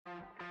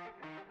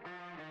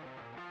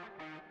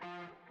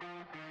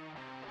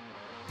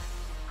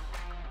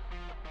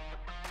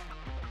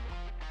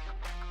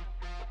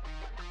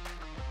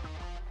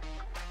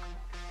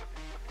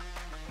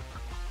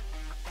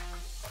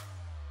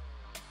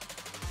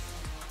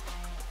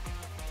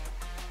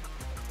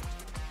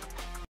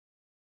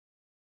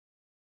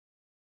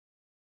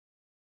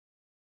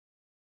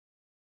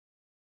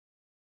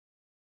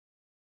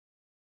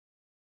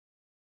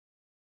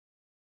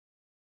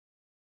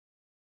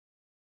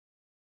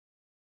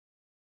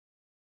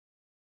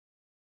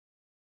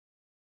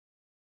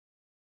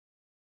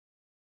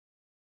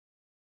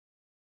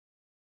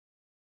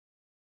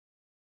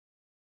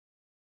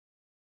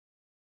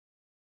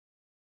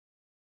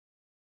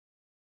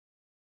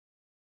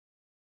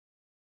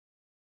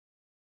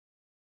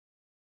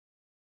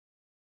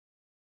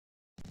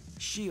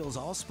Shields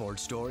All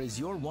Sports Store is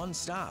your one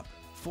stop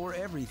for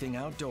everything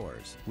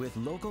outdoors, with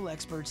local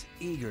experts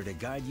eager to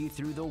guide you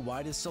through the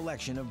widest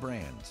selection of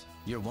brands.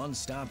 Your one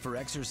stop for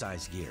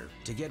exercise gear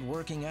to get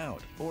working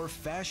out or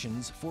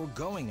fashions for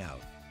going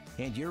out.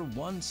 And your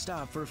one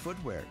stop for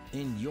footwear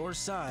in your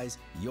size,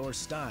 your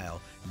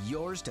style,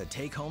 yours to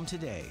take home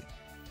today.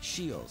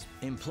 Shields,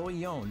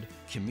 employee owned,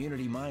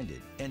 community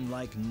minded, and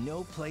like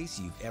no place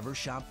you've ever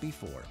shopped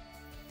before.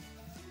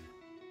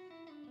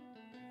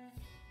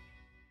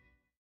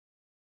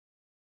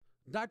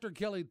 Dr.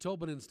 Kelly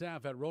Tobin and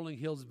staff at Rolling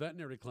Hills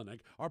Veterinary Clinic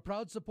are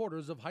proud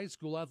supporters of high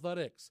school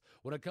athletics.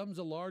 When it comes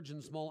to large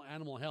and small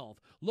animal health,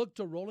 look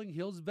to Rolling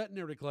Hills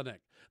Veterinary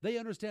Clinic. They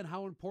understand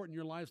how important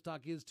your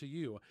livestock is to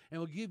you and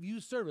will give you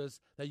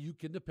service that you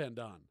can depend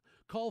on.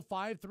 Call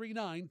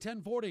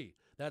 539-1040.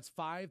 That's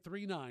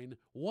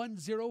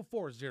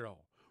 539-1040.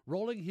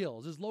 Rolling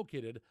Hills is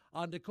located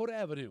on Dakota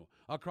Avenue,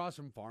 across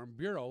from Farm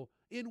Bureau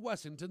in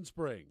Wessington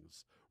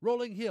Springs.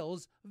 Rolling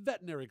Hills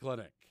Veterinary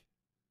Clinic.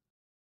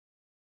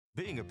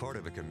 Being a part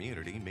of a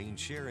community means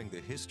sharing the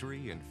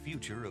history and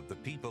future of the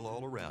people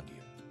all around you.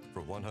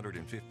 For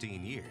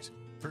 115 years,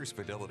 First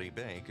Fidelity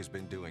Bank has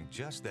been doing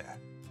just that,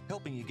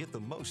 helping you get the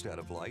most out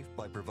of life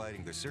by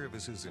providing the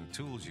services and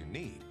tools you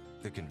need,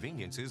 the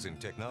conveniences and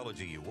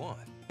technology you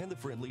want, and the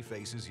friendly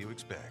faces you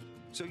expect.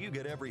 So you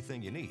get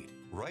everything you need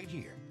right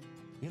here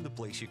in the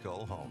place you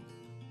call home,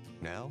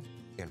 now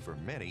and for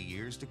many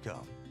years to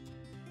come.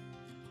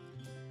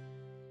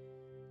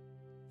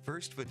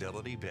 First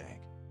Fidelity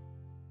Bank.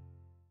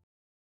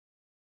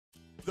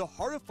 The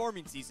heart of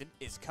farming season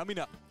is coming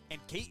up,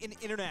 and Caton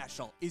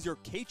International is your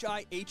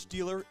HIH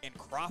dealer in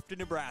Crofton,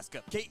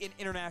 Nebraska. Caton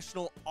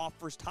International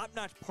offers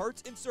top-notch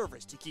parts and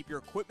service to keep your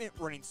equipment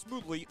running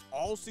smoothly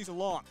all season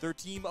long. Their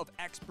team of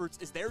experts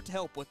is there to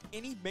help with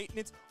any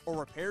maintenance or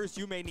repairs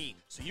you may need,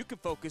 so you can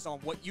focus on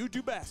what you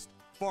do best,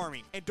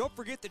 farming. And don't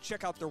forget to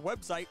check out their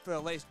website for the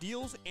latest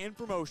deals and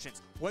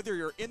promotions. Whether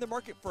you're in the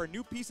market for a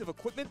new piece of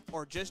equipment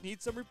or just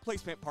need some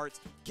replacement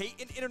parts,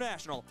 Caton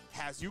International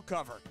has you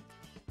covered.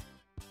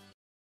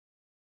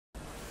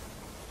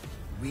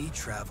 We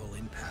travel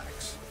in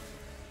packs.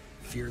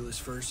 Fearless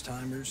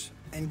first-timers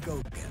and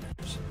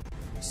go-getters.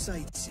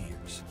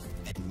 Sightseers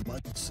and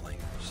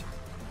mudslingers.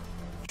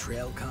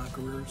 Trail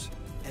conquerors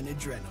and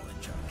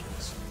adrenaline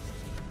junkies.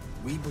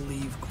 We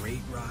believe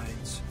great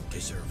rides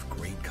deserve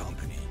great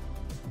company.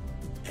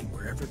 And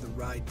wherever the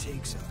ride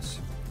takes us,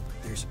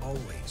 there's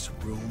always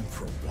room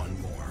for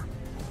one more.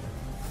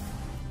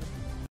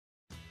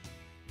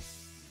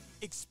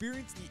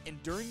 Experience the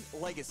enduring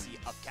legacy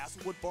of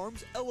Castlewood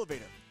Farms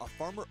Elevator, a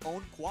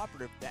farmer-owned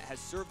cooperative that has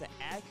served the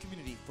ag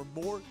community for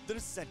more than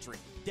a century.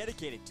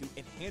 Dedicated to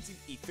enhancing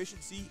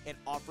efficiency and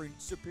offering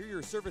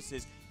superior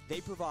services, they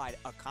provide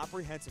a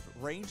comprehensive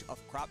range of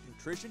crop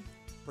nutrition,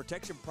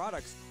 protection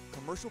products,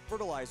 commercial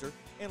fertilizer,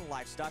 and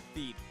livestock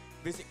feed.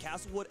 Visit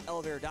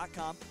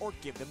CastlewoodElevator.com or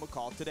give them a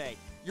call today.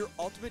 Your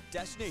ultimate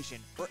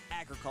destination for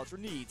agriculture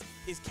needs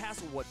is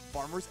Castlewood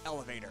Farmers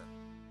Elevator.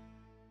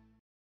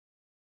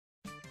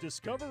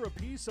 Discover a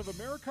piece of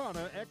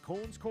Americana at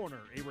Cohn's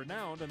Corner, a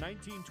renowned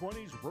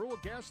 1920s rural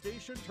gas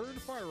station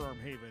turned firearm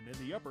haven in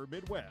the upper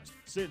Midwest.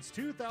 Since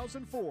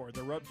 2004,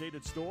 their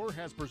updated store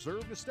has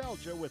preserved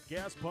nostalgia with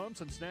gas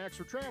pumps and snacks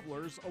for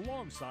travelers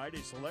alongside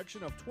a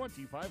selection of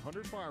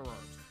 2,500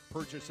 firearms.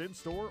 Purchase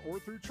in-store or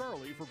through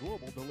Charlie for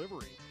global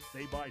delivery.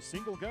 They buy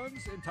single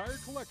guns, entire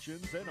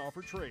collections, and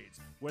offer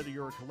trades. Whether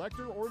you're a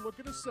collector or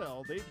looking to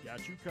sell, they've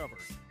got you covered.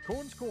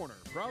 Cohn's Corner,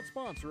 proud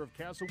sponsor of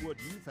Castlewood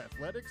Youth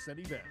Athletics and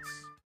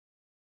Events.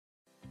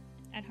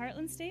 At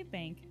Heartland State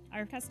Bank,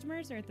 our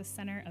customers are at the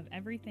center of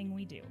everything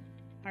we do.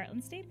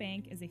 Heartland State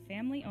Bank is a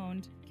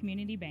family-owned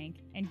community bank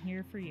and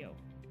here for you.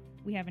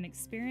 We have an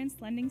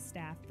experienced lending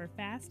staff for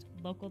fast,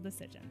 local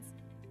decisions.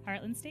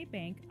 Heartland State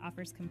Bank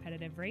offers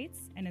competitive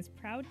rates and is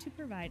proud to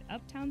provide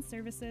uptown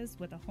services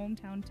with a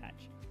hometown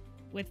touch.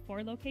 With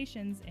 4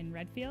 locations in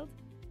Redfield,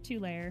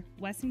 Tulare,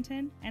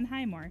 Wessington, and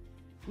Highmore,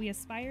 we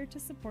aspire to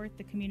support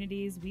the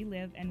communities we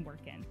live and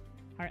work in.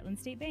 Heartland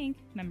State Bank,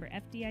 member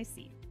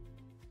FDIC.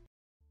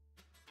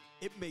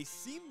 It may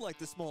seem like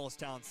the smallest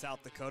town in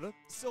South Dakota,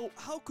 so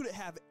how could it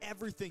have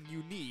everything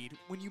you need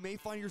when you may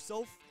find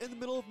yourself in the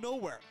middle of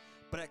nowhere?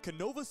 But at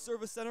Canova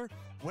Service Center,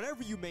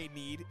 whatever you may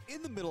need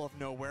in the middle of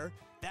nowhere,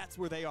 that's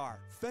where they are.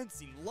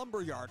 Fencing,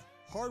 lumberyard,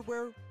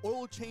 hardware,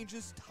 oil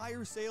changes,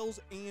 tire sales,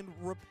 and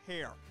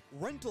repair.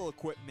 Rental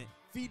equipment,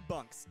 feed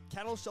bunks,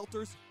 cattle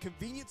shelters,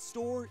 convenience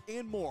store,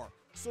 and more.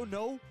 So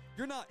no,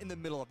 you're not in the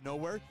middle of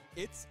nowhere.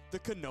 It's the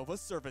Canova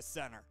Service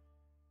Center.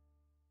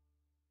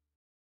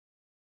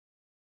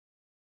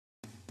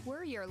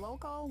 We're your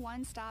local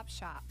one-stop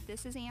shop.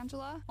 This is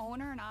Angela,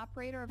 owner and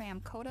operator of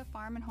Amcoda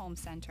Farm and Home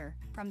Center.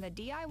 From the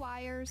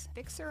DIYers,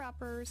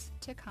 fixer-uppers,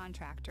 to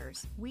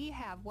contractors, we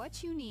have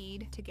what you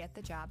need to get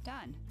the job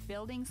done.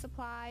 Building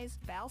supplies,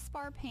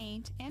 Valspar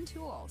paint, and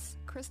tools,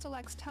 Crystal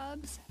X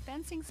tubs,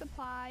 fencing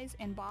supplies,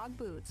 and bog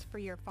boots for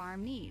your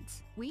farm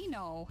needs. We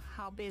know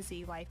how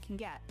busy life can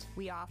get.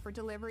 We offer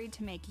delivery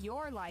to make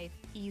your life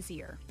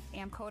easier.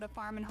 Amcoda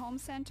Farm and Home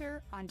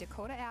Center on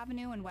Dakota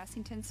Avenue in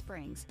Wessington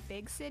Springs.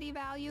 Big city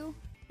value.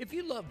 If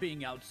you love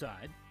being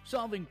outside,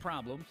 solving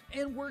problems,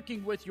 and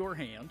working with your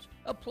hands,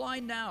 apply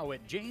now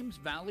at James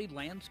Valley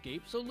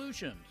Landscape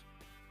Solutions.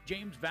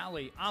 James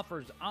Valley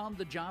offers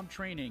on-the-job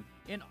training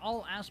in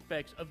all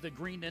aspects of the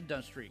green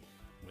industry,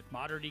 with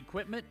modern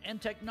equipment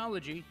and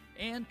technology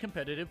and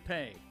competitive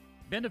pay.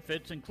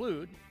 Benefits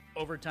include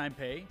overtime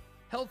pay,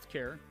 health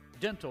care,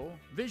 dental,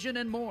 vision,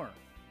 and more.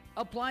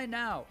 Apply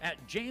now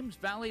at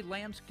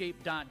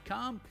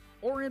jamesvalleylandscape.com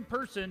or in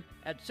person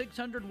at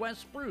 600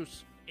 West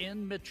Spruce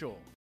in Mitchell.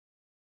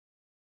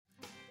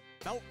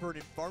 Mount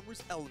Vernon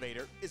Farmers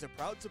Elevator is a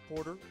proud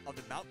supporter of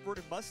the Mount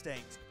Vernon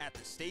Mustangs at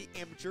the State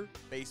Amateur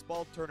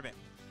Baseball Tournament.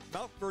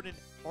 Mount Vernon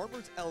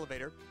Farmers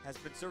Elevator has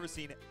been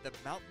servicing the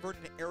Mount Vernon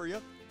area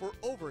for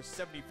over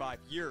 75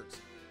 years.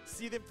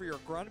 See them for your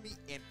agronomy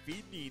and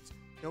feed needs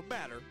no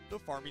matter the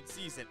farming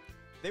season.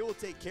 They will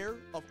take care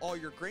of all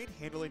your grain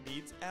handling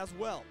needs as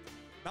well.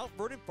 Mount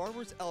Vernon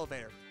Farmers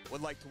Elevator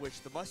would like to wish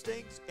the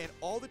Mustangs and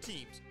all the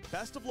teams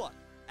best of luck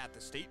at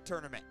the state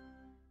tournament.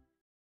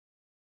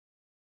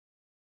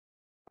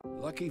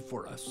 Lucky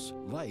for us,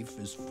 life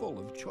is full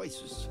of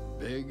choices,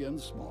 big and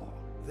small.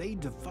 They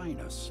define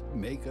us,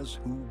 make us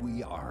who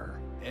we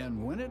are.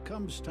 And when it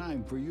comes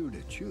time for you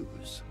to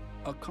choose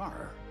a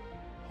car,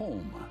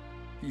 home,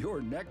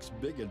 your next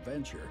big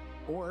adventure,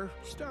 or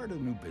start a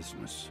new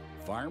business,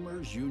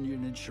 Farmers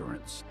Union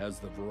Insurance has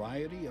the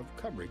variety of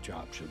coverage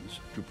options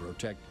to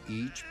protect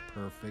each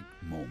perfect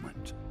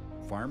moment.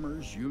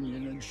 Farmers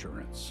Union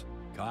Insurance.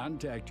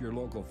 Contact your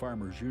local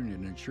Farmers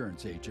Union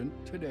Insurance agent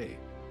today.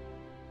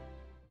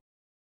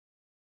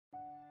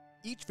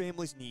 Each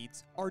family's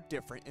needs are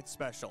different and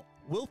special.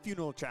 Will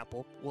Funeral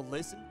Chapel will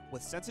listen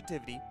with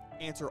sensitivity,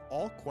 answer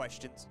all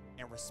questions,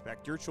 and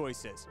respect your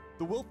choices.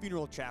 The Will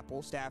Funeral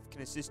Chapel staff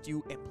can assist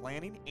you in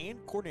planning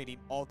and coordinating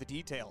all the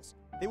details.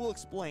 They will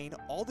explain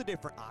all the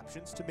different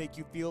options to make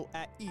you feel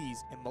at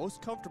ease and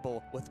most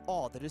comfortable with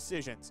all the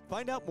decisions.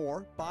 Find out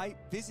more by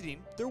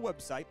visiting their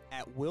website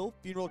at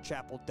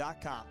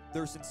willfuneralchapel.com.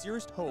 Their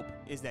sincerest hope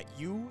is that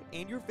you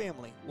and your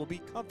family will be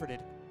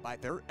comforted by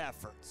their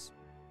efforts.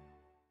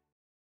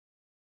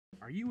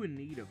 Are you in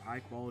need of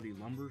high-quality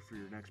lumber for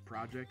your next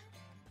project?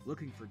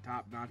 Looking for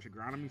top-notch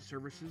agronomy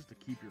services to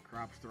keep your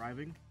crops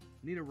thriving?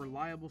 Need a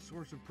reliable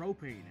source of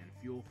propane and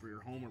fuel for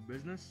your home or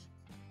business?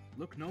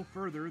 Look no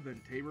further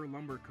than Tabor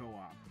Lumber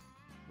Co-op.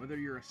 Whether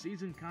you're a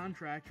seasoned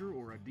contractor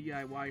or a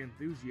DIY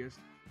enthusiast,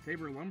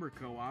 Tabor Lumber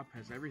Co-op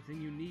has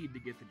everything you need to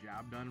get the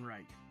job done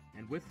right.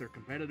 And with their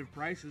competitive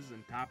prices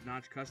and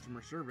top-notch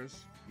customer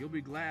service, you'll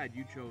be glad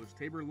you chose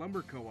Tabor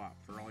Lumber Co-op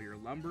for all your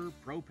lumber,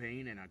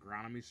 propane, and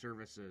agronomy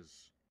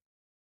services.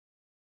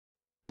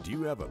 Do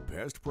you have a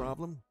pest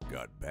problem?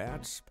 Got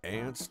bats,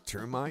 ants,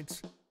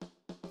 termites?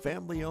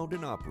 Family owned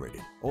and operated,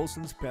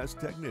 Olson's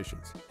Pest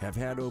Technicians have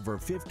had over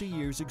 50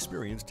 years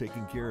experience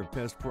taking care of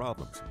pest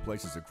problems in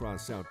places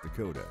across South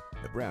Dakota,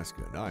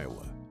 Nebraska, and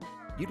Iowa.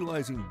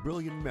 Utilizing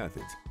brilliant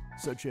methods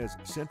such as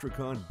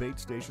Centricon bait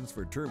stations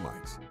for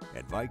termites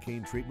and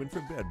Vicane treatment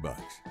for bed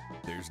bugs,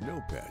 there's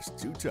no pest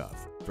too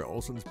tough for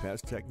Olson's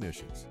Pest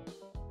Technicians.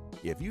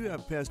 If you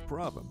have pest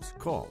problems,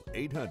 call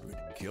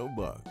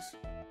 800-KILL-BUGS.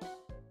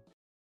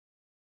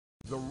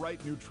 The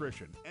right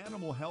nutrition,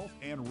 animal health,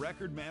 and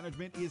record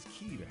management is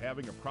key to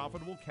having a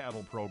profitable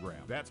cattle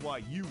program. That's why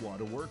you want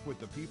to work with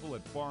the people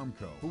at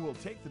Farmco, who will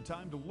take the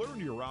time to learn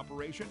your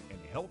operation and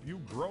help you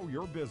grow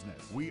your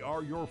business. We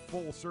are your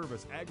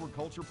full-service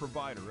agriculture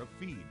provider of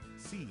feed,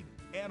 seed,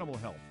 animal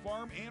health,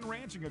 farm, and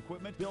ranching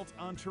equipment built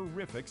on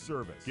terrific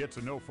service. Get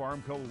to know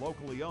Farmco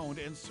locally owned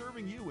and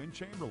serving you in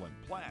Chamberlain,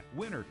 Platte,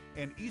 Winter,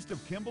 and east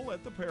of Kimball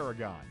at the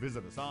Paragon.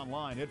 Visit us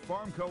online at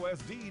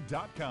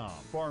farmcosd.com.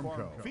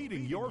 Farmco,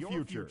 feeding your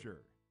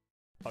future.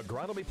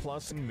 Agronomy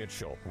Plus in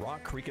Mitchell,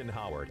 Rock Creek and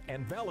Howard,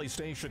 and Valley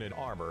Station in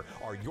Armour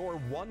are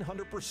your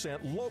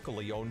 100%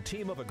 locally owned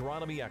team of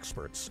agronomy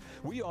experts.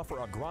 We offer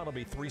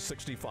Agronomy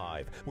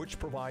 365, which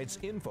provides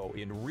info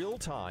in real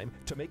time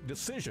to make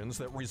decisions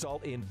that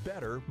result in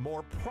better,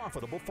 more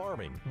profitable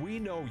farming. We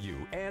know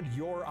you and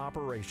your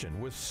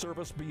operation with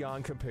service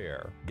beyond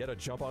compare. Get a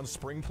jump on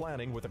spring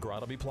planning with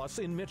Agronomy Plus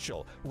in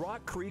Mitchell,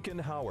 Rock Creek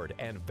and Howard,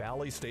 and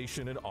Valley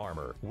Station in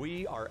Armour.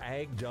 We are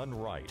ag done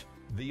right,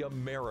 the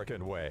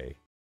American way.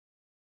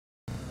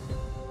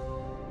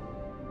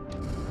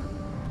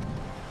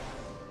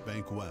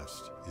 Bank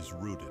West is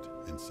rooted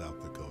in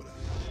South Dakota.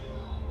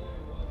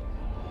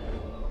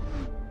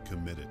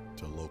 Committed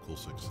to local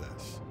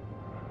success.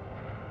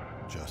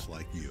 Just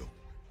like you.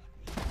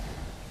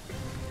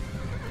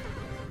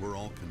 We're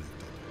all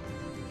connected.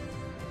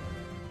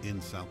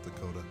 In South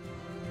Dakota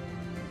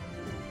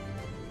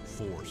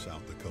for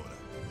South Dakota.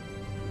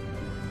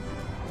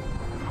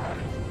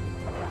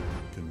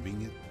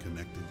 Convenient,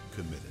 connected,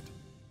 committed.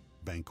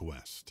 Bank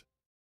West.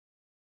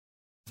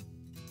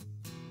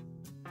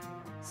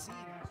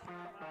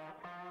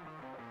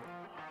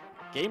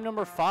 Game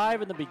number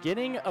 5 in the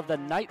beginning of the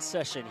night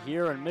session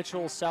here in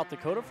Mitchell, South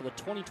Dakota for the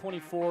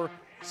 2024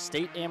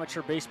 State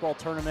Amateur Baseball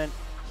Tournament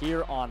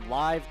here on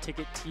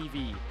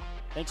LiveTicket.Tv.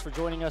 Thanks for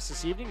joining us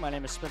this evening. My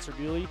name is Spencer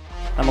Bewley.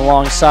 I'm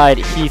alongside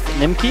Heath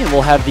Nimke, and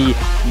we'll have the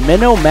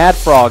Menno Mad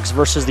Frogs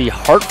versus the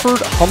Hartford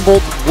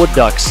Humboldt Wood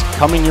Ducks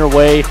coming your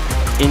way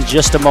in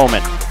just a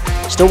moment.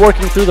 Still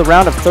working through the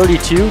round of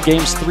 32.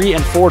 Games 3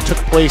 and 4 took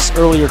place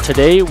earlier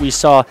today. We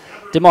saw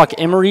Dimmock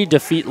Emery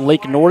defeat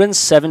Lake Norden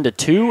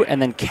 7-2, and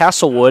then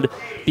Castlewood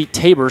beat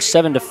Tabor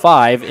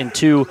 7-5 in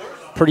 2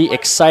 pretty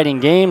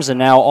exciting games, and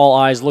now all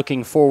eyes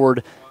looking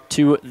forward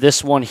to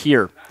this one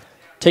here.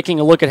 Taking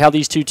a look at how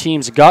these two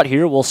teams got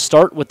here, we'll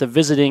start with the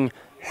visiting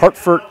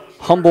Hartford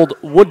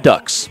Humboldt Wood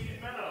Ducks.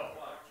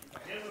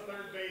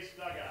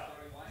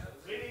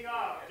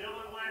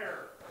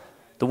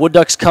 The Wood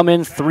Ducks come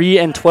in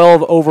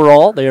 3-12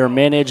 overall. They are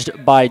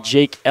managed by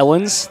Jake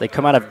Ellens. They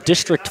come out of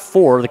District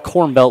 4, the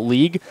Corn Belt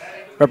League.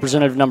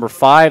 Representative number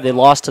 5, they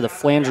lost to the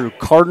Flandreau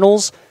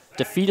Cardinals,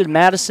 defeated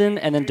Madison,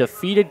 and then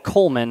defeated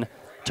Coleman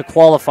to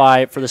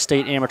qualify for the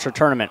state amateur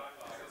tournament.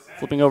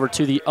 Flipping over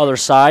to the other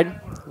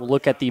side, we'll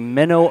look at the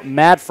Menno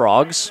Mad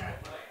Frogs.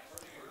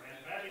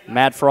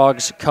 Mad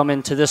Frogs come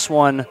into this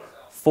one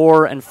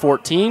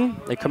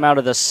 4-14. They come out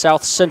of the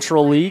South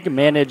Central League,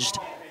 managed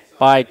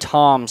by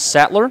Tom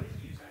Sattler.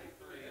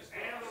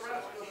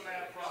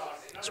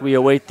 So we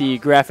await the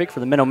graphic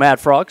for the Menno Mad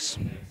Frogs.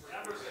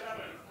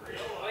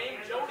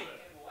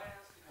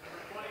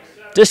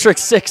 District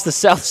 6, the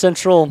South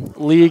Central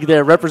League,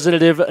 their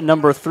representative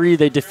number 3,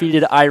 they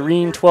defeated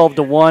Irene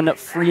 12-1,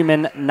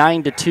 Freeman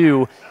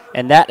 9-2,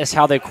 and that is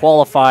how they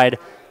qualified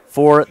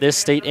for this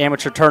state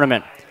amateur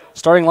tournament.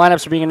 Starting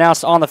lineups are being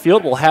announced on the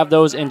field. We'll have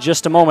those in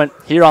just a moment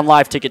here on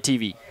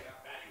LiveTicket.Tv.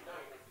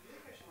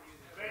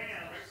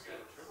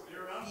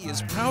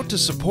 Is proud to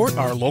support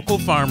our local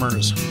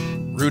farmers.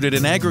 Rooted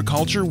in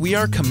agriculture, we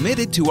are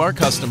committed to our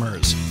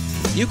customers.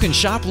 You can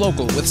shop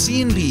local with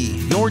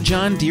C&B, your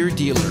John Deere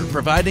dealer,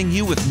 providing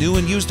you with new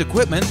and used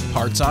equipment,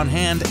 parts on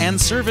hand,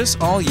 and service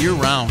all year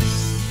round.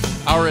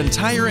 Our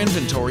entire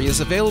inventory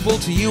is available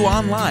to you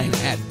online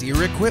at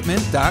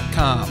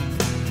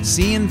DeereEquipment.com.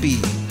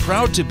 C&B,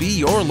 proud to be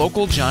your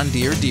local John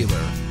Deere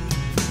dealer.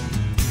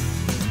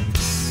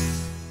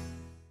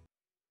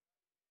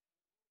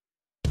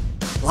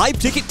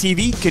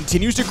 LiveTicket.Tv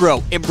continues to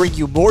grow and bring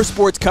you more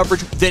sports coverage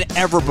than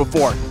ever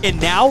before.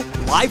 And now,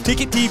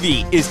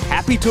 LiveTicket.Tv is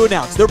happy to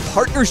announce their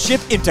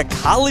partnership into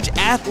college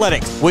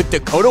athletics with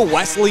Dakota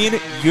Wesleyan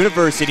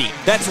University.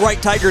 That's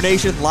right, Tiger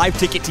Nation.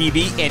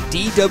 LiveTicket.Tv and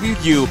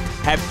DWU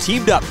have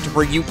teamed up to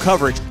bring you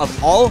coverage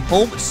of all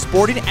home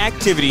sporting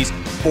activities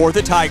for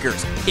the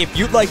Tigers. If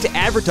you'd like to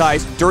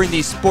advertise during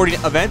these sporting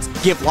events,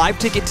 give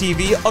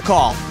LiveTicket.Tv a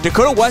call.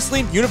 Dakota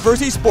Wesleyan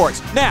University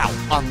Sports, now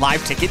on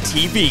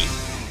LiveTicket.Tv.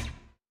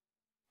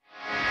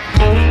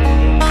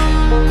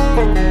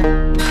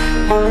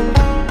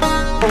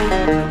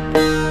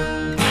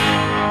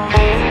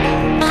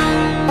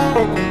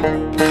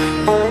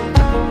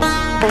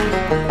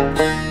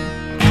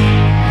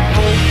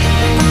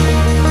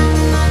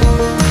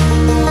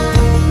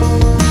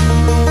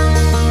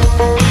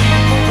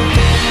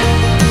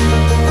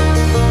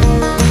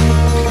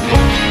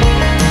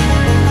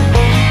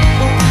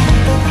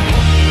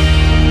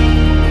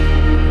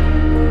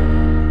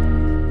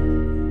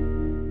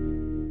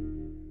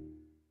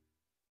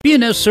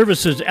 B&S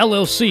Services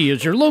LLC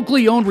is your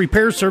locally owned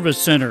repair service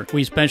center.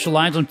 We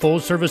specialize in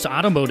full-service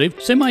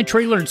automotive,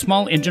 semi-trailer and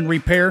small engine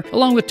repair,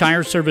 along with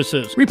tire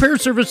services. Repair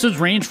services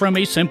range from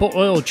a simple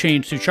oil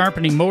change to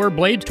sharpening mower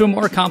blades to a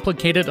more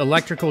complicated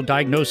electrical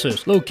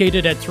diagnosis.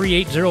 Located at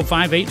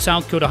 38058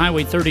 South Dakota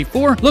Highway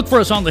 34, look for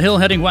us on the hill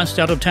heading west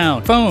out of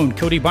town. Phone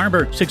Cody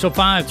Barber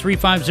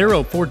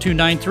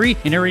 605-350-4293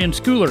 and Arian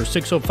Schooler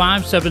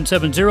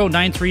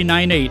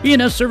 605-770-9398.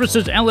 B&S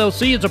Services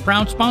LLC is a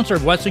proud sponsor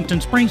of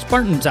Wessington Springs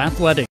Spartans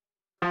Athletic.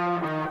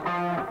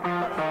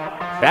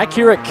 Back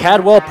here at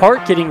Cadwell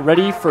Park, getting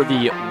ready for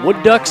the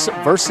Wood Ducks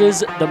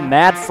versus the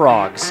Mad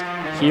Frogs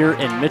here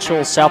in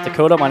Mitchell, South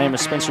Dakota. My name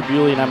is Spencer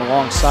Bewley, and I'm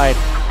alongside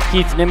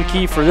Heath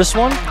Nimke for this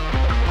one.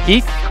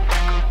 Heath,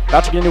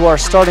 about to get into our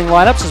starting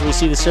lineups as we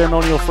see the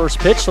ceremonial first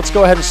pitch. Let's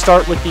go ahead and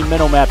start with the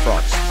Menno Mad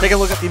Frogs. Take a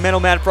look at the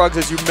Menno Mad Frogs.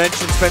 As you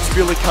mentioned, Spencer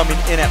Bewley coming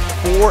in at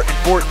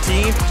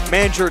 4-14.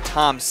 Manager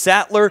Tom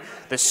Sattler.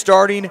 The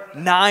starting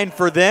 9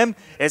 for them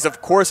is,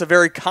 of course, a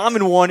very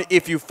common one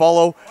if you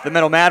follow the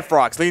Menno Mad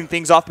Frogs. Leading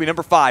things off will be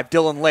number 5,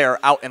 Dylan Lair,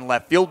 out in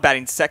left field.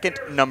 Batting second,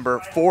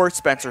 number 4,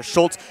 Spencer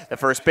Schultz, the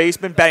first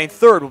baseman. Batting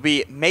third will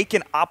be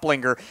Macon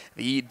Oplinger,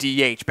 the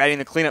DH. Batting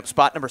the cleanup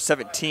spot, number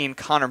 17,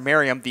 Connor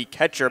Merriam, the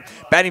catcher.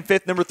 Batting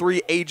fifth, number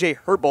 3, A.J.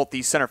 Humboldt,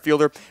 the center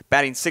fielder.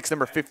 Batting 6th,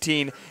 number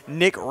 15,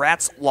 Nick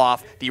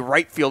Ratzloff, the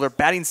right fielder.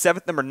 Batting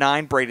 7th, number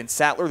 9, Braden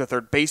Sattler, the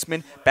third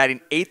baseman.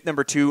 Batting 8th,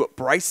 number 2,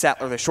 Bryce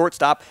Sattler, the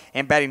shortstop.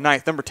 And batting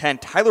 9th, number 10,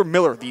 Tyler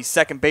Miller, the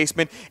second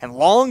baseman. And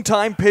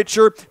longtime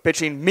pitcher,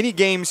 pitching mini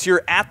games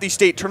here at the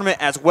state tournament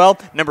as well.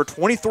 Number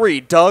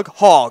 23, Doug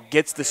Hall,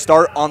 gets the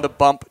start on the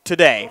bump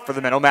today for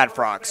the Menno Mad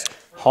Frogs.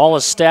 Hall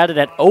is statted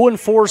at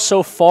 0-4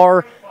 so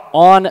far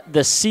on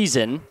the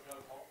season.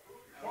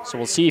 So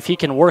we'll see if he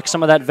can work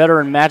some of that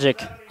veteran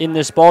magic in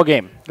this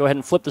ballgame. Go ahead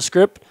and flip the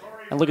script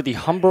and look at the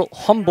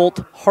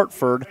Humboldt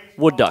Hartford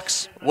Wood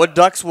Ducks. Wood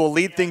Ducks will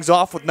lead things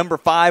off with number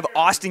 5,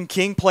 Austin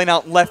King, playing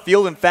out in left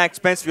field. In fact,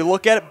 Spence, if you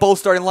look at it, both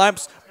starting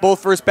lineups,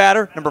 both first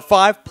batter. Number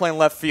 5, playing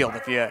left field,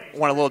 if you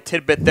want a little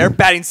tidbit there.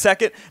 Batting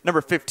second,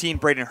 number 15,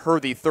 Braden Herr,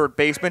 the third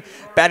baseman.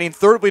 Batting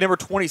third will be number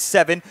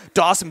 27,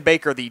 Dawson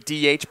Baker, the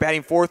DH.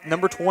 Batting fourth,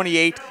 number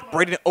 28,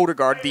 Braden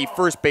Odegaard, the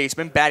first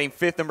baseman. Batting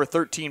fifth, number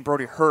 13,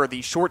 Brody Herr,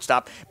 the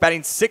shortstop.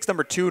 Batting sixth,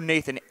 number 2,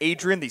 Nathan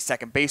Adrian, the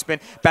second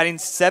baseman. Batting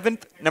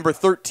seventh, number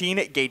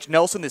 13, Gage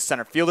Nelson, the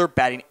center fielder.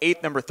 Batting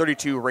eighth, number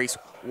 32, Race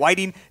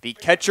Whiting, the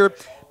catcher.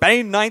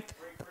 Batting ninth,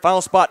 the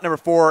final spot, number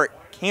 4,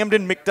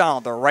 Camden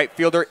McDonald, the right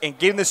fielder. And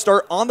getting the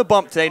start on the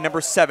bump today, number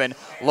 7,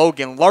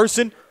 Logan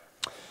Larson.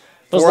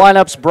 Those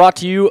lineups brought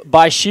to you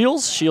by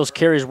Shields. Shields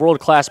carries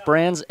world-class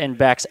brands and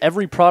backs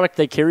every product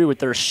they carry with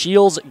their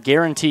Shields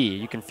guarantee.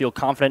 You can feel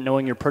confident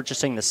knowing you're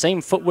purchasing the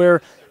same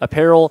footwear,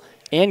 apparel,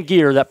 and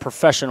gear that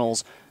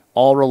professionals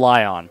all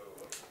rely on.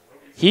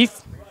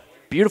 Heath,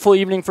 beautiful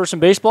evening for some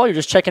baseball. You're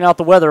just checking out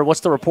the weather. What's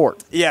the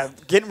report? Yeah,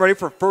 getting ready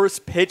for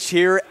first pitch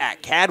here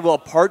at Cadwell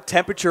Park.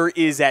 Temperature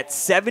is at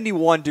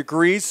 71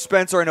 degrees.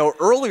 Spencer, I know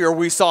earlier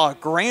we saw a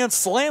grand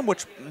slam,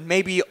 which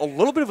may be a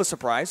little bit of a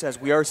surprise as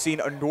we are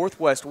seeing a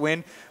northwest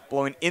wind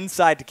blowing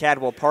inside to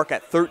Cadwell Park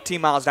at 13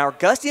 miles an hour.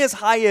 Gusting as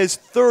high as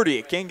 30.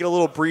 It can get a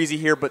little breezy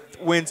here, but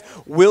winds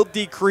will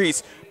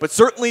decrease. But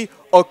certainly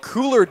a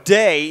cooler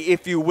day,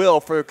 if you will,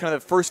 for kind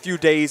of the first few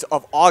days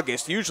of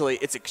August. Usually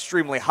it's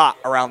extremely hot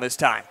around this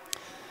time.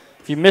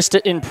 If you missed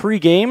it in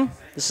pregame,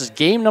 this is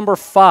game number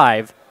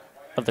 5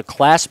 of the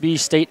Class B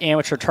State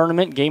Amateur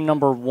Tournament. Game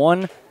number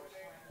 1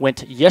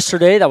 went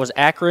yesterday. That was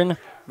Akron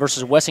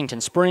versus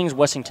Wessington Springs.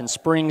 Wessington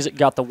Springs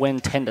got the win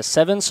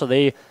 10-7, so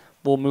they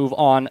will move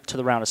on to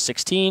the round of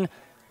 16.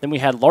 Then we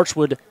had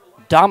Larchwood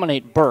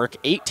dominate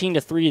Burke,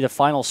 18-3, the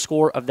final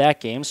score of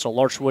that game. So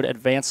Larchwood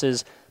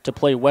advances to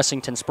play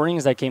Wessington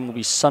Springs. That game will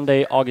be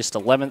Sunday, August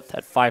 11th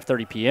at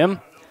 5:30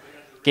 p.m.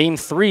 Game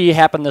 3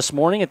 happened this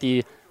morning at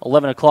the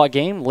 11 o'clock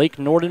game. Lake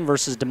Norden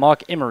versus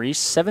DeMock Emory,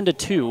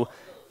 7-2.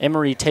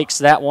 Emory takes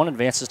that one,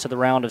 advances to the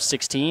round of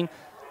 16.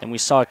 And we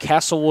saw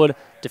Castlewood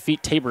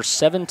defeat Tabor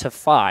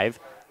 7-5.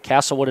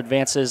 Castlewood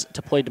advances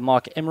to play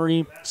DeMock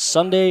Emory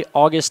Sunday,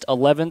 August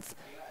 11th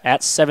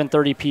at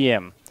 7:30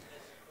 p.m.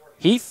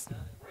 Heath,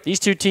 these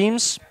two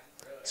teams,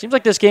 seems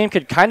like this game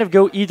could kind of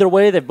go either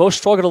way. They've both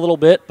struggled a little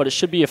bit, but it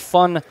should be a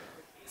fun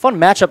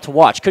matchup to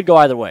watch. Could go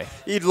either way.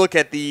 You'd look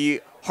at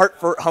the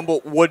Hartford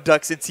Humboldt Wood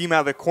Ducks, a team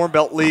out of the Corn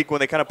Belt League, when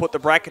they kind of put the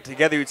bracket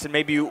together, you'd say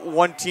maybe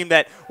one team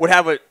that would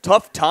have a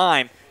tough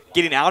time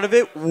getting out of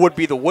it would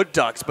be the Wood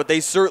Ducks, but they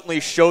certainly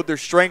showed their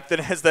strength,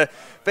 and as the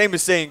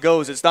famous saying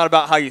goes, it's not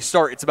about how you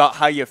start, it's about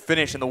how you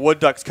finish, and the Wood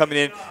Ducks coming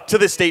in to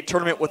the state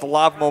tournament with a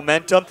lot of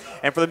momentum.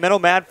 And for the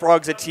Menno Mad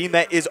Frogs, a team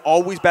that is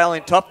always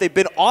battling tough. They've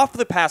been off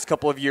the past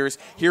couple of years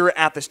here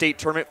at the state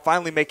tournament,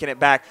 finally making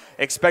it back.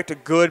 Expect a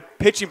good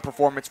pitching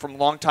performance from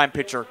longtime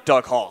pitcher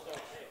Doug Hall.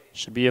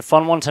 Should be a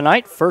fun one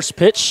tonight. First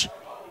pitch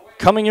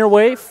coming your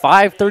way,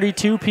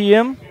 5:32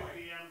 p.m.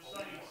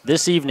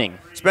 this evening.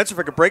 Spencer, if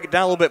I could break it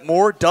down a little bit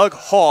more, Doug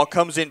Hall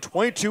comes in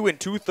 22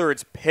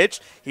 2/3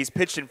 pitched. He's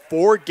pitched in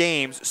 4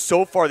 games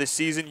so far this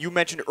season. You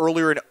mentioned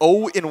earlier an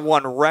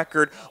 0-1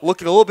 record.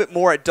 Looking a little bit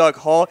more at Doug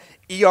Hall,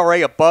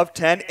 ERA above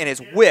 10, and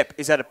his whip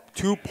is at a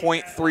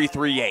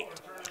 2.338.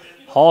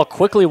 Hall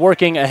quickly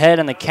working ahead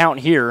in the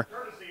count here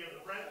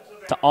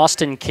to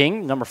Austin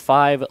King, number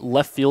 5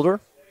 left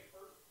fielder.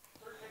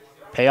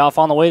 Payoff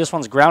on the way. This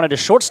one's grounded to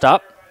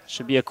shortstop.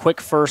 Should be a quick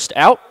first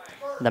out.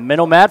 And the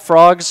Menno Mad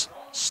Frogs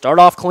start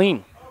off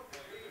clean.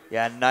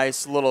 Yeah,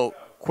 nice little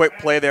quick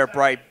play there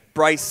by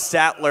Bryce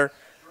Sattler,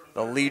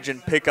 the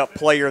Legion pickup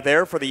player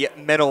there for the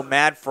Menno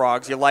Mad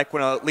Frogs. You like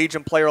when a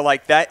Legion player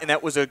like that, and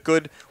that was a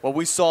good, well,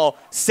 we saw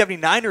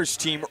 79ers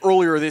team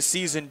earlier this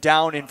season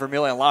down in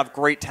Vermilion. A lot of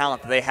great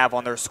talent that they have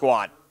on their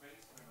squad.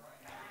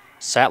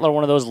 Sattler,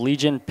 one of those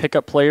Legion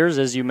pickup players,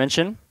 as you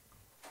mentioned.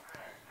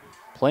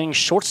 Playing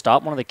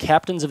shortstop, one of the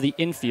captains of the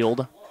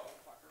infield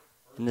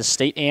in the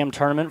state AM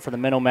tournament for the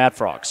Menno Mad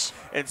Frogs.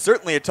 And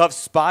certainly a tough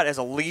spot as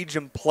a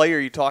Legion player.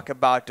 You talk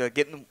about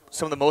getting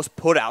some of the most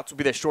putouts would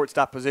be the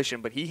shortstop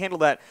position, but he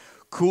handled that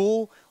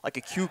cool like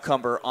a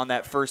cucumber on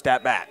that first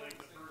at-bat.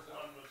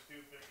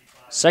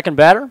 Second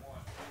batter,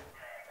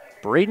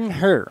 Braden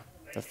Herr,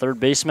 the third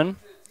baseman.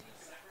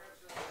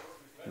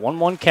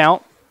 1-1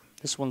 count.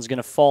 This one's going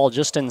to fall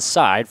just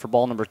inside for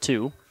ball number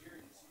 2.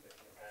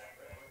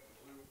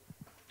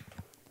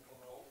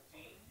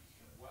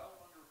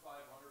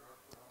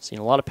 Seen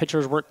a lot of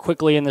pitchers work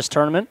quickly in this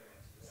tournament.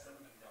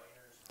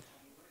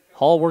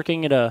 Hall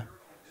working at a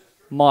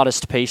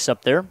modest pace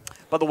up there.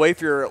 By the way,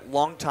 if you're a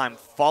longtime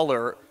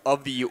follower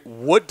of the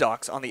Wood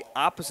Ducks on the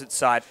opposite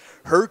side,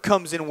 Hurd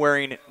comes in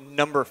wearing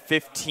number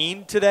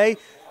 15 today,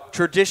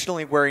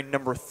 traditionally wearing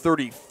number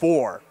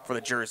 34 for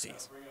the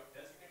jerseys.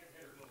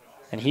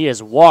 And he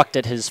has walked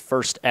at his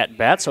first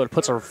at-bat, so it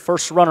puts our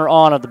first runner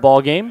on of the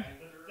ball game.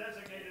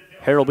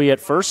 Hare will be at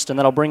first, and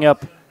then I'll bring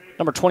up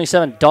number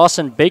 27,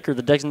 Dawson Baker,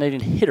 the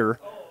designated hitter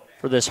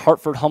for this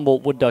Hartford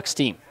Humboldt Wood Ducks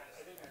team.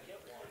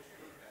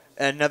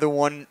 Another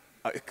one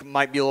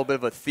might be a little bit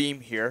of a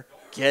theme here.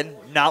 Again,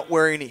 not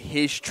wearing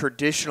his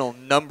traditional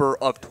number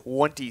of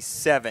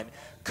 27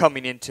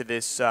 coming into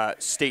this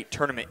state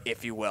tournament,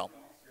 if you will.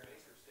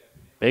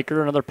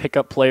 Baker, another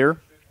pickup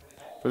player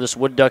for this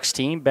Wood Ducks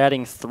team,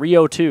 batting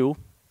 .302.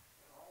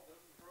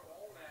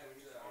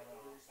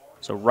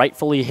 So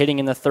rightfully hitting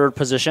in the third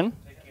position,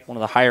 one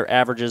of the higher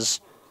averages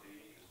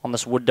on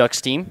this Wood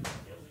Ducks team.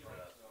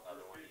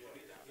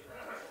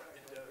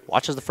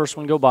 Watches the first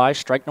one go by,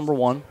 strike number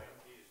 1.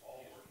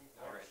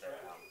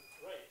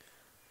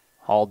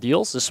 Hall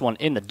deals this one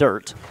in the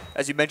dirt.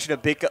 As you mentioned,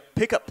 a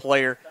pickup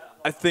player,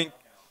 I think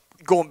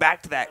going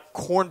back to that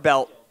Corn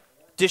Belt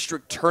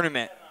district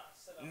tournament,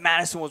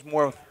 Madison was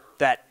more of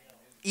that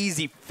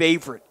easy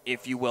favorite,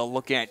 if you will,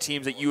 looking at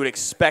teams that you would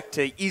expect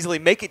to easily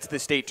make it to the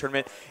state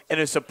tournament, and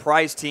a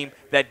surprise team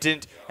that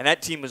didn't, and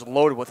that team was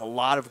loaded with a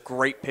lot of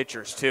great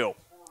pitchers too.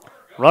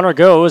 Runner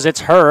goes,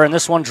 it's Hur, and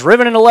this one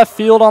driven into left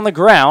field on the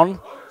ground.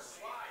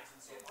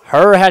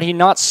 Hur, had he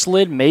not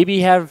slid,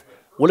 maybe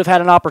would have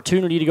had an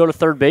opportunity to go to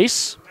third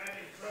base.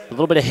 A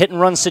little bit of hit and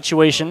run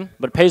situation,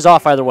 but it pays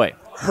off either way.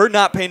 Her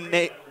not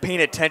paying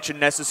attention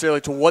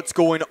necessarily to what's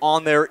going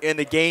on there in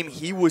the game.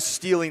 He was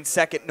stealing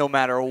second no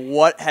matter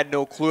what, had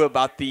no clue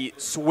about the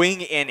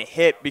swing and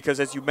hit because,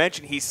 as you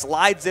mentioned, he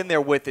slides in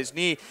there with his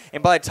knee,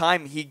 and by the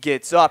time he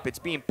gets up, it's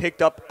being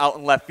picked up out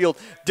in left field.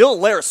 Dylan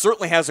Lair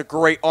certainly has a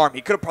great arm.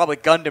 He could have probably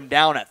gunned him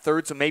down at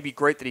third, so maybe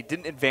great that he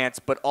didn't advance,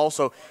 but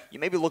also you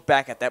maybe look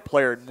back at that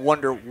player and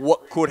wonder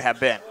what could have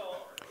been.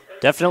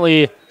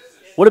 Definitely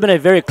would have been a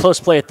very close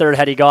play at third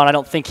had he gone. I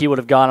don't think he would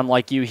have gone him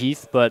like you,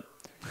 Heath, but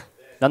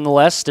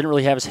nonetheless, didn't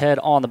really have his head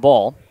on the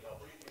ball.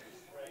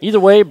 Either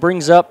way,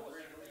 brings up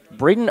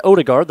Braden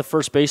Odegaard, the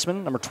first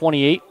baseman, number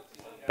 28,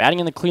 batting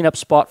in the cleanup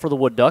spot for the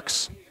Wood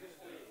Ducks.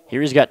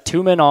 Here he's got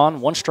 2 men on,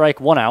 1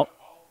 strike, 1 out.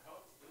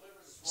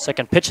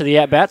 Second pitch of the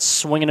at-bat,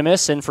 swing and a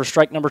miss, in for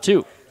strike number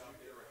 2.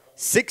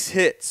 6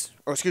 hits,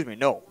 or excuse me,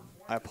 no,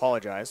 I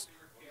apologize.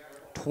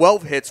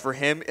 12 hits for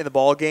him in the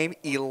ball game,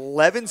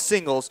 11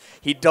 singles.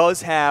 He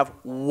does have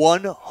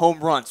 1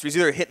 home run, so he's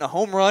either hitting a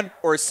home run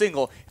or a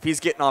single if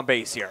he's getting on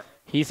base here.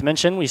 Heath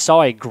mentioned we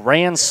saw a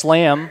grand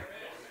slam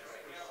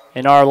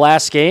in our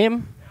last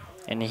game,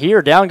 and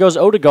here down goes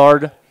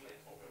Odegaard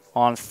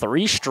on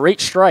 3 straight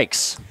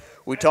strikes.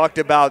 We talked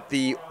about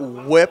the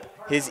whip,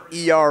 his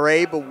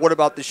ERA, but what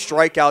about the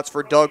strikeouts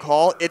for Doug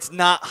Hall? It's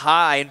not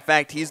high. In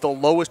fact, he's the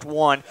lowest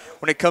one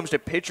when it comes to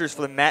pitchers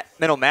for the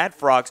Menno Mad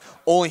Frogs,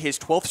 only his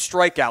 12th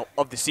strikeout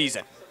of the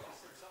season.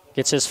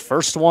 Gets his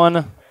first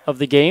one of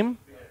the game.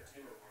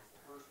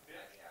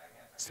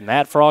 It's the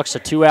Mad Frogs to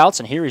 2 outs,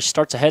 and here he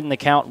starts ahead in the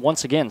count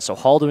once again. So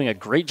Hall doing a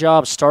great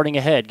job starting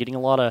ahead, getting a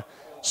lot of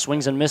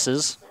swings and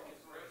misses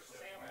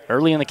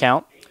early in the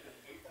count.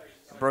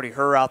 Brody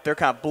Hur out there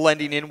kind of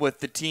blending in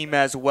with the team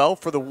as well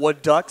for the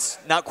Wood Ducks.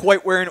 Not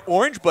quite wearing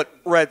orange, but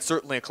red,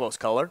 certainly a close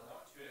color.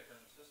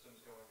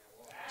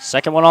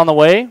 Second one on the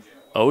way,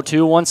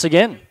 0-2 once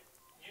again.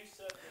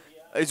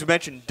 As you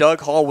mentioned, Doug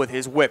Hall with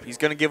his whip. He's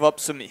going to give up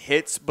some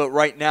hits, but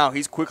right now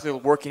he's quickly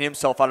working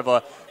himself out of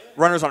a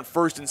runners on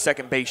first and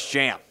second base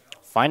jam.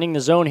 Finding the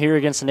zone here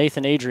against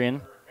Nathan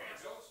Adrian.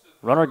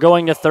 Runner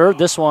going to third.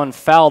 This one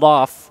fouled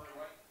off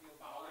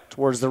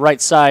towards the right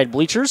side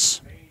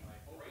bleachers.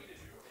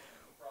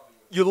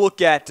 You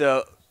look at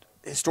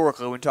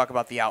historically when we talk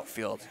about the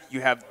outfield,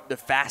 you have the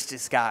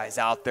fastest guys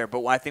out there,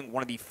 but I think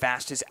one of the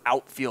fastest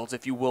outfields,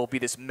 if you will, be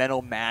this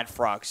Menno Mad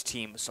Frogs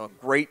team. So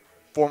great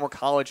former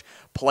college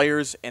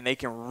players, and they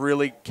can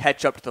really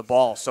catch up to the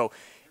ball. So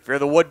if you're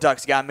the Wood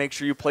Ducks, you got to make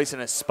sure you place in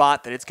a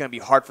spot that it's going to be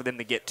hard for them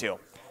to get to.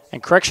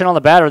 And correction on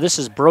the batter, this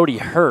is Brody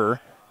Hur,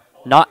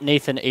 not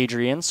Nathan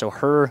Adrian. So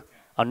Hur,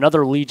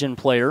 another Legion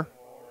player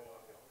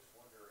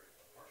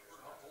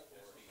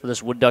for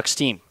this Wood Ducks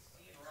team.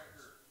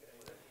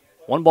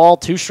 1 ball,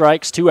 2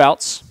 strikes, 2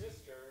 outs.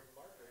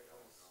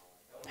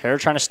 Hare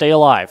trying to stay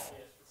alive.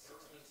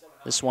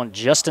 This one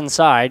just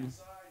inside.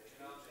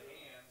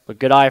 But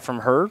good eye from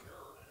Hur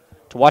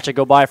to watch it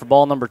go by for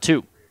ball number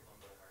 2.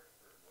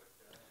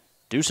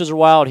 Deuces are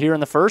wild here in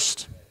the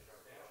first.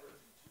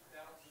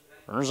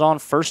 Runners on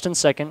first and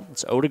second.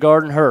 It's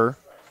Odegaard and Hur.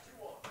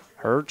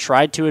 Hur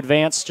tried to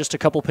advance just a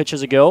couple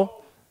pitches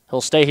ago.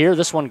 He'll stay here.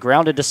 This one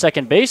grounded to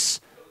second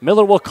base.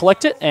 Miller will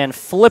collect it and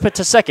flip it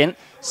to second.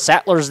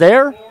 Sattler's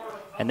there,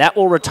 and that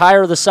will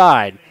retire the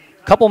side.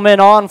 Couple men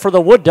on for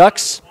the Wood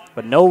Ducks,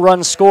 but no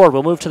runs scored.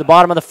 We'll move to the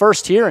bottom of the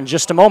first here in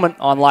just a moment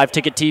on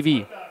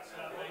LiveTicket.Tv.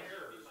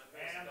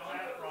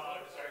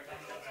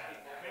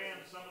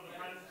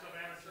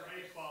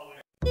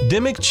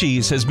 Dimmick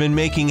Cheese has been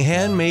making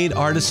handmade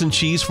artisan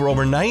cheese for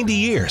over 90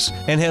 years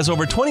and has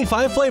over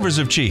 25 flavors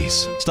of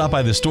cheese. Stop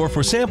by the store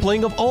for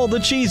sampling of all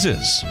the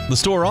cheeses. The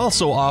store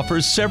also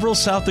offers several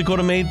South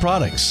Dakota-made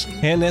products.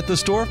 And at the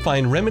store,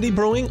 find Remedy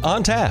Brewing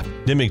on tap.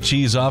 Dimmick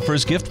Cheese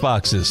offers gift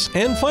boxes,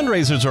 and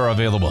fundraisers are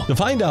available. To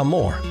find out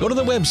more, go to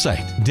the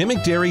website,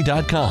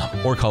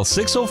 DimmickDairy.com, or call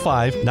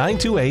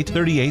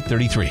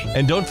 605-928-3833.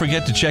 And don't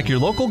forget to check your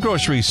local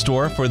grocery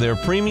store for their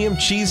premium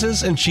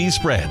cheeses and cheese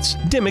spreads.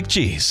 Dimmick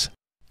Cheese.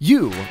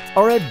 You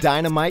are a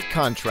dynamite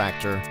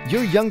contractor.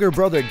 Your younger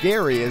brother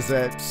Gary is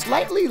a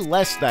slightly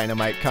less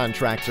dynamite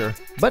contractor.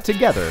 But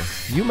together,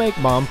 you make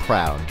Mom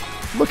proud.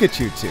 Look at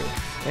you two.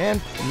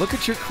 And look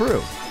at your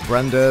crew.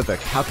 Brenda, the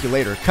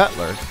calculator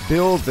Cutler,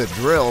 Bill, the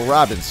drill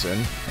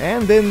Robinson,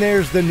 and then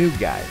there's the new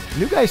guy.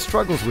 New guy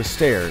struggles with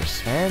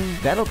stairs, and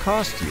that'll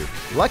cost you.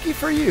 Lucky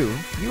for you,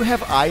 you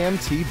have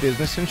IMT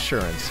Business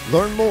Insurance.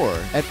 Learn more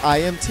at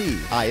imtins.com.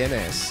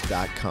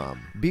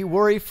 Be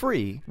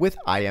worry-free with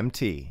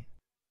IMT.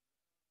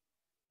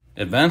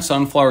 Advanced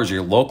Sunflower is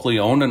your locally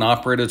owned and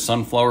operated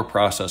sunflower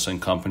processing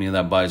company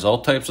that buys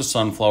all types of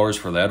sunflowers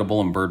for the edible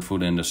and bird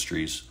food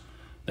industries.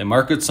 They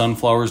market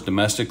sunflowers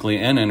domestically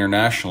and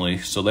internationally,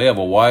 so they have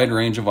a wide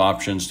range of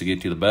options to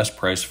get you the best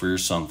price for your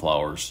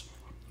sunflowers.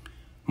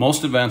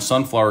 Most advanced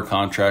sunflower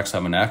contracts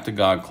have an Act of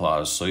God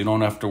clause, so you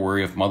don't have to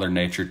worry if Mother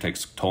Nature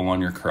takes a toll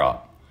on your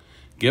crop.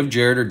 Give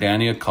Jared or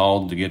Danny a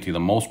call to get you the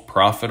most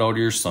profit out of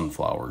your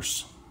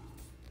sunflowers.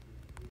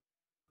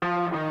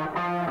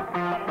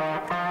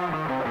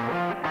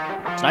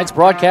 Tonight's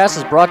broadcast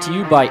is brought to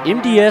you by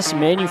MDS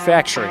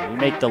Manufacturing. We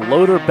make the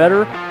loader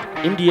better.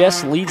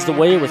 MDS leads the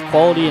way with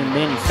quality in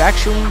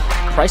manufacturing,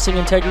 pricing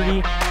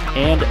integrity,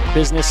 and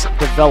business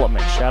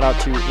development. Shout out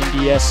to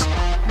MDS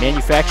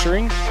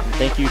Manufacturing, and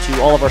thank you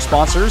to all of our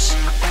sponsors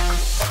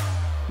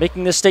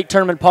making this state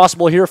tournament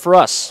possible here for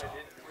us.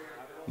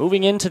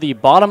 Moving into the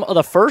bottom of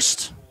the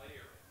first,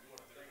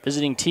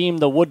 visiting team,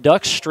 the Wood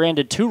Ducks,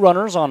 stranded 2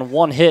 runners on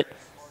 1 hit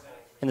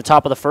in the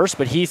top of the first,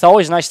 but Heath,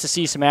 always nice to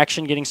see some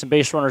action, getting some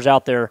base runners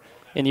out there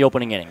in the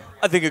opening inning.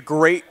 I think a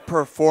great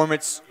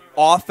performance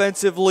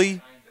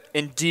offensively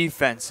and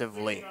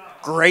defensively.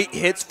 Great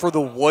hits for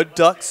the Wood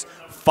Ducks,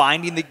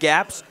 finding the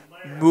gaps,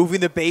 moving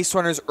the base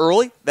runners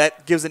early.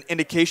 That gives an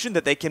indication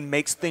that they can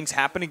make things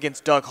happen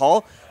against Doug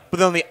Hall. But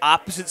then on the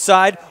opposite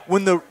side,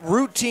 when the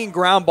routine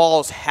ground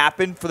balls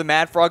happen for the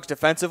Mad Frogs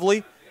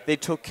defensively, they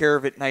took care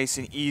of it nice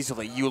and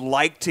easily. You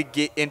like to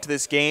get into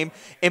this game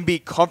and be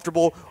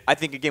comfortable. I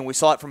think, again, we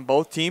saw it from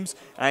both teams,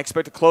 and I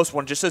expect a close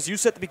one, just as you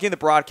said at the beginning of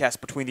the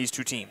broadcast between these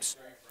two teams.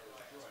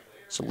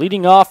 So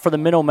leading off for the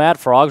Menno Mad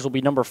Frogs will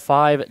be number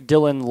 5,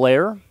 Dylan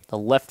Lair, the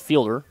left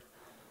fielder.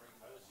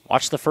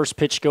 Watch the first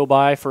pitch go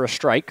by for a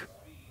strike.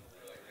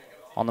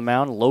 On the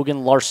mound,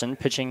 Logan Larson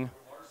pitching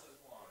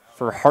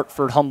for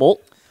Hartford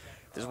Humboldt.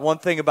 There's one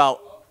thing about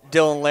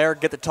Dylan Lair,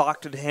 get to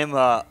talk to him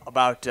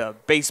about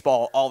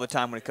baseball all the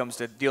time when it comes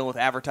to dealing with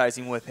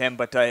advertising with him,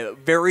 but a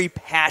very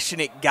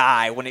passionate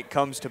guy when it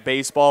comes to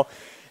baseball.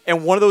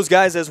 And one of those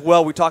guys as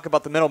well, we talk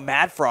about the Menno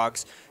Mad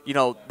Frogs. You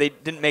know, they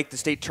didn't make the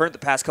state tournament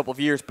the past couple of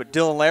years, but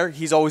Dylan Lair,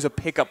 he's always a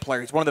pickup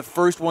player. He's one of the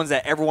first ones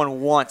that everyone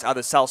wants out of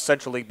the South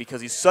Central League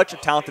because he's such a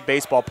talented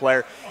baseball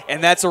player,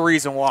 and that's a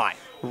reason why.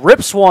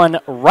 Rips one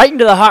right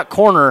into the hot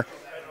corner,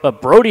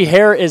 but Brody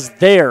Hare is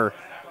there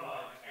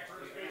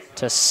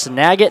to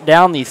snag it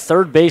down the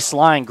third base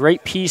line.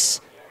 Great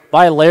piece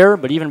by Lair,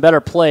 but even better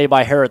play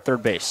by Hare at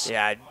third base.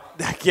 Yeah,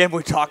 again,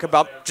 we talk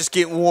about just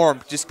getting warm,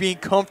 just being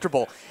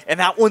comfortable. And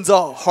that one's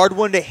a hard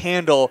one to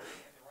handle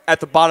at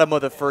the bottom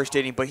of the first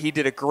inning, but he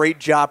did a great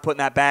job putting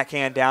that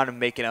backhand down and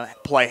making a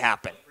play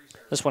happen.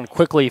 This one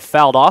quickly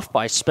fouled off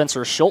by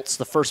Spencer Schultz,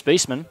 the first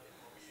baseman,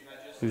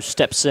 who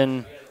steps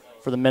in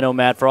for the Menno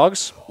Mad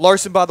Frogs.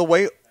 Larson, by the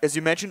way, as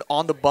you mentioned,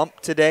 on the bump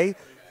today,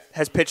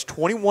 has pitched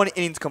 21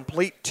 innings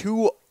complete,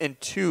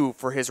 2-2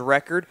 for his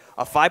record,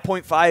 a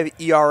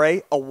 5.5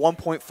 ERA, a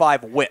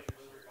 1.5 whip.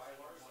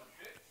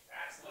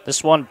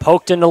 This one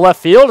poked into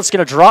left field. It's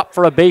going to drop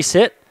for a base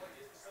hit,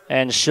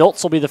 and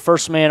Schultz will be the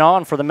first man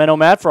on for the Menno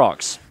Mad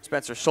Frogs.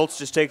 Spencer Schultz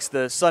just takes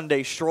the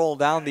Sunday stroll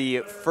down the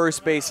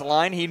first base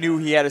line. He knew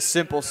he had a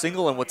simple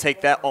single and would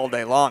take that all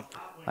day long.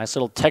 Nice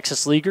little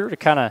Texas leaguer to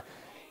kind of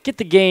get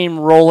the game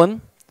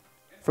rolling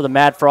for the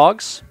Mad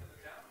Frogs.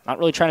 Not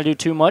really trying to do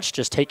too much,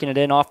 just taking it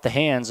in off the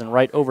hands and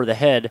right over the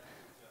head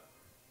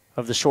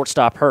of the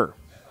shortstop, Herr.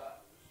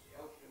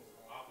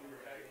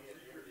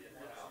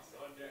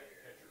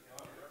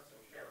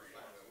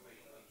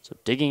 So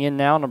digging in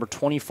now, number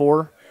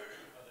 24,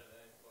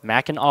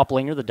 Mackin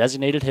Opplinger, the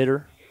designated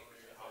hitter.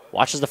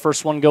 Watches the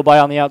first one go by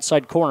on the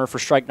outside corner for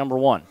strike number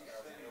 1.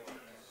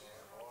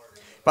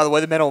 By the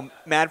way, the Menno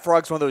Mad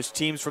Frogs, one of those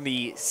teams from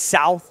the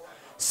South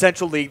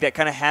Central League that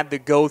kind of had to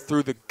go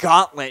through the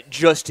gauntlet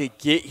just to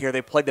get here.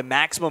 They played the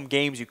maximum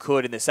games you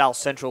could in the South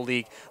Central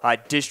League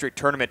district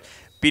tournament,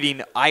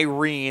 beating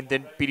Irene,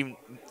 then beating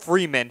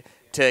Freeman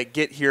to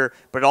get here.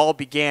 But it all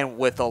began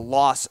with a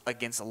loss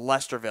against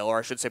Lesterville, or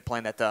I should say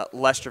playing that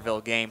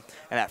Lesterville game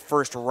in that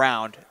first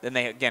round. Then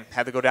they, again,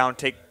 had to go down and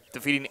take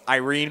defeating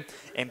Irene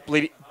and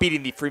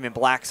beating the Freeman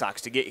Black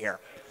Sox to get here.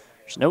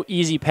 There's no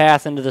easy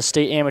path into the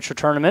state amateur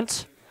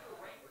tournament.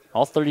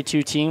 All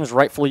 32 teams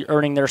rightfully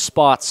earning their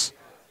spots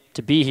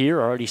to be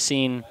here. Already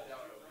seen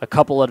a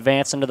couple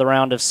advance into the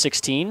round of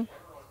 16.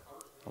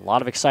 A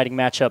lot of exciting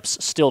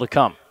matchups still to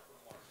come.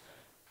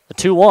 The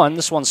 2-1,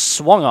 this one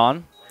swung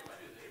on.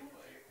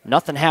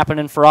 Nothing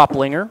happening for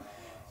Opplinger.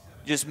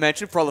 Just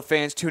mentioned for all the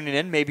fans tuning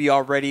in, maybe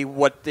already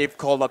what they've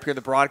called up here in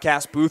the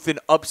broadcast booth, and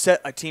upset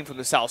a team from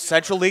the South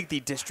Central League, the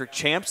district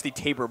champs, the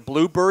Tabor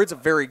Bluebirds, a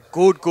very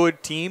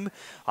good team.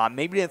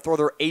 Maybe didn't throw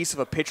their ace of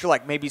a pitcher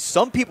like maybe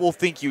some people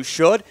think you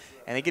should,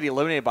 and they get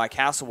eliminated by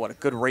Castlewood, a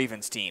good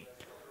Ravens team.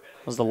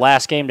 It was the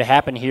last game to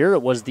happen here.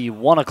 It was the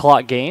 1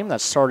 o'clock game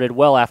that started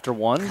well after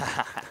 1,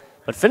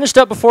 but finished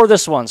up before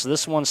this one, so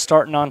this one's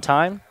starting on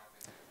time,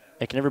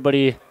 making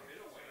everybody,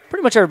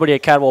 pretty much everybody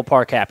at Cadwell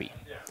Park happy.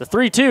 The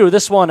 3-2,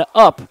 this one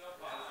up,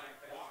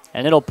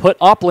 and it'll put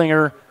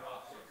Opplinger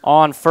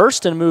on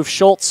first and move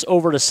Schultz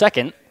over to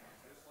second.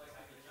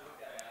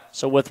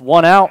 So with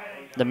 1 out,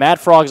 the Mad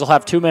Frogs will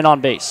have 2 men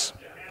on base.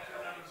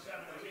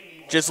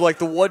 Just like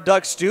the Wood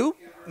Ducks do,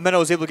 Menno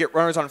was able to get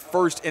runners on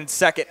first and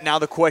second. Now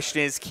the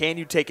question is, can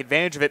you take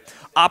advantage of it?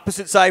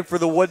 Opposite side for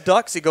the Wood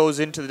Ducks, it goes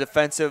into the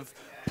defensive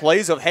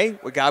plays of, hey,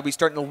 we got to be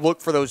starting to look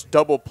for those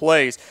double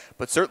plays,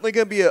 but certainly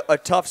going to be a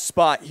tough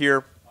spot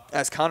here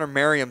as Connor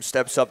Merriam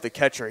steps up, the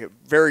catcher.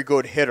 Very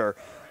good hitter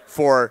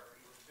for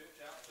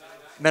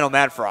Menno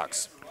Mad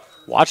Frogs.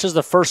 Watches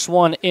the first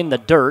one in the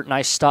dirt.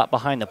 Nice stop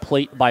behind the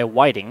plate by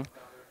Whiting.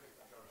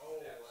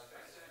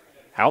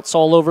 Outs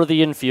all over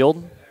the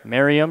infield.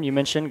 Merriam, you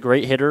mentioned,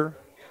 great hitter.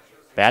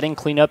 Batting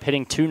cleanup,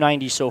 hitting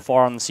 .290 so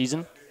far on the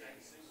season.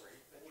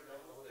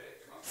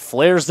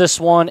 Flares this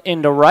one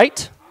into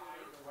right.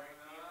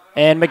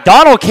 And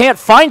McDonald can't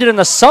find it in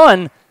the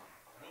sun.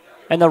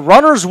 And the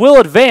runners will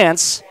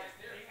advance.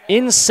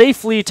 In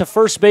safely to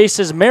first base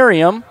is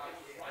Merriam.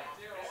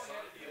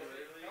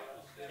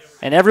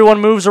 And everyone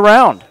moves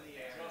around.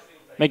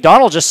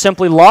 McDonald just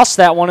simply lost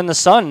that one in the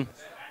sun.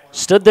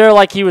 Stood there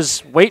like he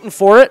was waiting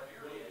for it,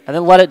 and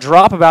then let it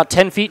drop about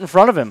 10 feet in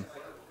front of him.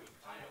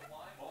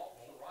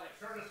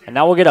 And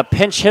now we'll get a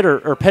pinch hitter,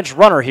 or pinch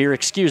runner here,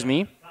 excuse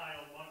me.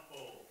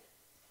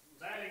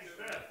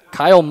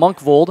 Kyle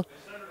Monkvold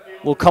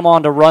will come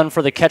on to run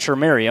for the catcher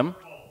Merriam.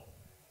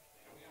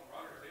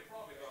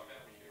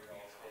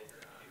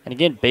 And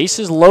again,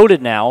 bases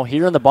loaded now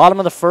here in the bottom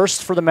of the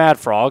first for the Mad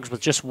Frogs with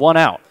just 1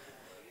 out.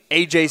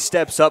 AJ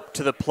steps up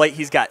to the plate.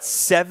 He's got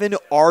 7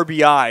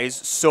 RBIs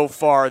so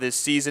far this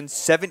season,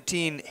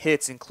 17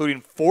 hits,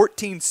 including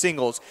 14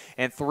 singles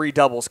and 3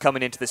 doubles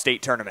coming into the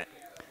state tournament.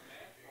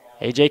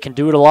 AJ can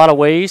do it a lot of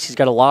ways. He's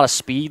got a lot of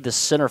speed, the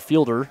center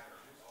fielder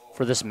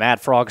for this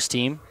Mad Frogs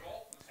team.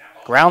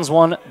 Grounds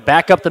one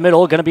back up the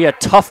middle. Going to be a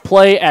tough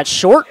play at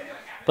short,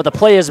 but the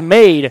play is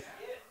made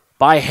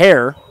by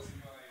Hare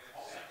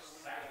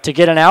to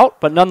get an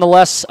out, but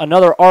nonetheless,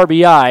 another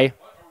RBI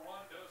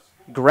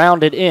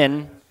grounded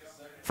in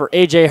for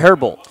A.J.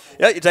 Herbold.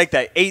 Yeah, you take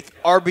that 8th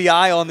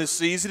RBI on this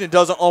season. It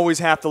doesn't always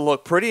have to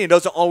look pretty. It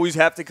doesn't always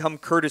have to come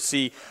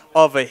courtesy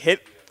of a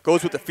hit.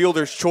 Goes with the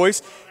fielder's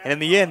choice, and in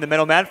the end, the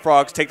Menno Mad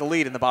Frogs take the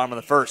lead in the bottom of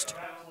the first.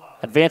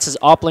 Advances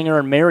Opplinger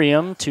and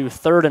Merriam to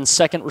third and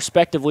second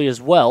respectively as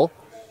well.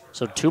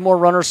 So 2 more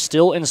runners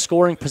still in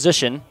scoring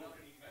position.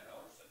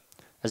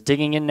 As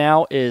digging in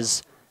now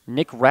is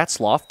Nick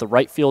Ratzloff, the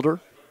right fielder.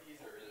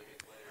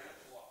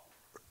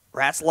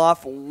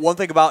 Ratzloff, one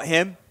thing about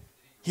him,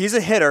 he's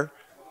a hitter,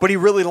 but he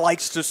really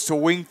likes to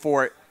swing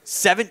for it.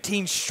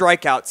 17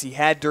 strikeouts he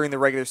had during the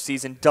regular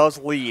season does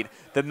lead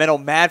the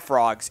Menno Mad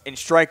Frogs in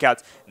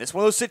strikeouts. And it's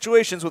one of those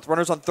situations with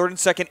runners on third and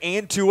second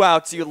and 2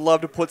 outs, you'd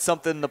love to put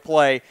something into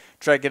play,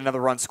 try to get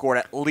another run scored,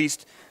 at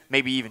least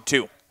maybe even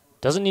 2.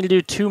 Doesn't need to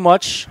do too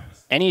much.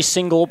 Any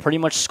single pretty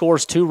much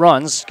scores 2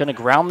 runs. Going to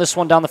ground this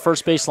one down the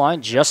first base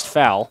line, just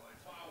foul.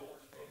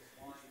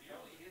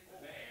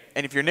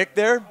 And if you're Nick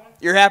there,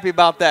 you're happy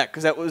about that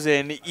because that was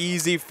an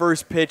easy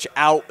first pitch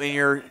out, and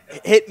you're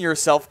hitting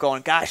yourself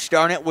going, gosh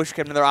darn it, wish I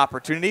had another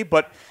opportunity,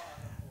 but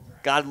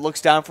God looks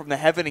down from the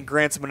heaven and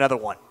grants him another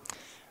one.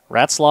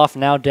 Ratzloff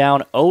now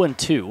down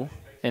 0-2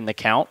 in the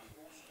count.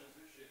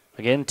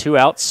 Again, 2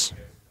 outs.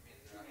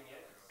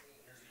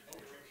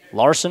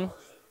 Larson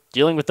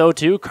dealing with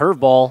 0-2.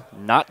 Curveball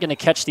not going to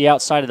catch the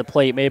outside of the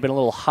plate. May have been a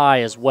little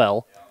high as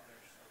well.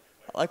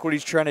 I like what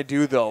he's trying to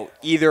do, though.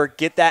 Either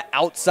get that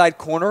outside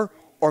corner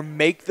or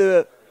make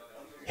the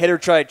hitter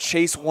try to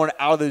chase one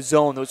out of the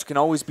zone. Those can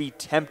always be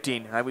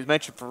tempting. I was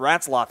mentioned for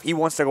Ratzloff, he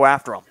wants to go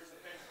after him.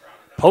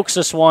 Pokes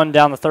this one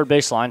down the third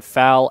baseline,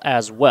 foul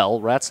as well.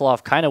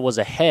 Ratzloff kind of was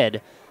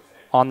ahead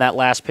on that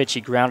last pitch.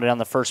 He grounded on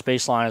the first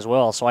baseline as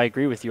well. So I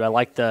agree with you. I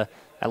like the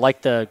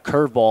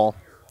curveball.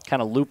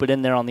 Kind of loop it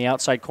in there on the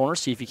outside corner,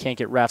 see if you can't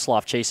get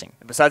Ratzloff chasing.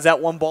 And besides that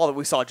one ball that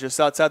we saw just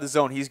outside the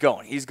zone, he's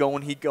going. He's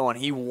going.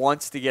 He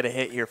wants to get a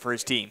hit here for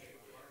his team.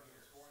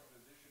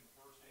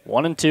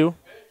 1-2.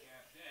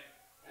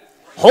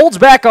 Holds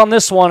back on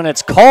this one, and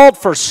it's called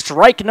for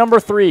strike number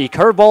 3.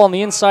 Curveball on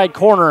the inside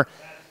corner,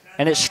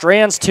 and it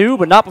strands 2,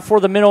 but not before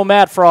the Menno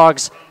Mad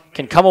Frogs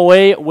can come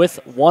away with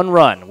 1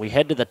 run. We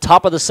head to the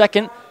top of the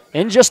second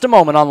in just a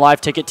moment on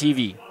Live Ticket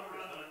TV.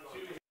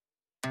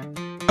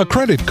 A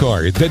credit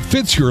card that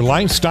fits your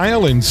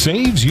lifestyle and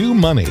saves you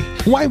money.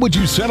 Why would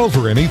you settle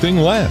for anything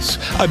less?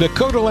 A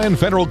Dakota Land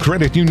Federal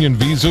Credit Union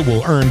Visa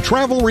will earn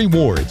travel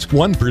rewards,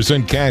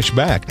 1% cash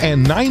back,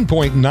 and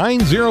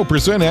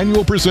 9.90%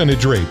 annual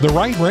percentage rate, the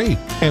right rate.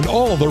 And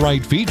all the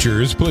right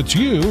features puts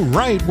you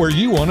right where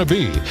you want to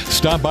be.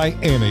 Stop by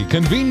any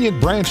convenient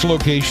branch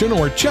location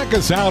or check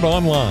us out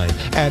online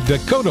at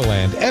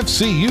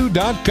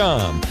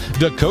DakotaLandFCU.com.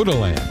 Dakota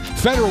Land,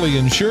 federally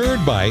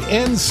insured by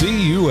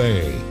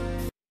NCUA.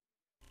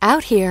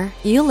 Out here,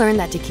 you learn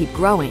that to keep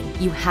growing,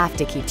 you have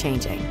to keep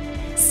changing.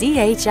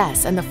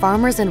 CHS and the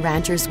farmers and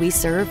ranchers we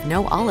serve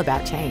know all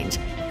about change,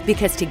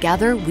 because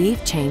together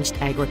we've changed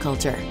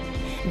agriculture.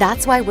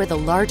 That's why we're the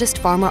largest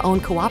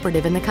farmer-owned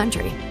cooperative in the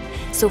country.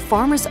 So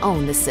farmers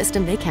own the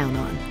system they count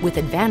on, with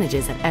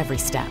advantages at every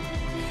step.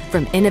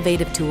 From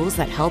innovative tools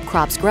that help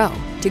crops grow,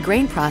 to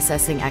grain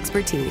processing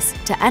expertise,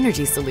 to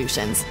energy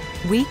solutions,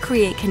 we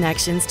create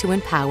connections to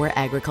empower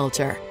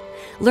agriculture.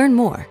 Learn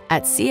more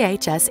at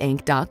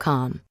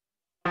chsinc.com.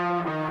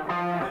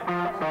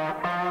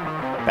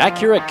 Back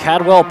here at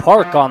Cadwell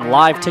Park on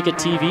Live Ticket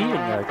TV in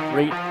the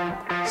great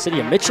city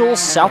of Mitchell,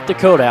 South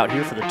Dakota, out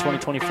here for the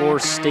 2024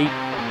 State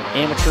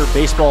Amateur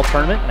Baseball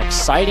Tournament. An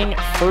exciting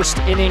first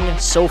inning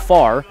so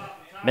far.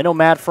 Menno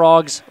Mad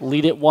Frogs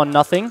lead it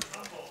 1-0.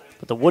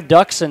 But the Wood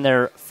Ducks, in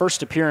their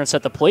first appearance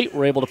at the plate,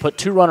 were able to put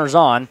 2 runners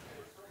on,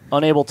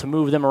 unable to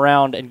move them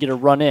around and get a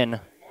run in.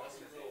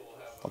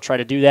 They'll try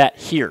to do that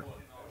here.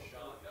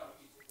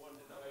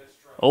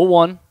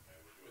 0-1.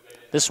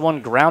 This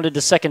one grounded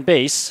to second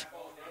base.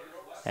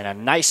 And a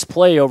nice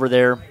play over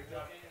there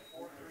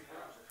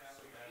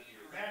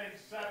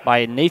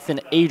by Nathan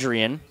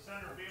Adrian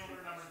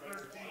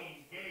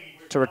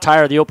to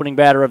retire the opening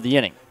batter of the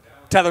inning.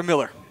 Tyler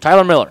Miller.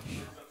 Tyler Miller.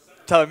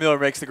 Tyler Miller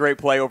makes the great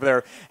play over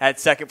there at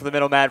second for the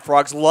Menno Mad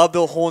Frogs. Love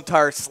the whole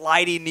entire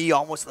sliding knee,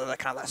 almost the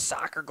kind of a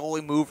soccer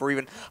goalie move, or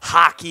even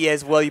hockey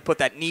as well. You put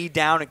that knee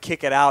down and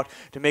kick it out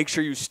to make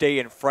sure you stay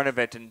in front of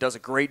it, and does a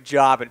great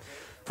job. And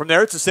from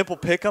there, it's a simple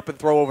pickup and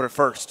throw over to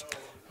first.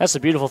 That's the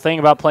beautiful thing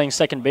about playing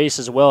second base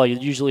as well. You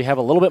usually have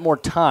a little bit more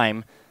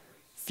time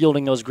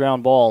fielding those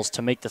ground balls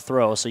to make the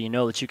throw, so you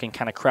know that you can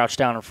kind of crouch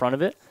down in front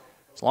of it.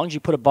 As long as you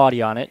put a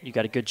body on it, you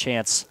got a good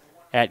chance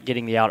at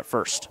getting the out at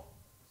first.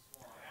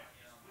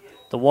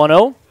 The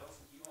 1-0,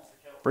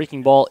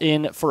 breaking ball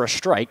in for a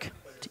strike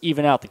to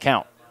even out the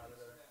count.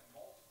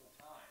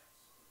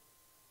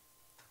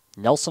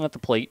 Nelson at the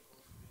plate.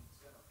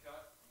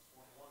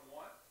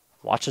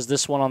 Watches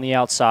this one on the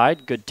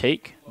outside. Good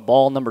take.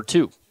 Ball number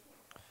 2.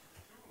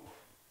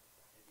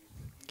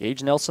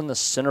 Gage Nelson, the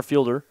center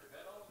fielder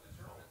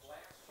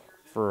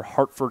for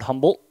Hartford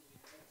Humboldt.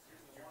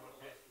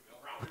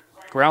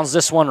 Grounds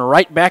this one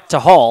right back to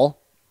Hall.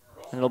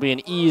 And it'll be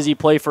an easy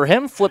play for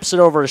him. Flips it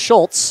over to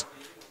Schultz.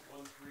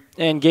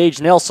 And Gage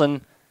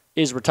Nelson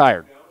is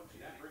retired.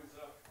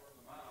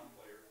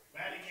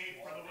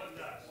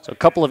 So a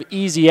couple of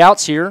easy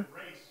outs here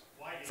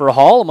for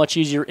Hall. A much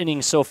easier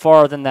inning so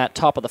far than that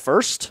top of the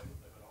first.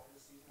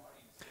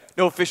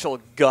 No official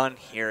gun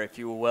here, if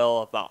you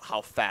will, about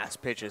how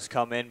fast pitches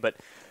come in, but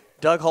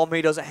Doug Hall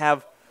maybe doesn't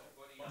have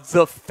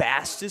the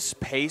fastest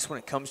pace when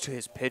it comes to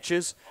his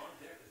pitches,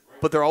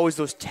 but they're always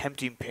those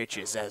tempting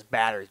pitches as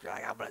batters. You're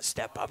like, I'm going to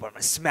step up, I'm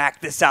going to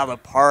smack this out of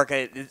the park.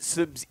 It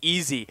seems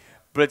easy,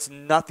 but it's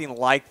nothing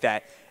like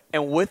that.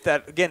 And with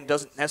that, again,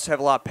 doesn't necessarily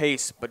have a lot of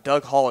pace, but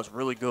Doug Hall is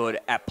really good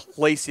at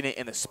placing it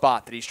in the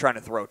spot that he's trying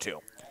to throw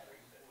to.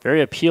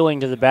 Very appealing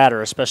to the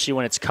batter, especially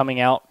when it's coming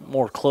out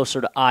more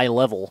closer to eye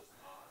level.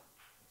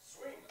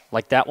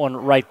 Like that one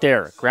right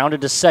there.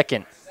 Grounded to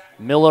second.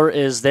 Miller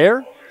is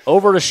there.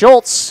 Over to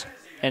Schultz.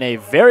 And a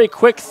very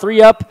quick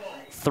 3-up,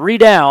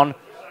 3-down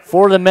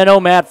for the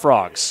Menno Mad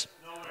Frogs.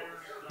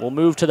 We'll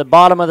move to the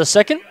bottom of the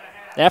second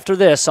after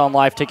this on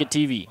Live Ticket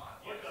TV.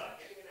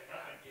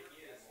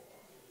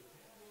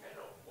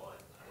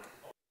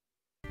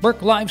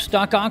 Burke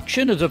Livestock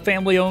Auction is a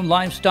family-owned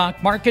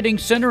livestock marketing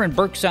center in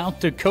Burke, South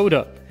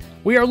Dakota.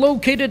 We are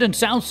located in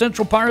south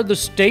central part of the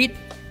state.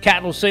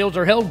 Cattle sales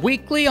are held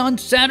weekly on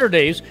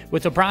Saturdays,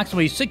 with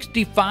approximately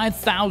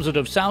 65,000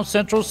 of south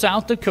central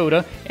South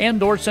Dakota and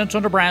north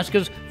central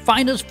Nebraska's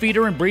finest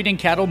feeder and breeding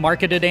cattle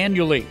marketed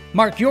annually.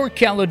 Mark your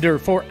calendar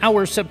for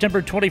our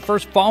September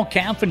 21st fall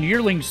calf and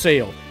yearling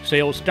sale.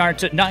 Sale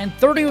starts at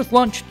 9:30 with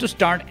lunch to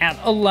start at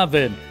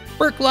 11.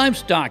 Burke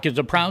Livestock is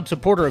a proud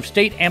supporter of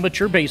state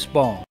amateur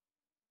baseball.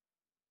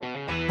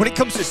 When it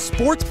comes to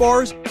sports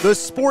bars, the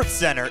Sports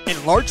Center in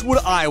Larchwood,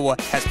 Iowa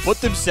has put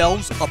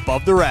themselves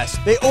above the rest.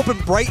 They open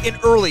bright and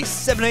early,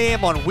 7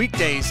 a.m. on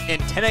weekdays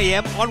and 10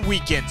 a.m. on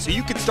weekends, so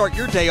you can start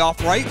your day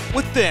off right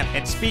with them.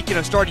 And speaking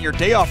of starting your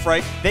day off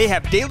right, they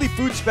have daily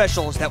food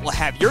specials that will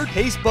have your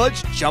taste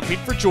buds jumping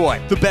for joy.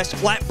 The best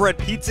flatbread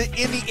pizza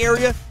in the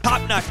area,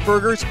 top-notch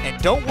burgers,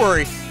 and don't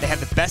worry, they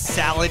have the best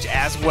salads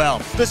as well.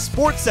 The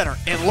Sports Center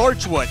in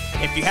Larchwood.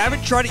 If you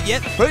haven't tried it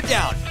yet, put it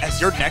down as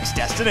your next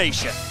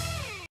destination.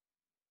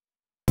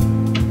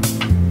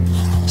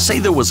 Say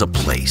there was a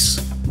place,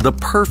 the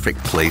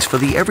perfect place for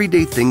the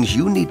everyday things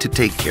you need to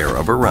take care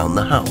of around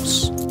the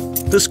house.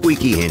 The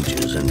squeaky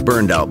hinges and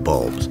burned out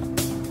bulbs.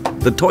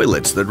 The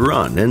toilets that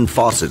run and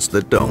faucets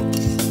that don't.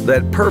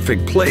 That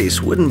perfect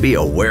place wouldn't be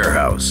a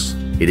warehouse.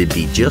 It'd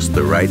be just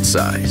the right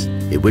size.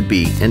 It would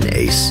be an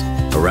Ace.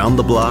 Around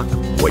the block,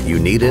 what you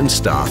need in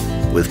stock,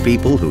 with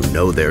people who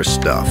know their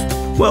stuff.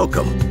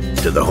 Welcome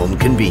to the home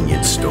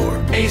convenience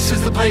store. Ace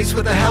is the place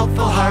with the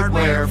helpful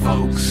hardware,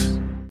 folks.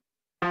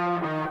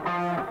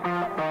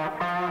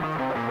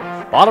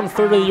 Bottom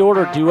third of the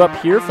order due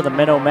up here for the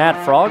Menno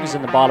Mad Frogs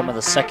in the bottom of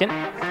the second.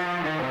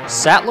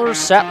 Sattler,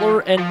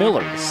 and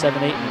Miller, the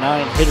 7, 8, and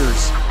 9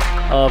 hitters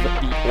of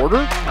the order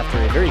after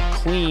a very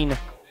clean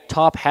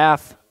top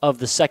half of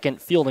the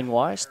second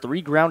fielding-wise.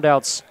 3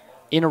 groundouts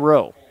in a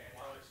row.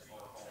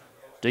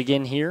 Dig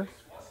in here.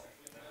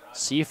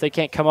 See if they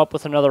can't come up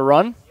with another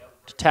run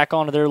to tack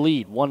onto their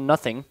lead.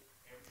 1-0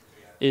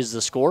 is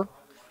the score.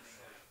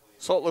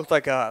 So it looked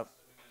like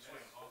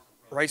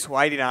Bryce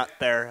Whiting out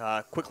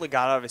there quickly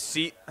got out of his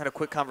seat, had a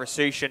quick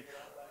conversation.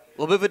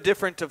 A little bit of a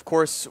different, of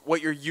course,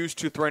 what you're used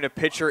to throwing a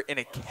pitcher and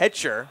a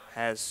catcher,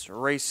 as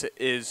Race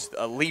is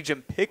a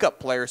Legion pickup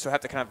player, so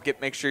have to kind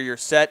of make sure you're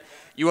set.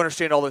 You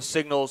understand all the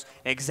signals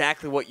and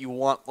exactly what you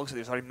want. Looks like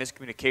there's already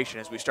miscommunication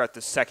as we start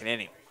the second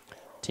inning.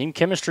 Team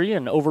chemistry,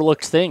 an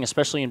overlooked thing,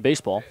 especially in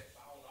baseball.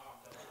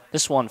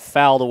 This one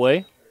fouled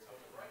away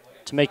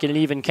to make it an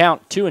even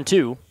count,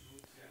 2-2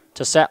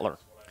 to Sattler.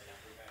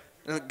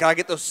 Got to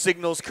get those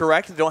signals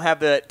correct. You don't have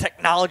the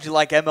technology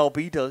like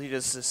MLB does. You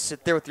just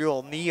sit there with your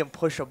little knee and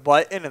push a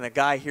button, and the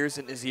guy hears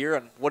in his ear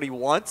on what he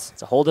wants.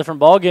 It's a whole different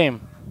ball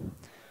game.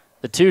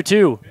 The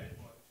 2-2.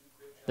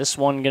 This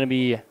one going to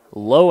be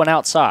low and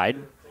outside.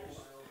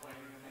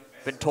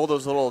 Been told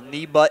those little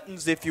knee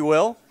buttons, if you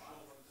will,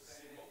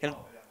 and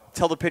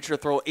tell the pitcher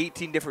to throw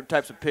 18 different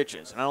types of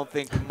pitches. And I don't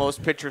think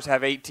most pitchers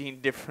have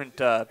 18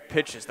 different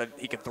pitches that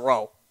he can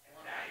throw.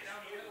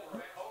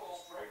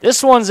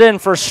 This one's in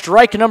for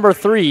strike number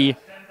 3,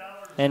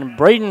 and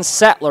Braden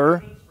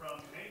Sattler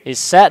is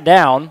sat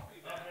down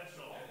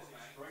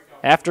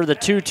after the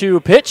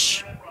 2-2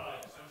 pitch.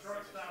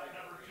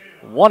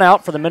 1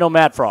 out for the Menno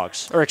Mad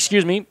Frogs, or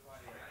excuse me,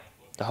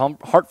 the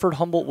Hartford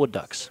Humboldt Wood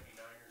Ducks.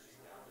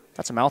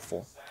 That's a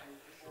mouthful.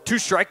 2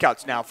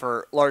 strikeouts now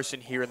for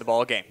Larson here in the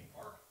ball game.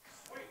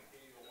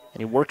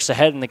 And he works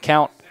ahead in the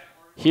count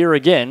here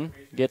again.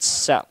 Gets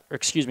Sattler,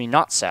 excuse me,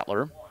 not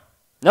Sattler.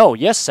 No,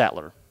 yes,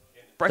 Sattler.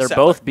 They're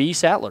Sattler. both B.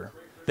 Sattler.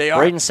 They are.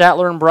 Braden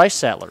Sattler and Bryce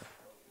Sattler.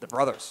 The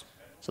brothers.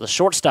 So the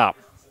shortstop,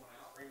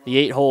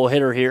 the 8-hole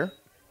hitter here.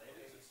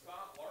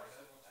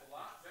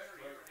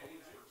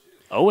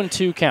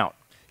 0-2 count.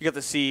 You got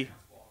to see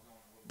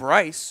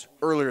Bryce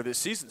earlier this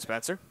season,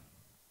 Spencer.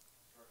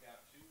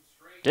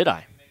 Did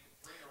I?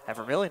 At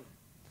Vermillion.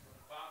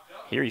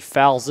 Here he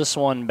fouls this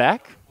one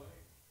back.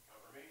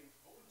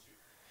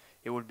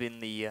 It would have been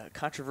the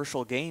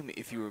controversial game,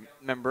 if you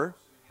remember.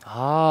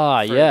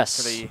 Ah,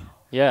 yes.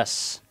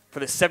 Yes. For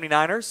the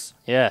 79ers.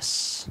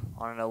 Yes.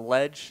 On an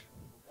alleged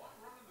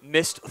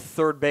missed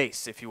third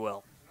base, if you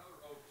will.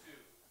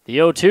 The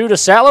 0-2 to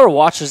Sattler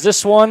watches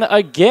this one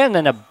again,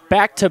 and a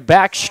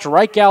back-to-back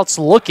strikeouts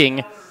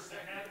looking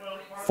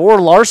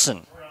for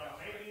Larson.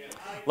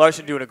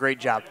 Larson doing a great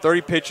job.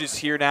 30 pitches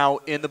here now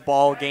in the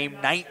ball game,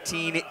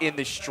 19 in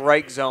the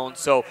strike zone.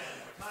 So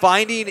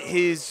finding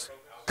his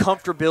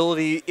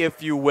comfortability,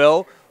 if you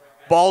will.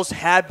 Balls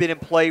have been in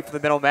play for the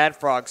Menno Mad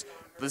Frogs.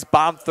 This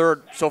bomb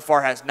third so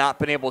far has not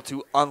been able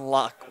to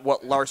unlock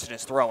what Larson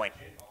is throwing.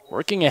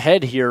 Working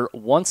ahead here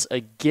once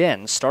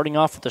again, starting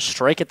off with a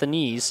strike at the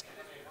knees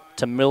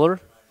to Miller,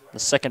 the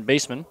second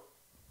baseman.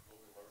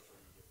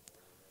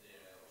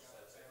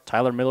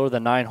 Tyler Miller, the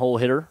 9-hole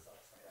hitter,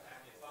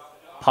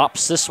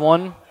 pops this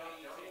one.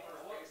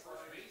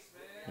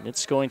 And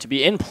it's going to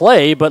be in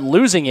play, but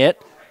losing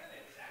it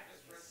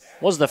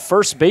was the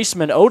first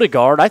baseman,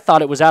 Odegaard. I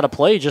thought it was out of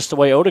play just the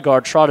way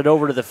Odegaard trotted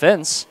over to the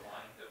fence.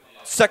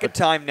 Second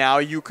time now,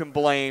 you can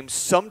blame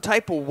some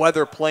type of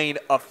weather playing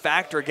a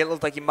factor. Again, it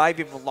looked like he might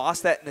have even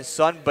lost that in the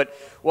sun, but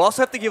we'll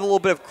also have to give a little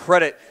bit of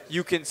credit.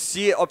 You can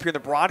see it up here in the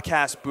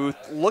broadcast booth.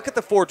 Look at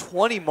the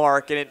 420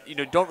 mark, and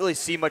don't really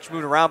see much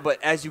moving around,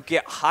 but as you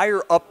get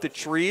higher up the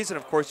trees, and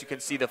of course you can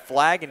see the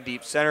flag in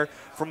deep center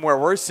from where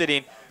we're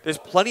sitting, there's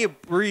plenty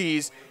of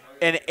breeze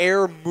and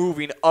air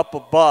moving up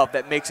above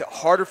that makes it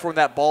harder for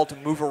that ball to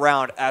move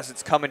around as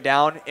it's coming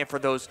down and for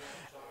those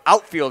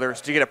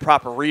outfielders to get a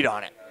proper read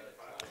on it.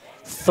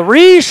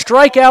 3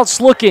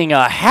 strikeouts looking,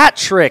 a hat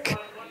trick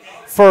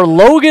for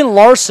Logan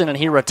Larson, and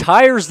he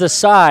retires the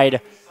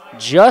side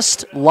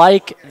just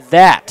like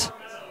that.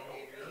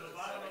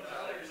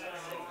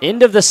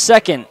 End of the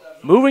second,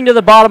 moving to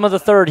the bottom of the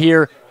third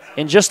here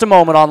in just a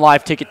moment on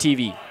Live Ticket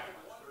TV.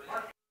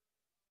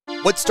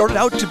 What started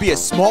out to be a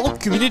small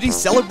community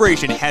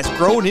celebration has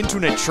grown into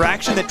an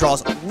attraction that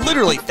draws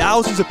literally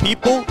thousands of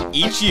people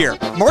each year.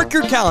 Mark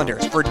your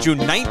calendars for June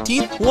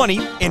 19th,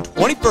 20th, and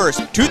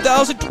 21st,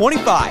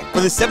 2025 for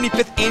the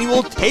 75th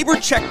Annual Tabor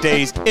Check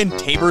Days in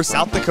Tabor,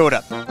 South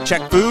Dakota.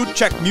 Czech food,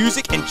 Czech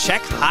music, and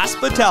Czech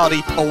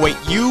hospitality await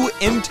you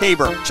in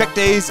Tabor. Czech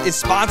Days is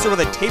sponsored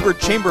by the Tabor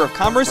Chamber of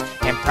Commerce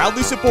and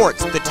proudly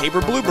supports the Tabor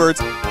Bluebirds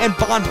and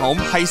Bonhomme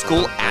High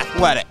School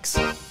athletics.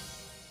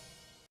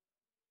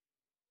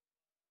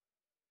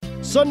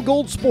 Sun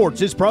Gold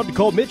Sports is proud to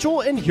call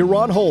Mitchell and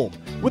Huron home.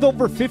 With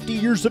over 50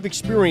 years of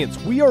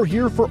experience, we are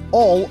here for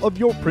all of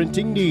your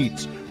printing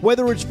needs.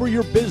 Whether it's for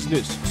your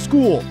business,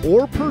 school,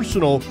 or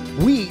personal,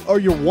 we are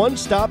your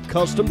one-stop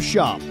custom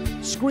shop.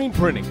 Screen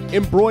printing,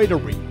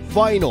 embroidery,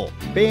 vinyl,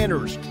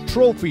 banners,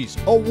 trophies,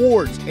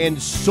 awards,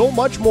 and so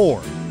much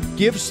more.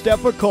 Give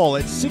Steph a call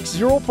at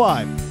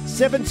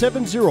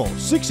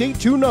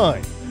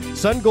 605-770-6829.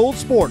 Sun Gold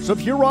Sports of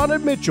Huron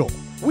and Mitchell.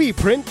 We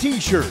print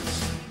t-shirts.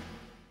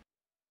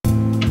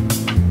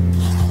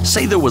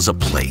 Say there was a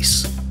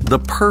place, the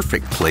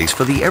perfect place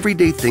for the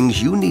everyday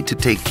things you need to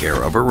take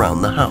care of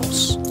around the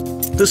house.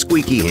 The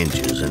squeaky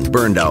hinges and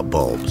burned out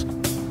bulbs.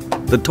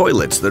 The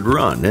toilets that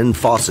run and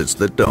faucets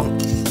that don't.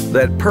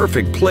 That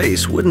perfect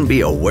place wouldn't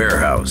be a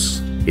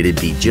warehouse.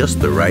 It'd be just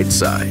the right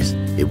size.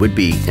 It would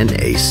be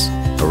an Ace.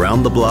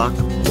 Around the block,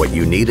 what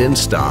you need in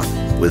stock,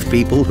 with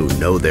people who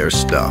know their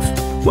stuff.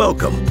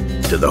 Welcome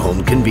to the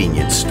Home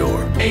Convenience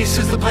Store. Ace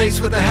is the place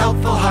with the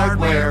helpful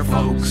hardware,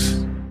 folks.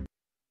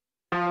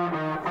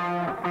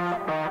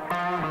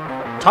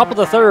 Top of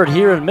the third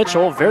here in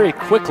Mitchell, very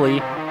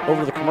quickly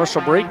over the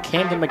commercial break.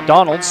 Camden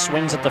McDonald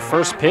swings at the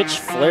first pitch,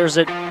 flares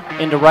it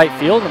into right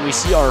field, and we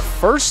see our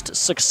first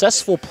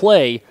successful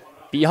play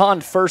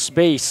beyond first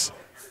base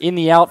in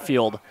the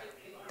outfield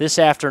this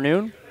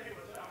afternoon.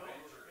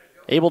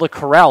 Able to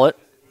corral it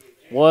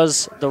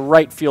was the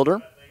right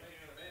fielder,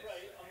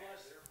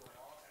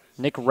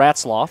 Nick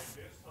Ratzloff.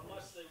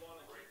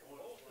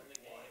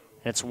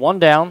 It's one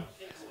down,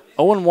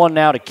 0-1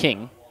 now to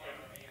King.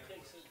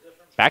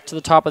 Back to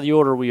the top of the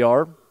order we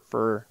are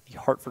for the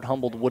Hartford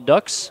Humboldt Wood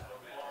Ducks.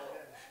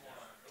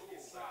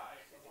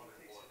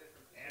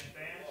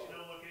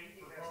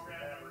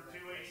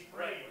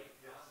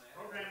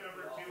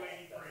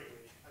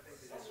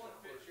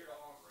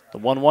 The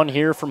 1-1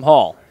 here from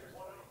Hall.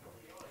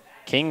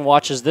 King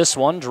watches this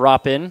one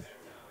drop in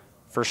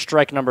for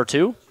strike number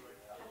 2.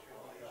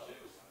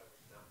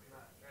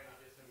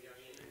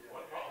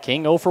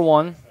 King 0 for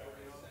 1.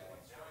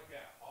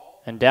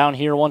 And down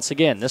here once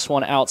again. This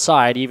one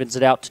outside evens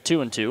it out to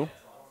 2-2.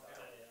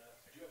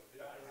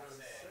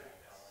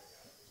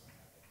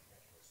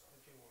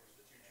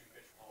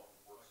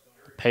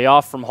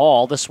 Payoff from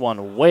Hall. This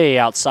one way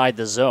outside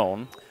the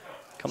zone.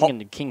 Coming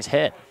into King's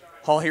head.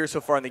 Hall here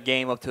so far in the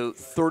game up to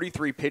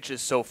 33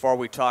 pitches so far.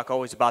 We talk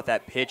always about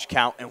that pitch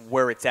count and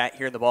where it's at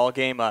here in the ball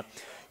game.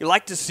 You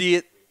like to see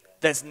it.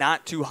 That's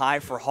not too high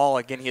for Hall.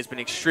 Again, he has been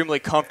extremely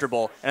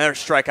comfortable. Another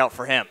strikeout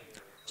for him.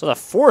 So the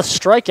 4th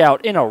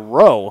strikeout in a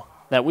row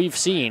that we've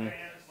seen.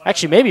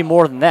 Actually, maybe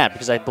more than that,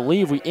 because I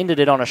believe we ended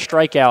it on a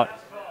strikeout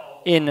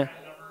in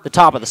the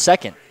top of the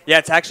 2nd. Yeah,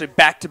 it's actually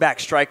back-to-back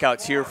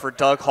strikeouts here for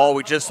Doug Hall.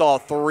 We just saw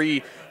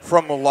 3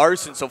 from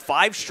Larson, so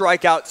 5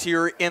 strikeouts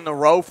here in the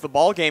row for the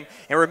ball game.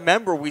 And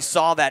remember, we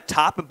saw that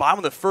top and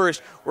bottom of the 1st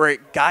where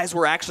guys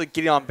were actually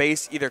getting on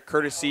base either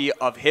courtesy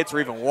of hits or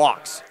even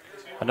walks.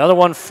 Another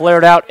one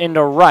flared out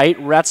into right.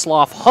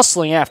 Ratzloff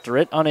hustling after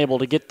it, unable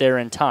to get there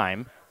in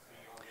time.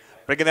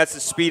 But again, that's the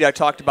speed I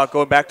talked about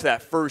going back to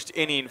that first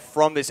inning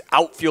from this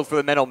outfield for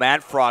the Menno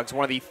Mad Frogs,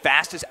 one of the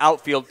fastest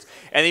outfields,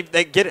 and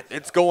they get it.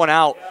 It's going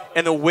out,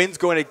 and the wind's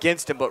going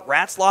against him, but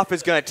Ratzloff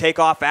is going to take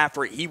off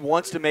after it. He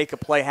wants to make a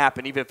play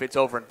happen, even if it's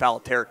over in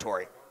foul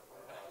territory.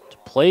 To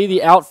play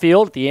the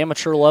outfield at the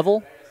amateur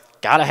level,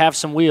 got to have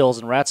some wheels,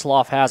 and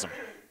Ratzloff has them.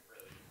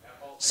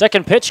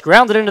 Second pitch,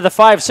 grounded into the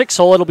 5-6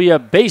 hole. It'll be a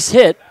base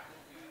hit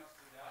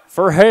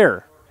for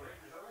Hare.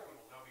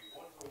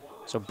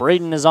 So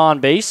Braden is on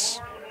base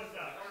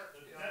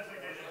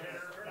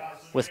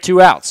with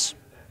 2 outs.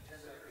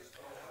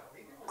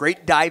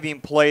 Great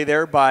diving play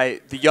there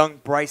by the young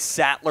Bryce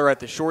Sattler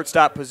at the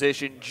shortstop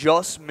position.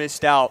 Just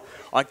missed out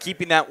on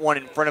keeping that one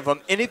in front of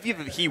him. And if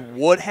he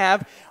would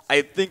have,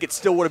 I think it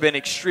still would have been an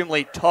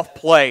extremely tough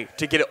play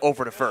to get it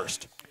over to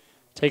first.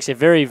 Takes a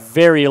very,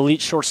 very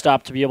elite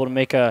shortstop to be able to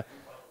make a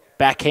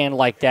backhand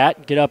like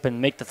that, get up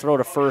and make the throw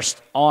to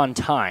first on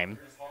time.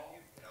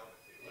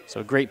 So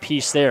a great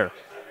piece there.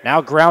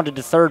 Now grounded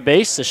to third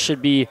base. This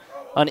should be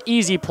an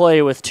easy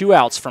play with 2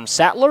 outs from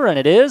Sattler, and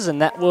it is,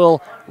 and that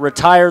will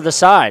retire the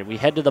side. We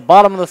head to the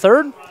bottom of the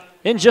 3rd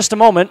in just a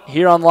moment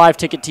here on Live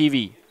Ticket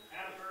TV.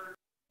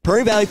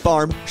 Prairie Valley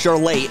Farm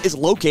Charolais is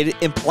located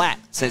in Platte.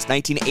 Since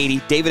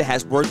 1980, David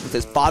has worked with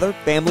his father,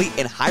 family,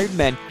 and hired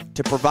men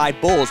to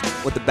provide bulls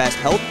with the best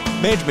health,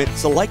 management,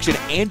 selection,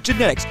 and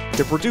genetics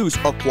to produce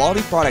a quality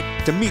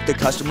product to meet the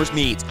customer's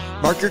needs.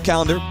 Mark your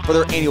calendar for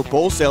their annual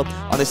bull sale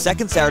on the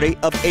second Saturday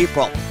of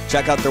April.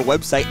 Check out their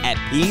website at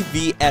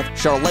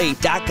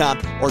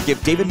pvfcharolais.com or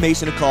give David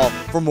Mason a call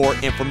for more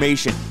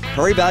information.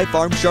 Prairie Valley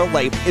Farm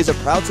Charolais is a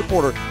proud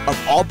supporter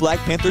of all Black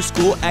Panther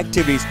school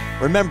activities.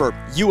 Remember,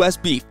 U.S.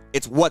 beef,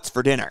 it's what's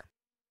for dinner.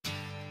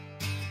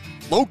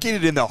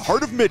 Located in the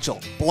heart of Mitchell,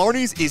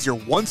 Blarney's is your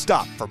one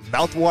stop for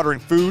mouth-watering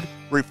food,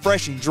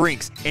 refreshing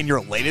drinks, and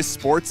your latest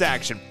sports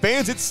action.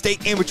 Fans, it's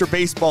state amateur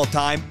baseball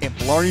time, and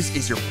Blarney's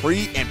is your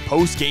pre- and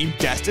post-game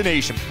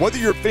destination. Whether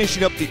you're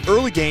finishing up the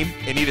early game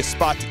and need a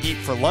spot to eat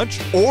for lunch,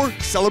 or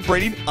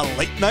celebrating a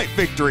late-night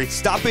victory,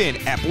 stop in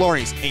at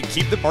Blarney's and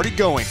keep the party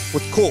going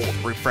with cold,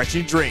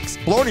 refreshing drinks.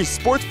 Blarney's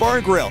Sports Bar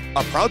and Grill,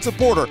 a proud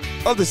supporter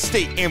of the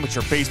state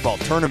amateur baseball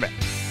tournament.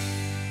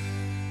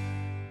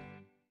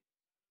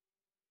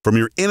 From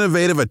your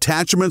innovative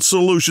attachment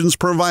solutions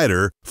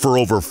provider for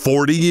over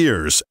 40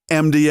 years,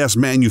 MDS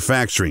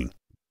Manufacturing.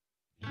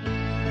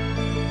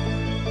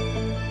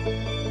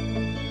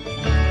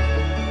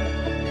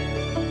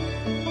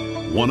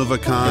 One of a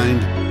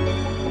kind,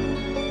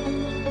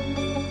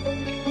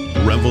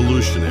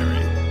 revolutionary,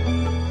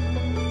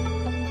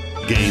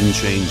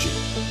 game-changing.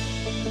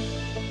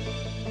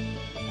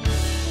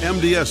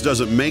 MDS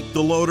doesn't make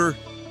the loader,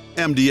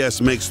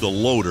 MDS makes the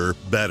loader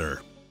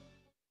better.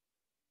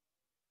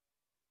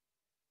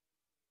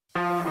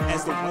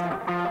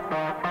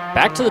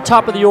 Back to the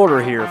top of the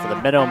order here for the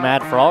Menno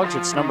Mad Frogs.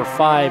 It's number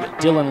 5,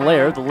 Dylan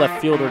Lair, the left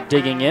fielder,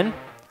 digging in.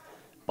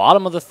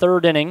 Bottom of the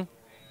third inning.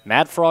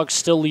 Mad Frogs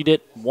still lead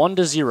it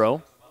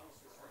 1-0.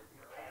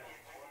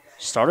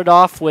 Started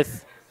off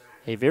with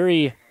a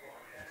very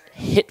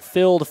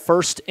hit-filled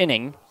first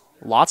inning.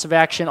 Lots of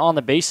action on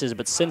the bases,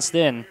 but since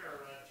then,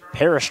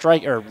 lots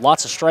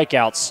of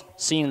strikeouts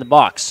seen in the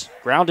box.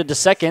 Grounded to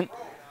second,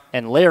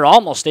 and Lair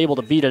almost able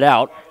to beat it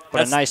out,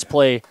 but a nice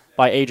play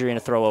by Adrian to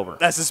throw over.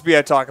 That's the speed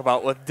I talk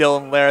about with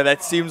Dylan Lair.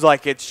 That seems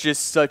like it's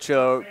just such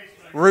a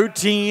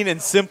routine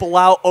and simple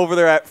out over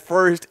there at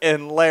first,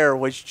 and Lair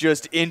was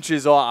just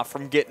inches off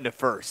from getting to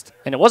first.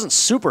 And it wasn't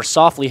super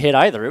softly hit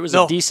either. It was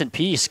a decent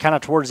piece kind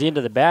of towards the end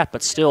of the bat,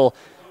 but still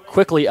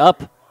quickly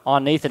up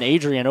on Nathan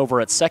Adrian over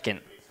at second.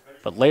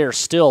 But Lair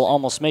still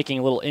almost making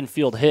a little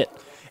infield hit.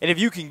 And if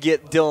you can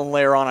get Dylan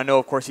Lair on, I know,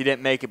 of course, he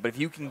didn't make it, but if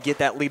you can get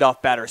that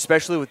leadoff batter,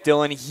 especially with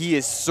Dylan, he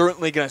is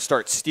certainly going to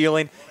start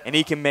stealing, and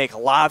he can make a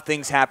lot of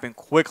things happen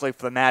quickly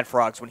for the Mad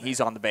Frogs when he's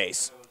on the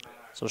base.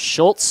 So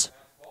Schultz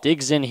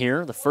digs in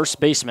here. The first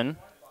baseman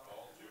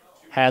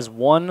has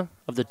one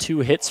of the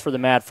 2 hits for the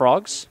Mad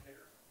Frogs.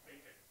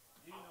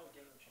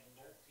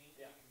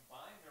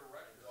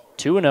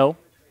 2-0.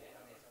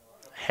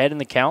 Head in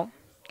the count.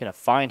 Going to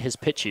find his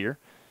pitch here.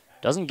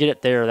 Doesn't get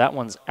it there. That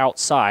one's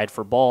outside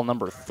for ball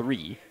number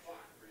 3.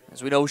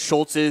 As we know,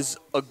 Schultz is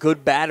a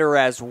good batter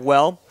as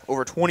well.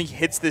 Over 20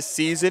 hits this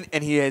season,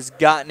 and he has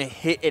gotten a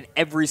hit in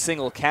every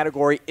single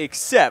category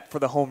except for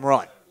the home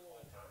run.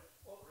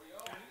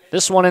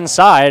 This one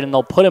inside, and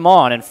they'll put him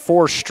on in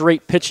 4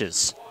 straight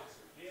pitches.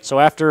 So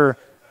after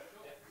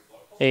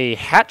a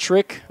hat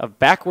trick of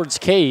backwards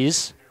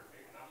Ks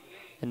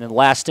in the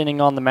last inning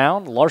on the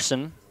mound,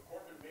 Larson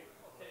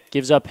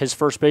gives up his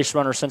first base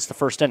runner since the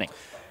first inning.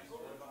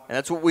 And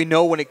that's what we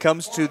know when it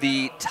comes to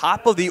the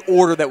top of the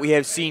order that we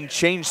have seen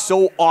change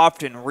so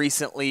often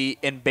recently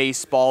in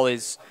baseball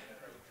is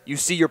you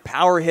see your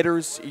power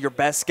hitters, your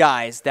best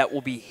guys that will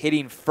be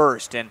hitting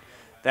first. And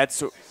that's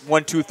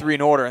 1, 2, 3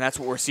 in order, and that's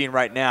what we're seeing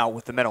right now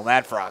with the Menno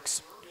Mad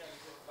Frogs.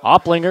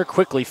 Opplinger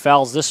quickly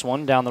fouls this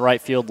one down the right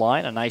field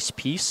line. A nice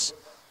piece.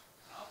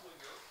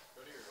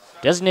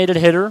 Designated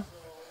hitter,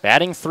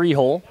 batting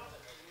 3-hole.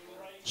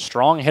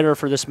 Strong hitter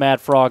for this Mad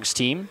Frogs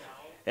team.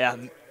 Yeah,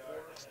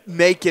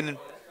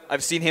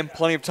 I've seen him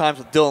plenty of times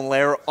with Dylan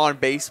Lair on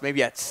base,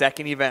 maybe at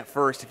second, even at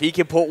first. If he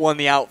can put one in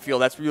the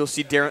outfield, that's where you'll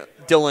see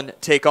Dylan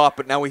take off.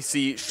 But now we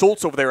see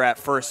Schultz over there at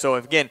first. So,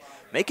 again,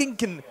 Macon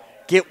can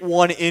get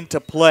one into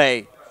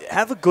play,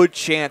 have a good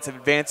chance of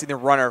advancing the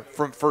runner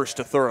from first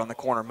to third on the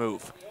corner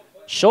move.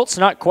 Schultz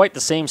not quite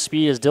the same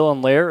speed as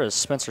Dylan Lair, as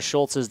Spencer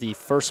Schultz is the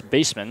first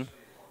baseman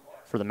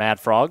for the Mad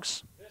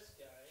Frogs.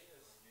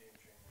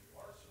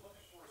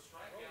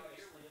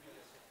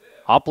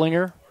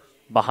 Opplinger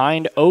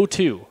behind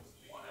 0-2.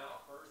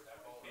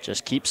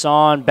 Just keeps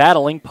on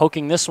battling,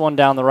 poking this one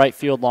down the right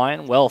field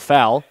line. Well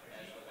foul.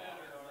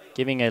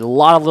 Giving a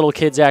lot of little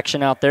kids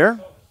action out there.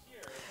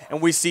 And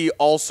we see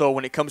also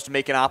when it comes to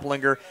Macon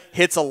Opplinger,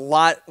 hits a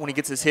lot when he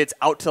gets his hits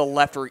out to the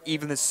left or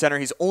even the center.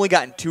 He's only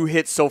gotten 2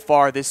 hits so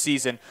far this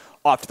season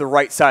off to the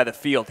right side of the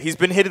field. He's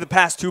been hitting the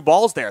past 2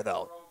 balls there,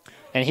 though.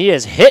 And he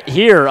has hit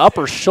here,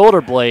 upper shoulder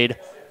blade.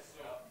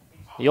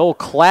 The old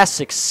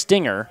classic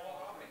stinger.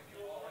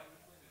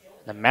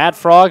 The Mad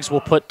Frogs will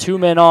put 2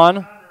 men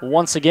on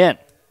once again.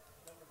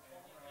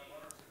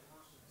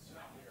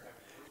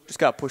 Just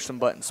got to push some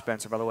buttons,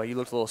 Spencer, by the way. You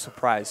looked a little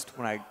surprised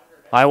when I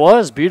I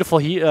was. Beautiful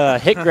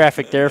hit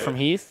graphic there from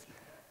Heath.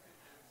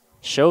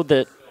 Showed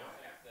that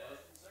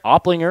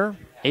Opplinger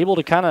able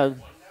to kind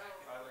of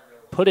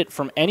put it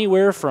from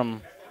anywhere,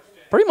 from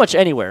pretty much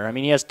anywhere. I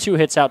mean, he has 2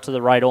 hits out to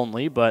the right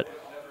only, but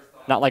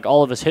not like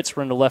all of his hits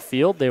were into left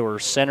field. They were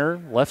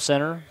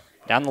center,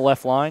 down the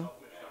left line.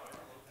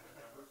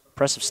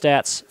 Impressive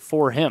stats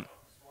for him.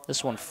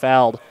 This one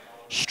fouled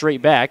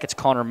straight back. It's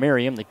Connor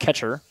Merriam, the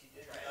catcher.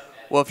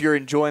 Well, if you're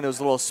enjoying those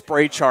little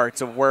spray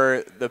charts of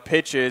where the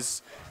pitch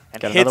is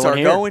and hits are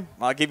going,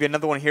 I'll give you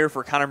another one here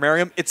for Connor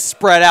Merriam. It's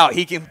spread out.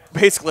 He can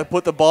basically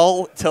put the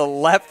ball to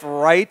left,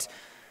 right,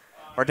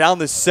 or down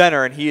the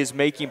center, and he is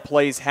making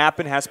plays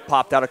happen. Has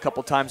popped out a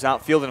couple times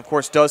outfield, and, of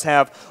course, does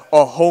have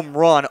a home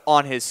run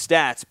on his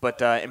stats, but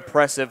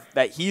impressive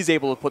that he's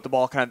able to put the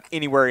ball kind of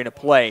anywhere into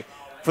play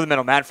for the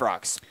Menno Mad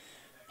Frogs.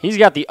 He's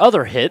got the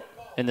other hit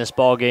in this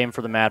ball game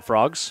for the Mad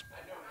Frogs.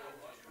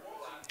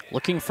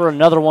 Looking for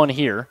another one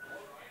here.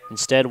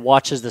 Instead,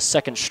 watches the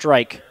second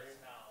strike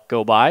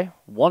go by.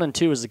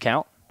 1-2 is the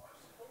count.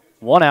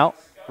 1 out.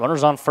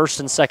 Runners on first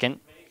and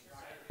second.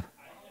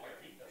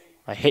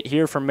 A hit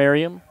here from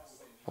Merriam.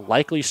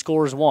 Likely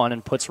scores 1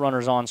 and puts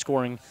runners on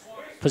scoring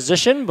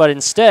position, but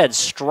instead,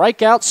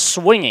 strikeout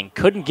swinging.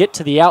 Couldn't get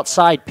to the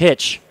outside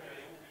pitch.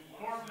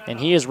 And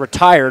he is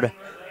retired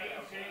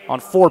on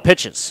 4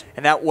 pitches.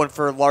 And that one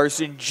for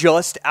Larson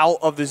just out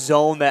of the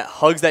zone that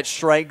hugs that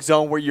strike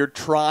zone where you're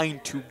trying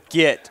to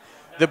get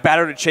the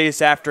batter to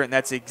chase after it, and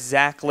that's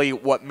exactly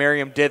what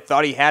Merriam did.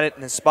 Thought he had it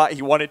in the spot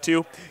he wanted to.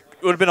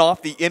 It would have been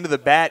off the end of the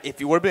bat if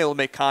he would have been able to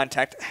make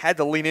contact. Had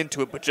to lean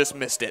into it, but just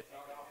missed it.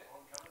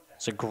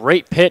 It's a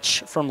great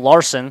pitch from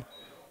Larson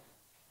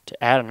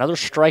to add another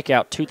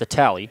strikeout to the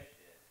tally.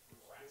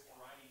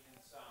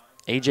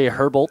 A.J.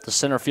 Humboldt, the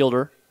center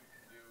fielder,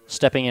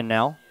 stepping in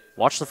now.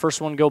 Watch the first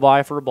one go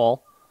by for a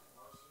ball.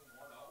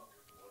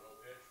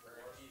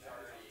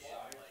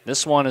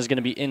 This one is going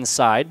to be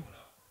inside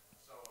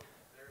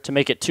to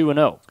make it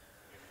 2-0.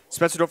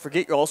 Spencer, don't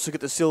forget, you also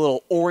get to see a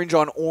little orange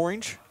on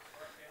orange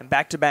in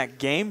back-to-back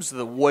games,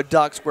 the Wood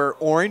Dogs wear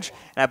orange.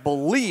 And I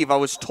believe I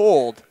was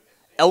told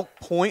Elk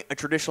Point, a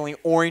traditionally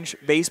orange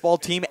baseball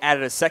team,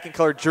 added a second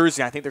color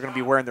jersey. I think they're going to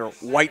be wearing their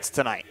whites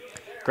tonight.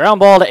 Ground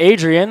ball to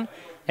Adrian,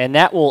 and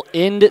that will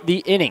end the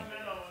inning.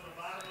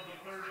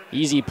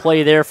 Easy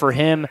play there for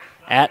him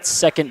at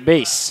second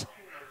base.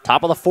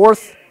 Top of the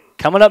 4th,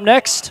 coming up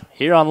next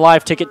here on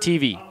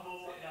LiveTicket.Tv.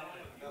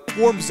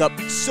 Warms up,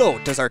 so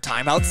does our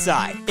time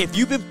outside. If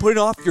you've been putting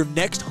off your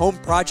next home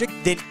project,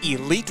 then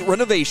Elite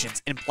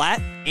Renovations in Platte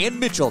and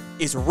Mitchell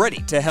is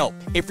ready to help.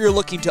 If you're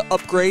looking to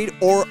upgrade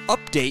or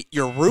update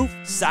your roof,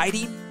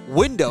 siding,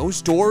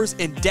 windows, doors,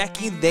 and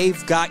decking,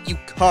 they've got you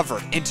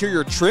covered.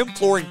 Interior trim,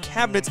 flooring,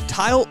 cabinets,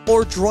 tile,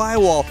 or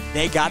drywall,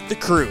 they got the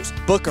crews.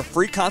 Book a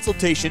free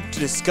consultation to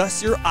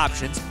discuss your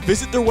options.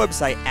 Visit their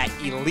website at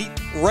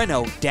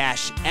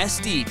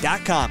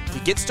elitereno-sd.com to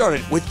get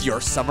started with your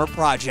summer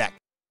project.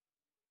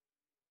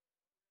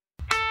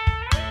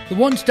 The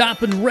One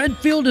Stop in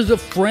Redfield is a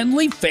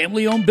friendly,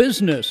 family-owned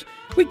business.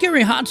 We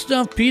carry hot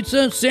stuff,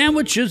 pizza,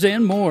 sandwiches,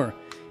 and more.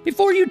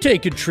 Before you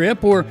take a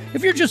trip, or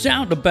if you're just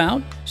out and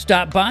about,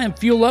 stop by and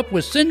fuel up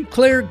with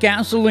Sinclair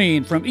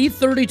gasoline from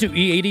E30 to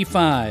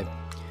E85.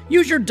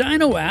 Use your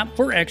Dino app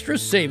for extra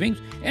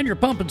savings and your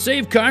Pump and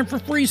Save card for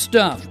free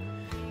stuff.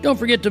 Don't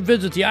forget to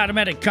visit the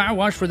automatic car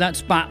wash for that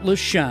spotless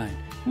shine.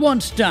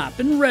 One Stop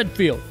in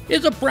Redfield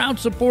is a proud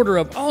supporter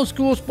of all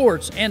school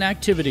sports and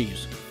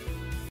activities.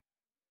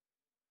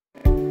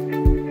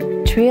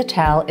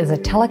 Triatel is a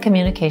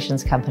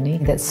telecommunications company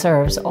that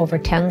serves over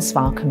 10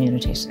 small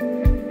communities.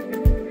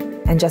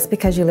 And just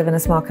because you live in a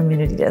small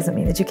community doesn't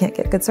mean that you can't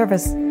get good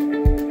service.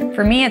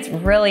 For me, it's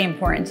really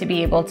important to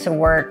be able to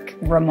work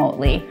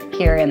remotely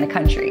here in the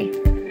country.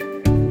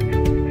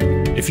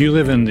 If you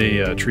live in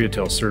the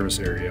Triatel service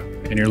area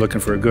and you're looking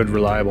for a good,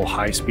 reliable,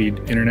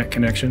 high-speed internet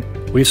connection,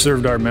 we've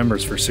served our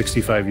members for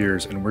 65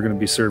 years and we're going to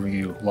be serving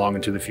you long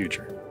into the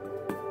future.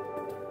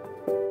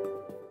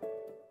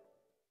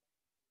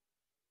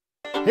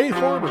 Hey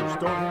farmers,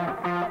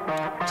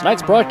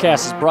 Tonight's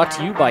broadcast is brought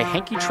to you by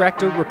Hankey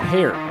Tractor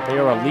Repair. They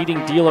are a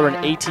leading dealer in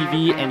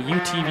ATV and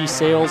UTV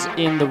sales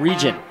in the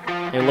region.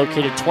 They're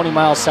located 20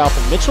 miles south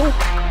of Mitchell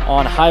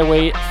on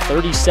Highway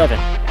 37.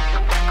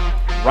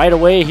 Right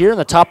away here in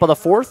the top of the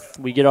 4th,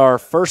 we get our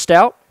first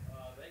out.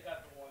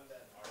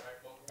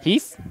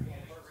 Heath,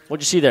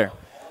 what'd you see there?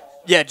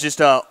 Yeah,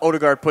 just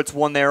Odegaard puts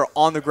one there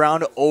on the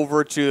ground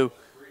over to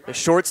the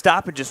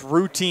shortstop, and just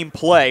routine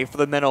play for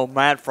the Menno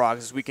Mad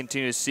Frogs as we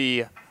continue to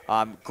see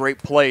great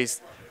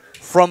plays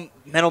from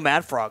Menno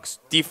Mad Frogs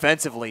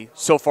defensively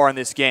so far in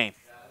this game.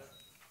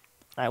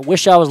 I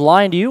wish I was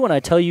lying to you when I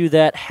tell you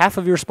that half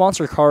of your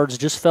sponsor cards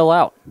just fell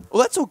out.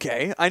 Well, that's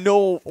okay. I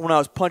know when I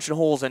was punching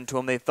holes into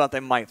them, they thought they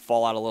might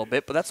fall out a little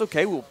bit, but that's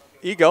okay. Well,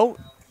 here you go.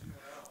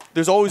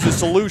 There's always a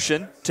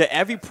solution to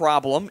every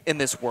problem in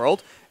this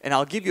world, and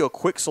I'll give you a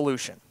quick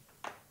solution.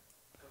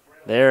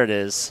 There it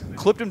is.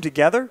 Clip them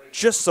together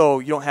just so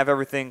you don't have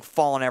everything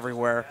falling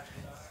everywhere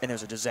and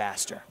there's a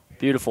disaster.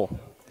 Beautiful.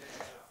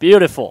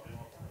 Beautiful.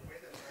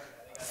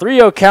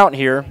 3-0 count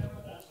here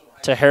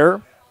to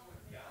Hare.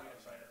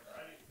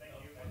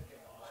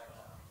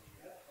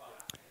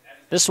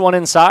 This one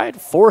inside,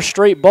 4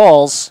 straight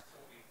balls,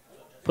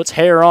 puts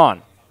Hare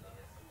on.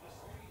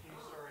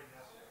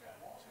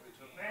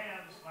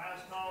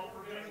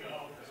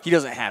 He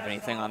doesn't have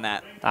anything on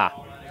that.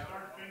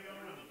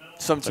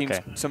 Some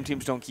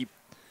teams don't keep.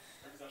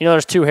 You know,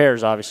 there's 2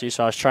 Hares, obviously,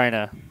 so I was trying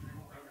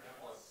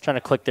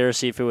to click there to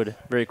see if it would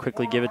very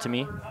quickly give it to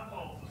me.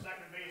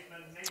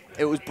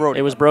 It was Brody.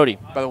 It was Brody.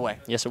 By the way.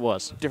 Yes, it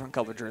was. Different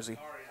color jersey.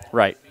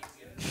 Right.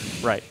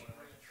 Right.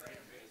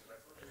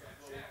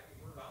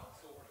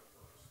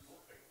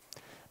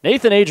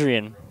 Nathan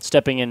Adrian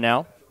stepping in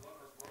now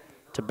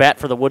to bat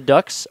for the Wood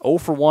Ducks. 0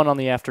 for 1 on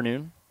the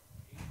afternoon.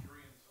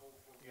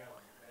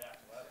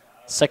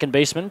 Second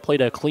baseman played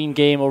a clean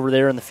game over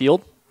there in the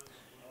field.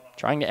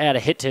 Trying to add a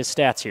hit to his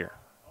stats here.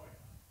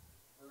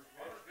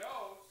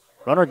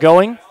 Runner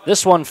going.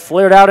 This one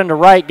flared out into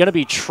right. Going to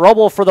be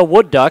trouble for the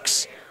Wood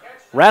Ducks.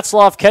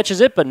 Ratzloff catches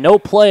it, but no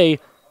play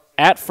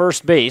at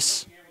first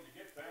base.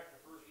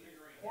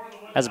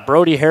 As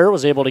Brody Hare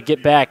was able to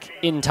get back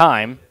in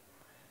time.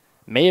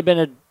 May have been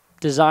a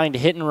designed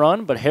hit and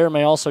run, but Hare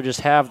may also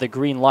just have the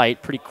green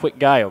light. Pretty quick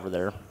guy over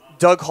there.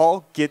 Doug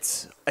Hall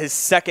gets his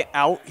second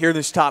out here in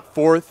this top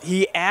 4th.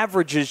 He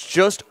averages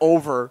just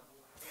over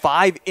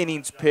 5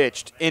 innings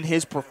pitched in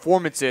his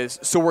performances,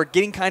 so we're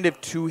getting kind of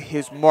to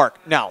his mark.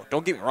 Now,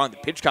 don't get me wrong, the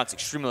pitch count's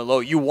extremely low.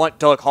 You want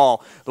Doug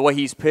Hall, the way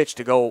he's pitched,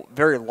 to go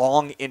very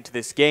long into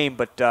this game,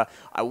 but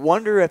I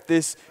wonder if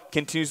this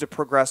continues to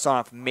progress on,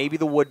 if maybe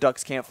the Wood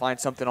Ducks can't find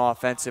something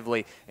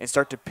offensively and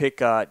start to pick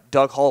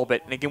Doug Hall a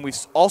bit. And again, we've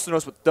also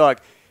noticed with Doug,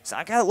 he's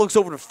not a guy that looks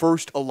over to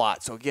first a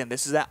lot. So again,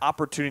 this is that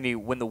opportunity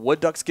when the Wood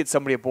Ducks get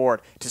somebody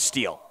aboard to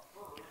steal.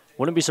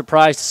 Wouldn't be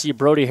surprised to see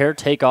Brody Hare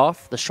take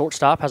off. The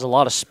shortstop has a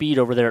lot of speed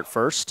over there at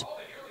first.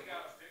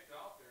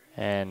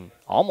 And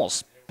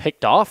almost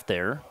picked off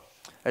there.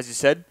 As you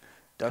said,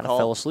 Doug Hall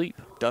fell asleep.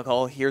 Doug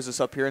Hall hears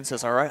us up here and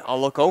says, all right, I'll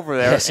look over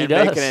there yes, and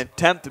make an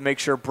attempt to make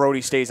sure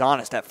Brody stays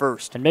honest at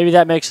first. And maybe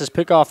that makes his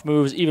pickoff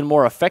moves even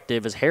more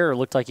effective, as Hare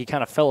looked like he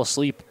kind of fell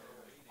asleep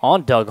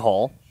on Doug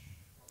Hall.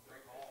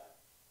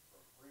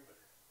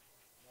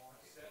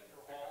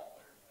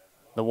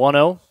 The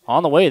 1-0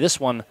 on the way. This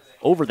one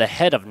over the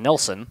head of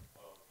Nelson.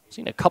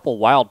 Seen a couple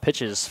wild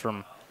pitches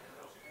from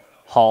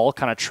Hall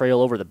kind of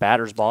trail over the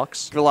batter's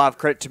box. Give a lot of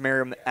credit to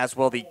Merriam as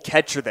well, the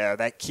catcher there.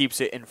 That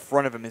keeps it in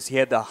front of him as he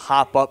had to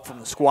hop up from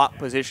the squat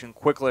position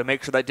quickly to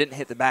make sure that didn't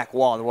hit the back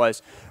wall.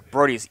 Otherwise,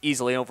 Brody is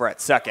easily over at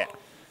second.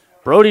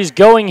 Brody's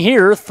going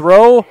here.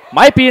 Throw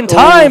might be in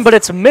time, but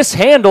it's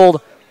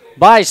mishandled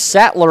by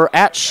Sattler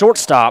at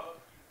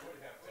shortstop.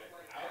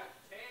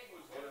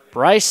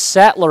 Bryce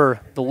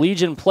Sattler, the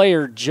Legion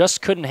player, just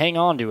couldn't hang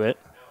on to it.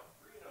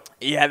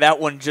 Yeah, that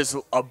one just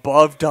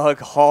above Doug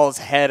Hall's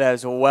head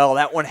as well.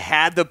 That one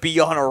had to be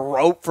on a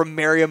rope from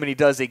Merriam, and he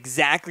does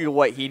exactly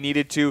what he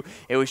needed to.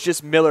 It was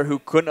just Miller who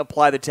couldn't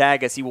apply the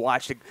tag as he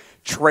watched it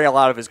trail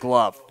out of his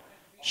glove.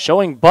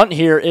 Showing bunt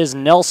here is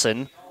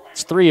Nelson.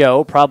 It's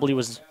 3-0. Probably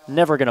was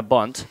never going to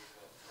bunt.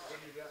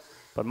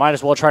 But might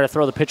as well try to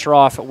throw the pitcher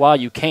off while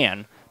you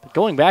can. But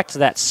going back to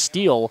that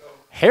steal,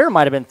 Hare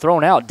might have been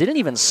thrown out. Didn't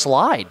even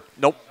slide.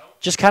 Nope.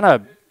 Just kind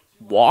of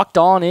walked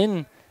on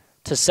in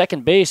to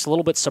second base. A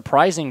little bit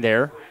surprising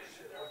there.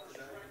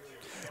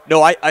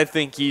 No, I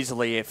think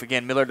easily if,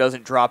 again, Miller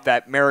doesn't drop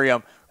that.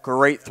 Merriam,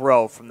 great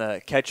throw from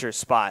the catcher's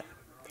spot.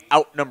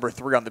 Out number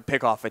 3 on the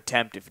pickoff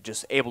attempt if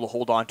just able to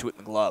hold on to it in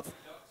the glove.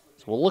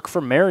 So we'll look for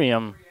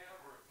Merriam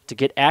to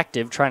get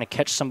active, trying to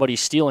catch somebody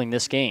stealing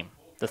this game.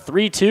 The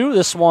 3-2,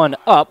 this one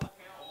up.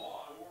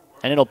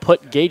 And it'll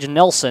put Gage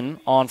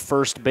Nelson on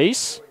first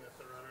base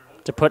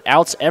to put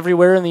outs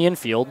everywhere in the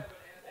infield.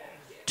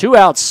 2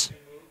 outs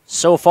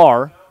so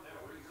far.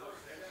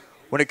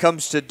 When it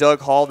comes to Doug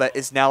Hall, that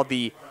is now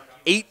the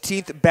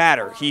 18th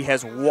batter he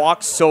has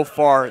walked so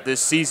far this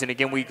season.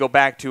 Again, we go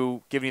back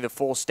to giving you the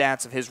full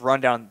stats of his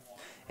rundown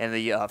in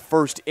the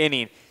first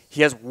inning.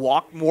 He has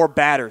walked more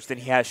batters than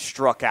he has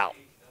struck out.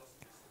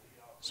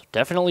 So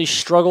definitely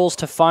struggles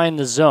to find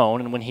the zone,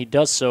 and when he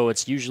does so,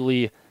 it's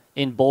usually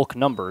in bulk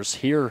numbers.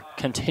 Here,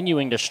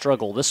 continuing to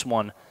struggle. This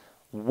one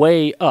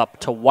way up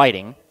to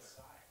Whiting.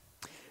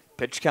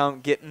 Pitch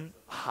count getting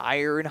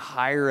higher and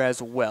higher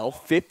as well.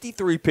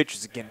 53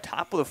 pitches again,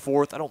 top of the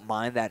 4th. I don't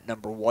mind that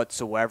number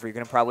whatsoever. You're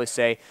going to probably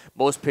say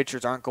most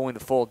pitchers aren't going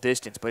the full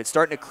distance, but it's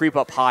starting to creep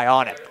up high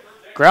on it.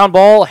 Ground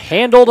ball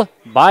handled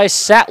by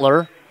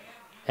Sattler,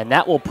 and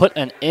that will put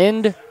an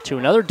end to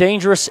another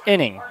dangerous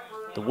inning.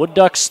 The Wood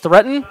Ducks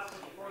threaten.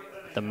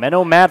 The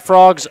Menno Mad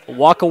Frogs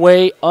walk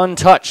away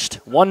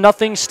untouched.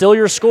 1-0, still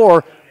your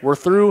score. We're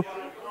through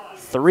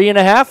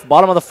 3.5,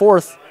 bottom of the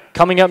 4th,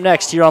 coming up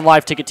next here on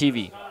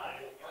LiveTicket.Tv.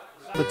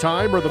 The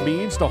time or the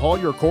means to haul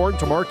your corn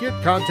to market?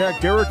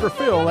 Contact Derek or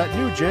Phil at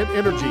NewGen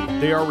Energy.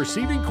 They are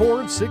receiving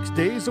corn 6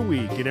 days a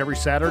week, and every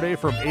Saturday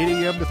from 8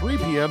 a.m. to 3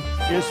 p.m.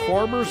 is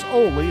Farmers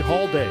Only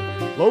Haul Day.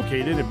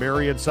 Located in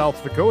Marion,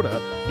 South Dakota,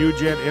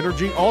 NewGen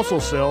Energy also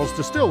sells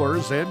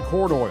distillers and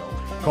corn oil.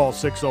 Call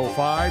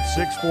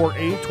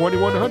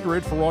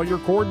 605-648-2100 for all your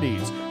corn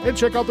needs. And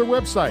check out their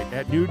website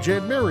at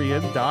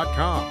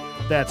newgenmarion.com.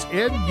 That's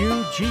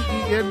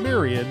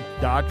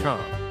NUGENMarion.com.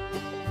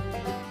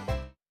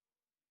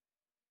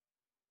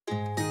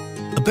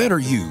 A better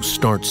you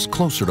starts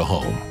closer to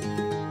home,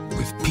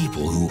 with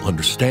people who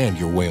understand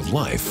your way of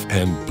life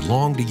and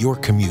belong to your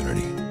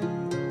community.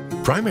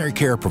 Primary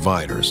care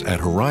providers at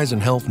Horizon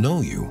Health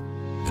know you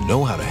and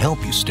know how to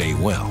help you stay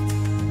well.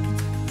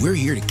 We're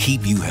here to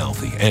keep you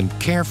healthy and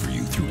care for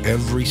you through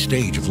every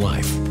stage of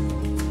life,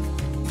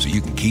 so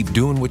you can keep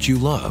doing what you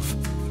love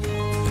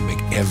and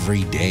make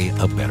every day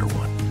a better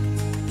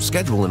one.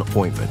 Schedule an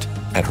appointment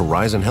at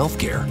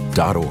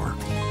horizonhealthcare.org.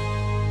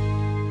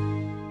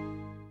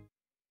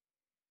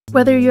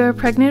 Whether you're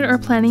pregnant or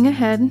planning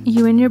ahead,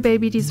 you and your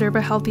baby deserve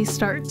a healthy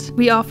start.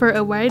 We offer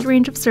a wide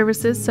range of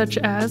services such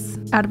as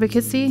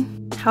advocacy,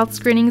 health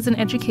screenings and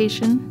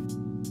education,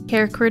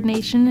 care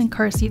coordination and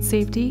car seat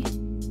safety,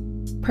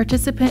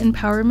 participant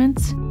empowerment,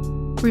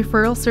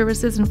 referral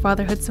services, and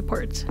fatherhood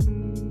support.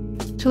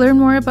 To learn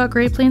more about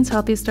Great Plains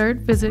Healthy Start,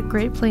 visit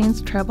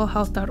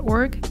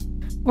greatplainstravelhealth.org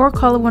or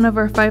call one of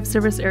our 5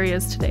 service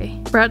areas today.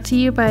 Brought to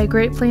you by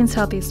Great Plains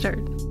Healthy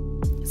Start,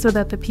 so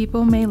that the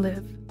people may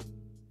live.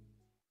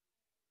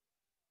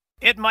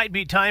 It might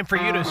be time for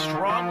you to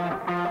strongly...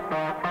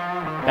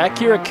 Back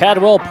here at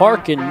Cadwell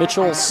Park in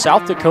Mitchell,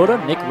 South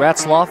Dakota, Nick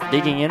Ratzloff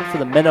digging in for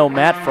the Menno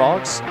Mad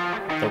Frogs.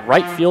 The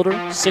right fielder,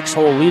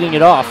 6-hole, leading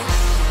it off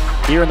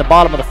here in the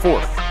bottom of the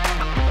 4th.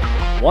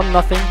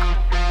 1-0.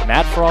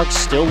 Mad Frogs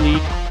still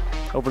lead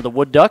over the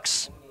Wood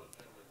Ducks.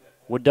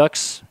 Wood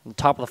Ducks, on the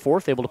top of the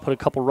 4th, able to put a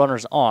couple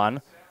runners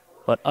on,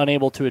 but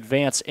unable to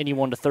advance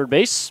anyone to third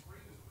base.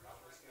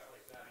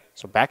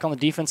 So back on the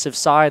defensive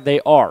side, they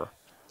are.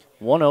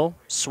 1-0,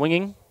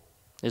 swinging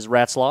is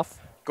Ratzloff.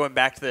 Going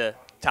back to the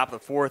top of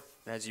the 4th,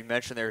 as you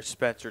mentioned there,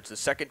 Spencer, it's the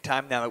second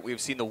time now that we've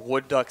seen the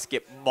Wood Ducks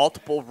get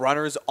multiple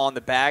runners on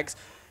the bags.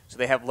 So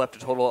they have left a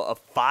total of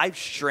 5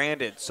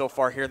 stranded so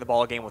far here in the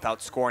ball game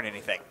without scoring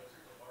anything.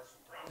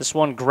 This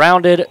one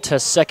grounded to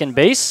second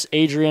base.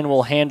 Adrian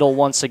will handle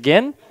once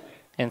again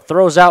and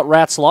throws out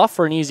Ratzloff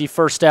for an easy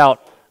first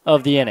out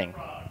of the inning.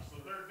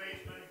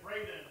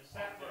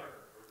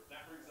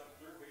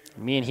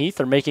 Me and Heath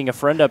are making a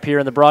friend up here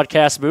in the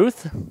broadcast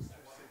booth.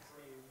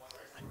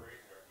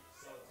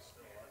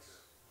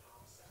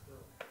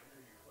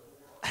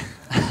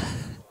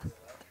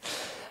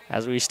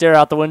 As we stare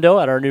out the window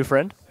at our new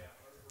friend.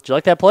 Did you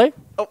like that play?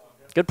 Oh.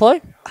 Good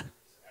play?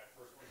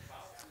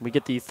 We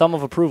get the thumb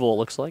of approval, it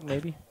looks like,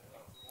 maybe.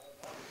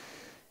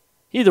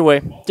 Either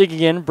way, digging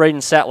in,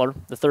 Braden Sattler,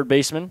 the third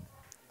baseman.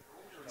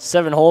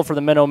 7-hole for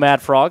the Menno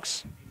Mad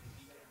Frogs.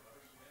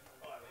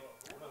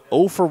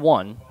 0 for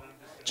 1.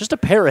 Just a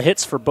pair of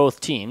hits for both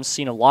teams.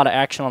 Seen a lot of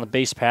action on the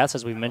base paths,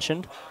 as we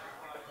mentioned.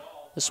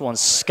 This one's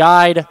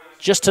skied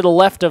just to the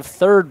left of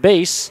third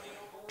base.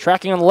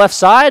 Tracking on the left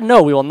side.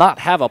 No, we will not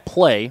have a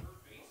play.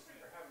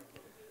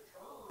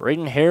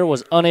 Braden Hare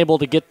was unable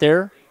to get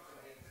there.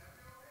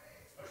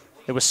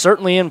 It was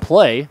certainly in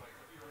play,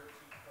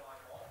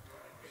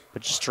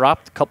 but just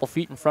dropped a couple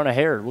feet in front of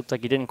Hare. It looked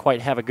like he didn't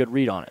quite have a good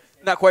read on it.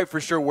 Not quite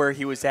for sure where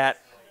he was at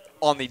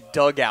on the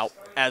dugout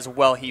as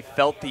well. He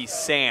felt the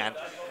sand,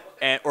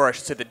 or I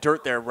should say the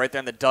dirt there, right there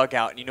in the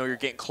dugout, and you know you're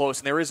getting close.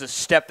 And there is a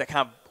step that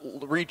kind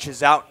of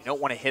reaches out. You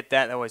don't want to hit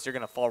that, otherwise you're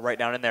going to fall right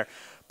down in there.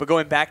 But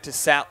going back to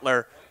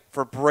Sattler,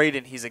 for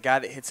Braden, he's a guy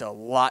that hits a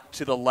lot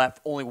to the left.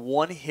 Only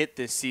one hit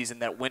this season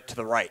that went to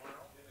the right.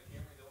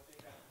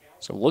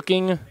 So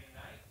looking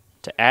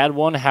to add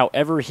one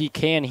however he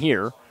can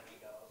here.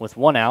 With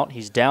 1 out,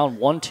 he's down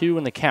 1-2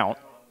 in the count.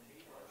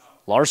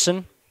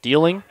 Larson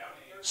dealing.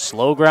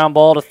 Slow ground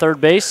ball to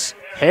third base.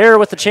 Hare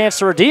with the chance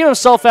to redeem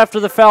himself after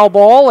the foul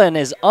ball and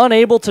is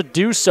unable to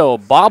do so.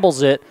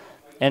 Bobbles it,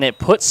 and it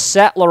puts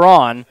Sattler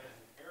on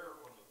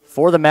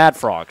for the Mad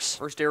Frogs.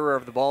 First error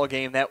of the ball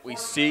game that we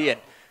see, and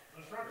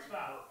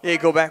yeah,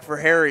 go back for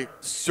Harry.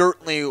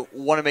 Certainly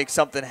want to make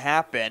something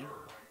happen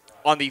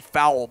on the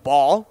foul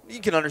ball. You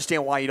can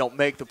understand why you don't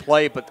make the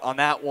play, but on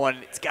that one,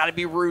 it's got to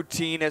be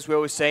routine, as we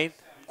always say.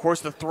 Of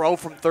course, the throw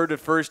from third to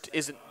first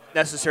isn't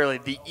necessarily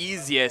the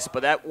easiest,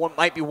 but that one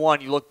might be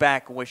one you look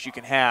back and wish you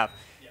can have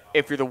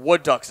if you're the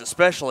Wood Ducks,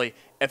 especially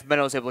if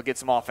Menno's able to get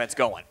some offense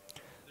going.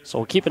 So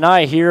we'll keep an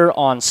eye here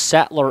on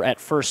Sattler at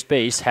first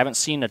base. Haven't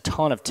seen a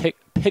ton of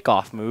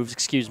pickoff moves,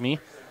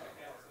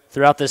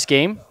 throughout this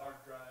game.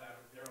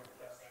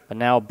 But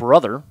now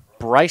brother,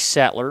 Bryce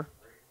Sattler,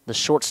 the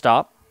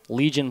shortstop,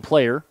 Legion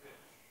player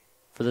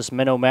for this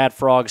Menno Mad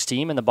Frogs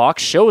team in the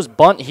box, shows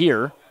bunt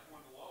here.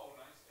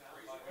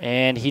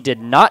 And he did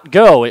not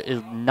go. It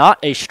is not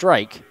a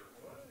strike.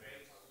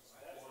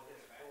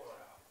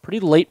 Pretty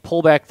late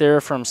pullback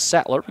there from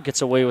Sattler.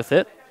 Gets away with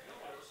it.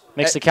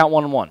 Makes the count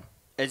 1-1.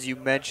 As you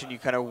mentioned, you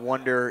kind of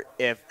wonder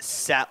if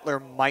Sattler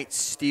might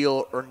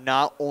steal or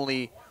not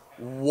only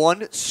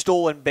one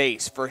stolen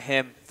base for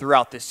him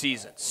throughout this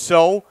season.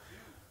 So,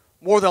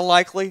 more than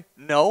likely,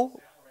 no.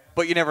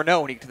 But you never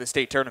know when you get to the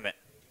state tournament.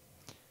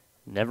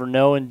 Never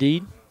know,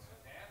 indeed.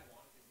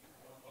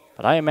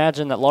 But I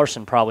imagine that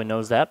Larson probably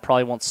knows that.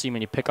 Probably won't see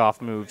many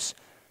pickoff moves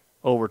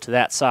over to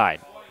that side.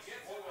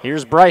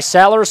 Here's Bryce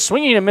Saller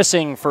swinging and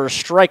missing for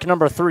strike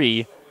number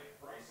 3.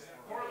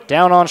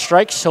 Down on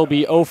strikes, he'll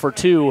be 0 for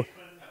 2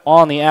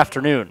 on the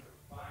afternoon.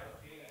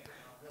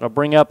 That'll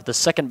bring up the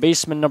second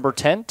baseman, number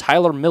 10,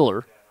 Tyler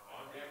Miller.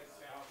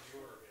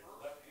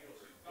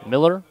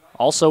 Miller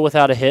also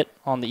without a hit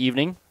on the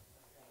evening.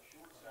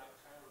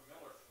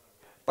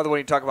 By the way,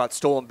 when you talk about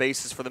stolen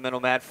bases for the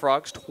Menno Mad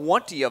Frogs,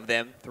 20 of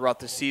them throughout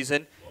the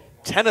season.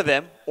 10 of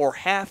them, or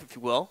half if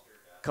you will,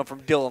 come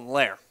from Dylan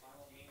Lair.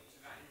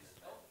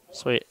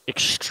 So an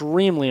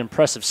extremely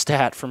impressive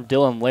stat from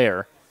Dylan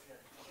Lair.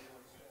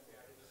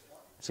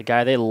 It's a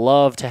guy they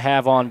love to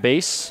have on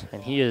base,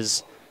 and he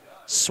is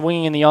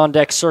swinging in the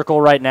on-deck circle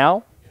right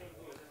now,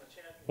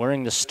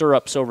 wearing the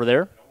stirrups over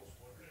there.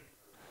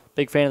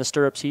 Big fan of the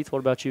stirrups, Heath. What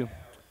about you?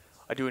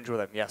 I do enjoy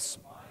them, yes.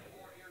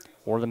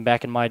 Wore them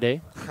back in my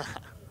day.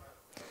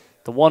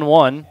 The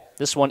 1-1,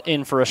 this one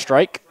in for a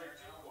strike.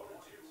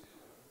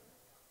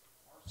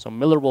 So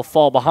Miller will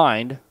fall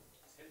behind,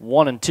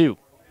 1-2.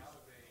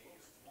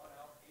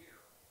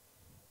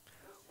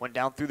 Went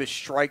down through the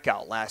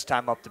strikeout last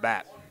time up to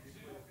bat.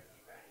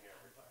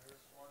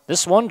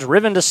 This one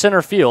driven to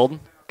center field.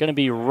 Going to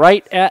be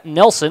right at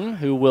Nelson,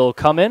 who will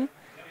come in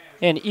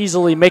and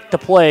easily make the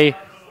play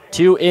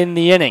to end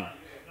the inning.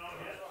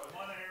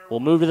 We'll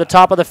move to the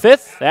top of the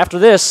 5th after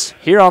this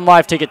here on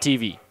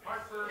LiveTicket.Tv.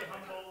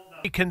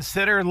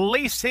 Consider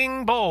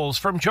leasing bulls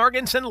from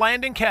Jorgensen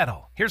Land and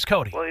Cattle. Here's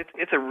Cody. Well,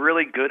 it's a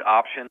really good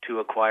option to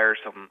acquire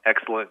some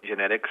excellent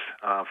genetics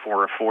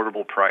for an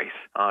affordable price.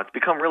 It's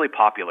become really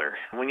popular.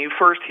 When you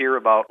first hear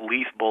about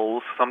lease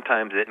bulls,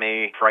 sometimes it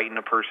may frighten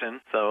a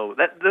person. So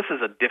this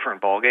is a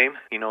different ballgame.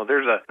 You know,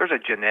 there's a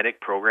genetic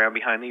program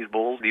behind these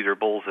bulls. These are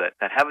bulls that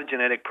have a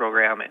genetic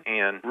program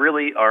and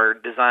really are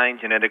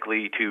designed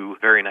genetically to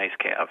very nice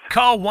calves.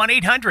 Call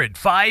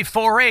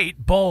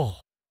 1-800-548-BULL.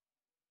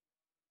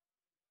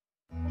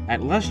 At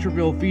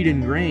Lesterville Feed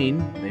and Grain,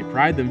 they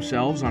pride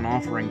themselves on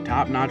offering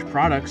top-notch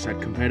products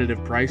at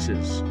competitive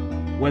prices.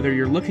 Whether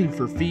you're looking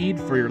for feed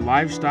for your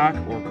livestock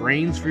or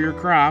grains for your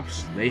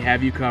crops, they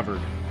have you covered.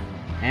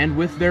 And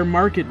with their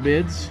market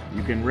bids,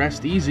 you can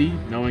rest easy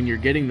knowing you're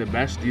getting the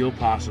best deal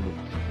possible.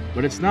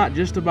 But it's not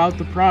just about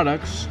the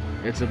products,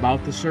 it's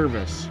about the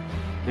service.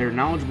 Their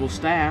knowledgeable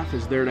staff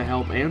is there to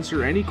help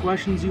answer any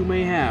questions you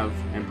may have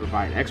and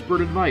provide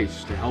expert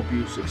advice to help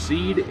you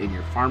succeed in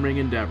your farming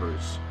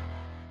endeavors.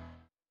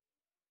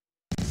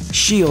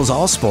 Shields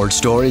All Sports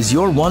Store is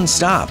your one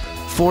stop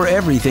for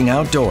everything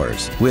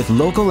outdoors, with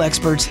local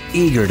experts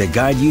eager to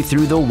guide you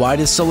through the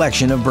widest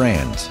selection of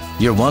brands.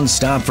 Your one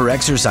stop for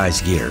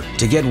exercise gear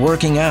to get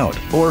working out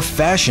or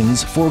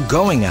fashions for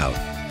going out.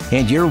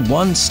 And your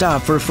one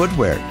stop for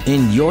footwear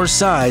in your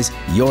size,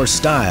 your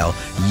style,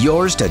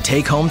 yours to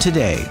take home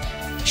today.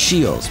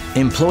 Shields,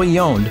 employee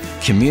owned,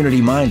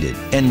 community minded,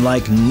 and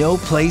like no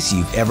place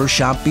you've ever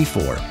shopped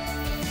before.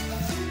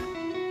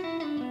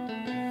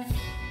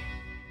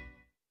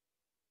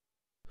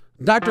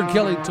 Dr.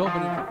 Kelly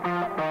Tobin.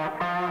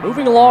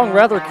 Moving along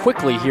rather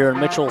quickly here in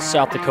Mitchell,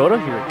 South Dakota,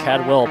 here at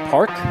Cadwell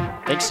Park.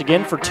 Thanks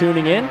again for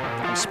tuning in.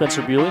 I'm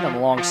Spencer Bewley. I'm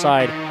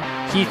alongside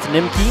Heath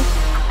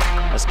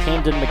Nimke as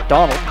Camden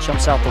McDonald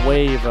jumps out the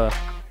way of a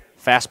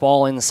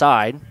fastball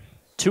inside.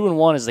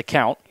 2-1 is the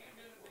count.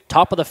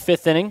 Top of the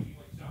 5th inning.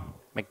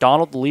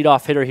 McDonald, the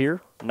leadoff hitter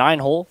here.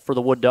 9-hole for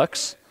the Wood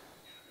Ducks.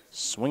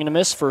 Swing and a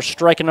miss for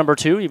strike number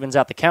 2, evens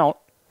out the count.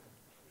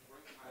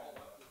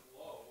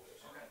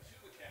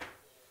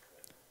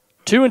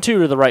 2-2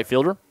 to the right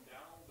fielder.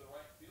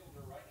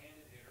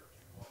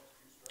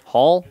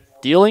 Hall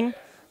dealing.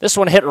 This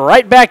one hit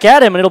right back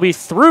at him, and it'll be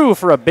through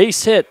for a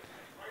base hit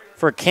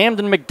for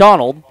Camden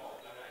McDonald.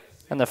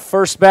 And the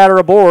first batter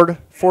aboard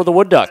for the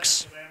Wood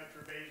Ducks.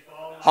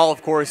 Hall,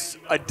 of course,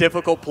 a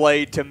difficult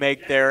play to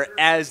make there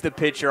as the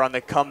pitcher on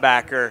the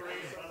comebacker.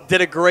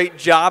 Did a great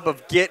job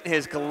of getting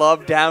his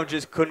glove down,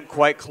 just couldn't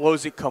quite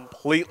close it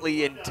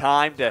completely in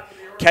time to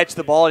catch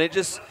the ball. And it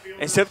just,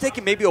 instead of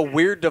taking maybe a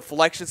weird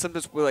deflection,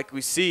 sometimes like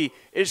we see,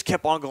 it just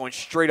kept on going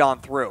straight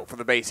on through for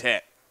the base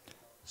hit.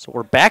 So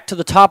we're back to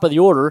the top of the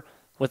order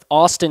with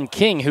Austin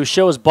King, who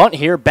shows bunt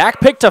here. Back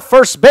pick to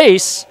first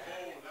base.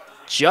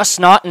 Just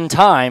not in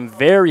time.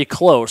 Very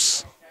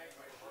close.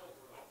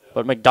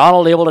 But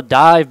McDonald able to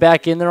dive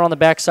back in there on the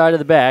backside of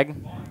the bag. You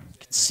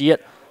can see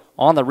it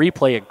on the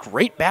replay. A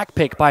great back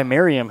pick by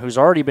Merriam, who's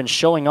already been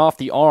showing off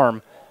the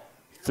arm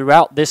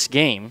throughout this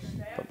game.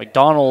 But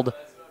McDonald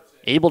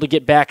able to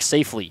get back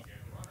safely.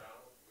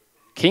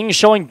 King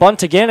showing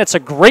bunt again. It's a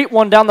great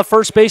one down the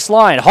first base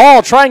line.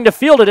 Hall trying to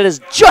field it. It is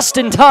just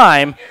in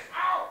time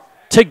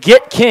to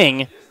get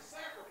King.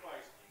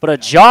 But a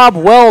job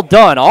well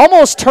done.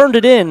 Almost turned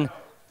it in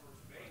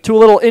to a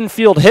little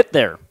infield hit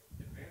there.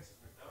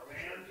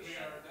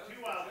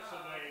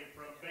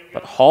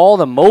 But Hall,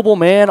 the mobile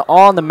man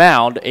on the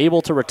mound,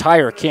 able to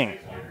retire King.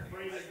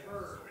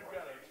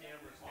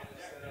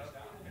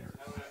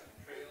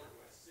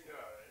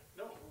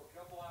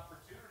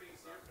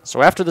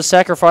 So after the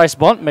sacrifice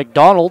bunt,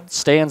 McDonald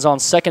stands on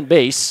second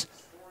base.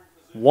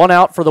 One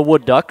out for the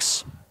Wood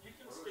Ducks.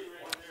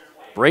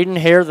 Braden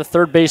Hare, the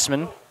third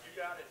baseman,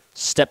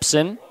 steps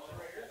in.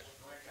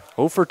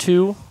 0 for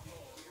 2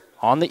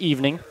 on the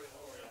evening.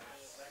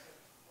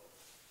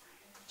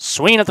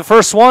 Swing at the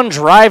first one,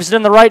 drives it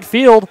in the right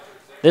field.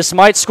 This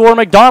might score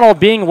McDonald.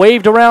 Being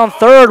waved around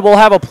third. We'll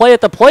have a play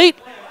at the plate.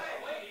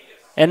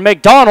 And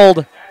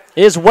McDonald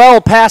is well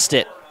past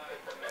it.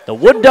 The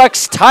Wood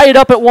Ducks tie it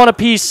up at 1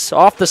 apiece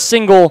off the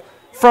single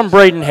from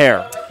Braden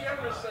Hare.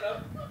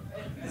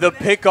 The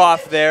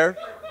pickoff there,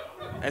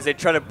 as they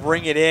try to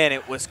bring it in,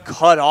 it was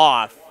cut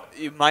off.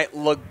 You might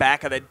look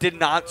back at it. Did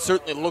not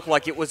certainly look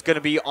like it was going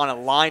to be on a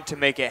line to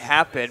make it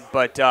happen,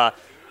 but a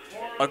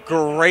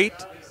great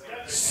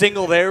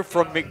single there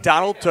from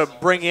McDonald to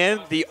bring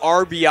in the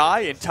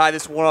RBI and tie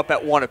this one up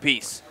at 1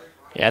 apiece.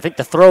 Yeah, I think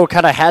the throw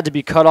kind of had to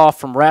be cut off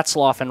from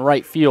Ratzloff in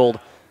right field.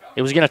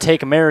 It was going to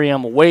take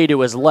Merriam way to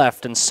his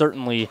left and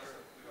certainly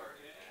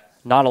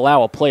not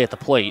allow a play at the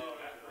plate.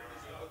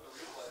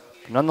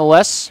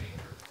 Nonetheless,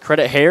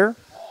 credit Hare.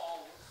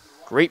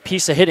 Great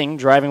piece of hitting,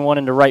 driving one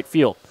into right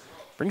field.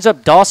 Brings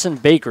up Dawson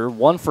Baker,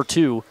 1 for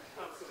 2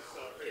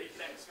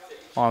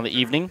 on the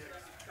evening.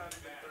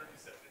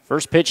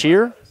 First pitch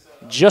here,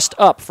 just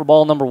up for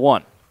ball number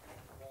 1.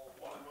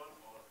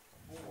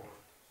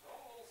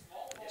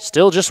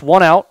 Still just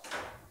 1 out.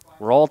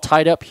 We're all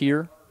tied up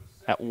here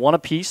at 1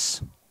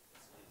 apiece.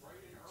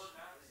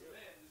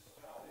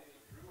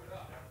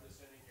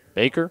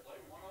 Baker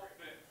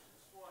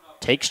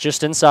takes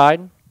just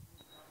inside.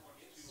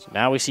 So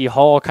now we see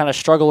Hall kind of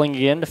struggling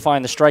again to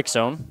find the strike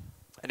zone.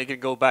 And again,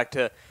 go back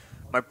to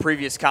my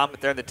previous comment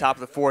there in the top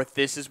of the 4th.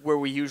 This is where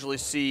we usually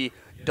see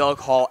Doug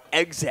Hall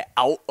exit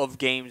out of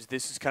games.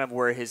 This is kind of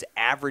where his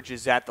average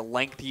is at, the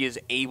length he is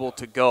able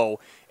to go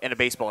in a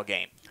baseball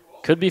game.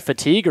 Could be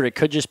fatigue, or it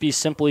could just be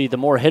simply the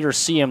more hitters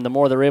see him, the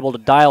more they're able to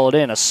dial it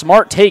in. A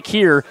smart take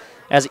here,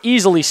 as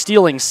easily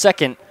stealing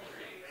second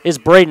is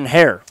Braden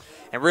Hare.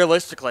 And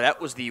realistically,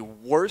 that was the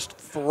worst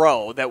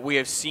throw that we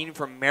have seen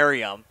from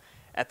Merriam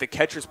at the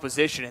catcher's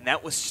position, and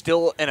that was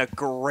still in a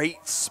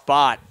great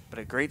spot, but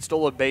a great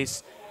stolen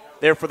base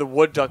there for the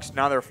Wood Ducks.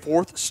 Now their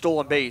 4th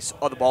stolen base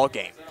of the ball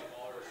game.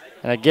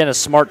 And again, a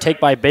smart take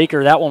by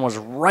Baker. That one was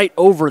right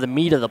over the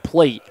meat of the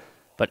plate,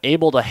 but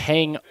able to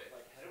hang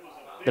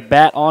the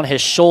bat on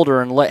his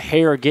shoulder and let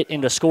Hare get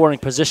into scoring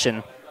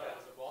position.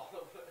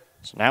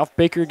 So now if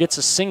Baker gets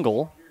a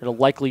single, it'll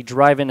likely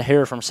drive in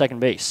Hare from second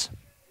base.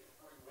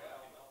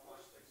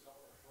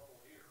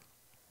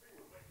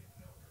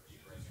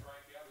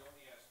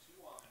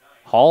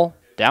 Hall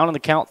down in the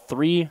count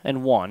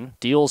 3-1.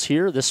 Deals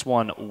here. This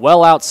one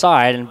well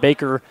outside, and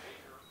Baker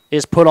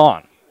is put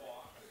on.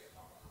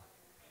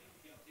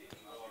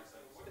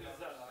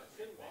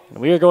 And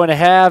we are going to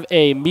have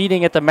a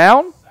meeting at the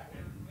mound.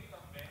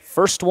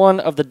 First one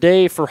of the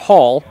day for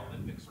Hall.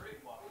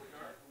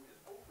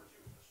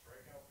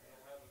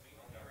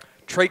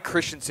 Trey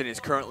Christensen is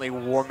currently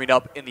warming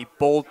up in the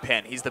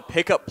bullpen. He's the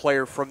pickup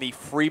player from the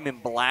Freeman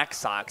Black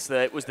Sox.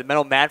 It was the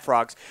Menno Mad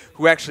Frogs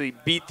who actually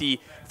beat the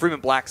Freeman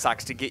Black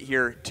Sox to get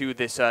here to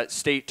this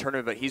state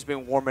tournament. But he's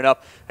been warming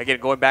up. Again,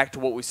 going back to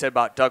what we said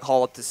about Doug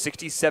Hall, up to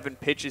 67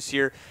 pitches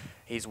here.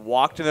 He's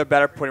walked in the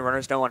batter, putting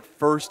runners down on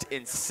first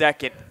and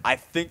second. I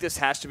think this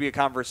has to be a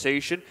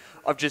conversation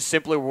of just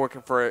simply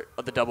working for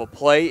the double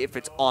play. If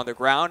it's on the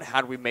ground, how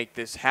do we make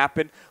this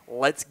happen?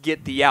 Let's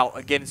get the out.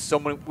 Again,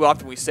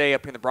 often we say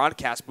up in the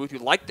broadcast booth, we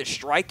like the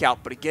strikeout,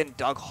 but again,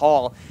 Doug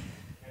Hall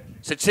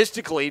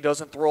statistically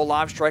doesn't throw a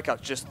lot of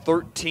strikeouts, just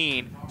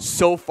 13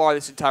 so far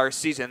this entire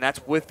season.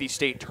 That's with the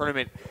state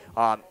tournament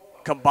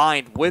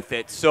combined with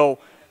it. So,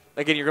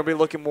 again, you're going to be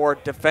looking more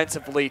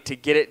defensively to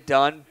get it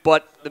done,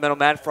 but the Menno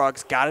Mad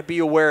Frogs got to be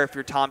aware, if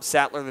you're Tom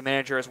Sattler, the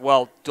manager as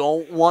well,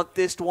 don't want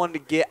this one to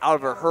get out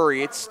of a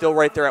hurry. It's still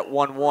right there at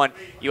 1-1.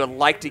 You would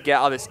like to get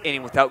out of this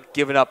inning without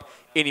giving up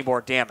any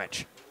more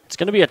damage. It's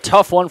going to be a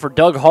tough one for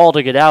Doug Hall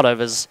to get out of,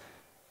 as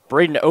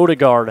Braden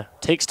Odegaard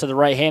takes to the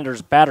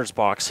right-hander's batter's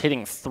box,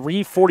 hitting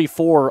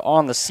 .344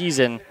 on the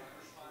season.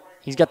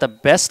 He's got the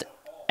best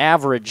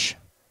average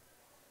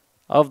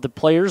of the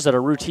players that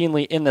are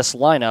routinely in this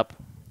lineup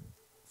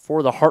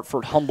for the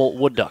Hartford Humboldt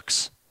Wood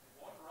Ducks.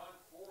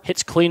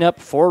 Hits cleanup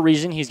for a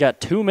reason. He's got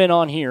 2 men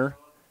on here,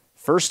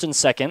 first and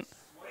second.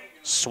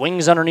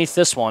 Swings underneath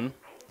this one,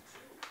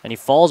 and he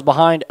falls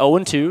behind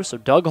 0-2. So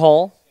Doug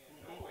Hall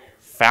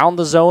found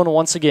the zone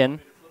once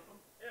again.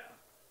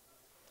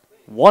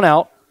 1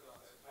 out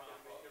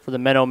for the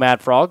Menno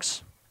Mad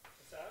Frogs.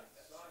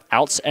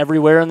 Outs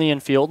everywhere in the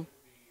infield.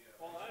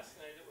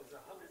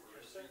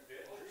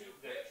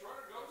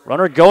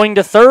 Runner going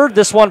to third.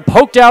 This one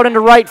poked out into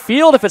right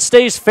field. If it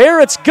stays fair,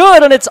 it's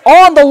good, and it's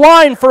on the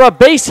line for a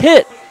base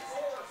hit.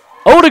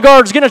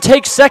 Odegaard's going to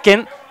take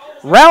second.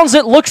 Rounds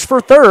it, looks for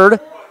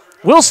third.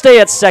 Will stay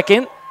at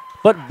second,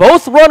 but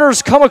both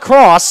runners come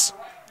across.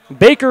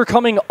 Baker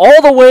coming all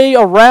the way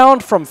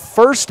around from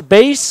first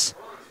base,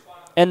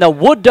 and the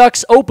Wood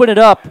Ducks open it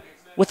up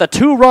with a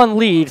 2-run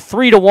lead,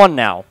 3-1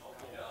 now.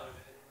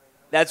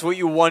 That's what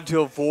you want to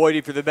avoid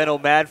if you're the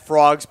Menno Mad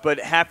Frogs, but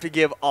have to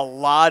give a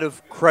lot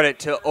of credit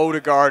to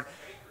Odegaard.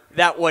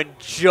 That one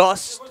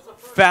just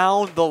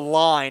found the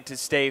line to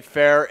stay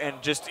fair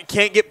and just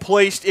can't get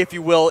placed, if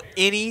you will,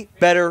 any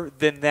better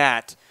than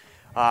that.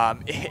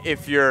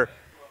 If you're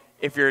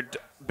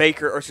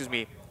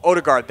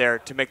Odegaard there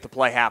to make the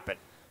play happen.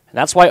 And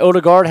that's why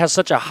Odegaard has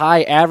such a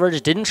high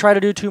average. Didn't try to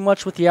do too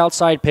much with the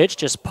outside pitch,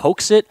 just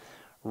pokes it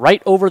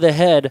right over the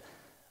head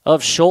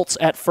of Schultz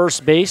at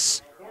first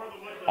base.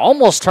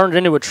 Almost turned it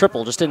into a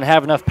triple, just didn't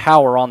have enough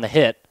power on the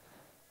hit.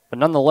 But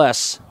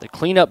nonetheless, the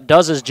cleanup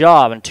does his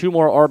job, and 2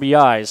 more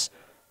RBIs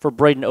for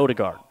Braden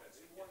Odegaard.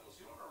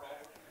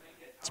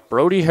 It's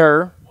Brody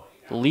Herr,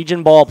 the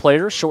Legion ball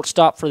player,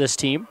 shortstop for this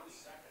team.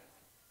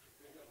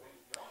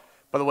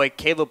 By the way,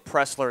 Caleb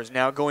Pressler is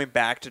now going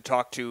back to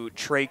talk to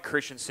Trey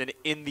Christensen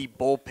in the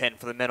bullpen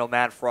for the Menno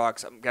Mad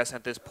Frogs. I'm guessing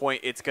at this point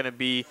it's going to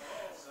be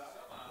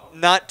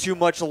not too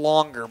much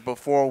longer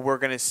before we're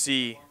going to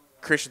see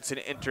Christensen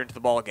enter into the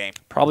ball game.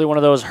 Probably one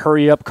of those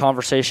hurry-up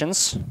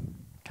conversations.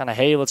 Kind of,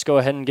 hey, let's go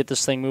ahead and get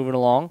this thing moving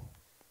along.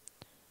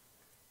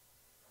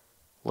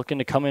 Looking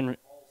to come in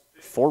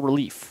for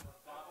relief.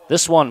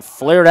 This one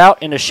flared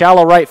out into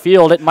shallow right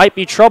field. It might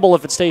be trouble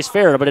if it stays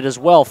fair, but it is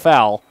well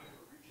foul.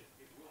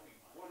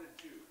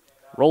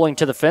 Rolling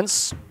to the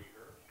fence.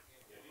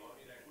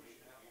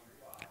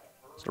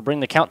 So to bring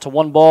the count to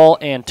 1 ball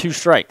and 2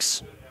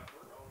 strikes.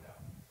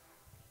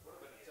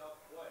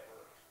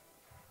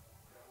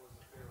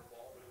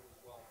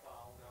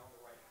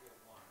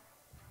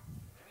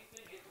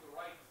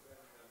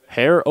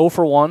 Herr 0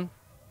 for 1.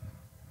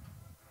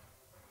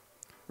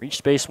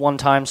 Reached base 1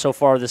 time so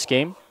far this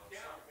game.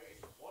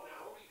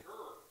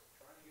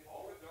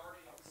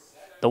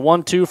 The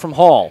 1-2 from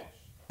Hall.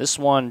 This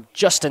one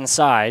just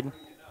inside.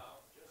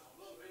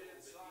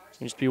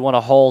 Seems to be one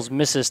of Hall's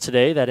misses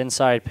today, that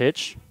inside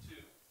pitch.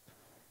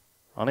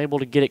 Unable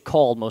to get it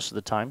called most of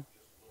the time.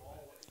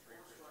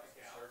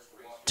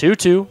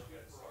 2-2.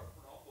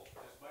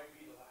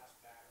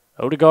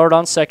 Odegaard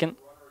on second.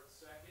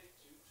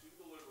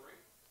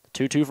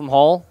 2-2 from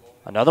Hall.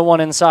 Another one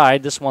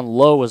inside. This one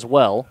low as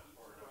well.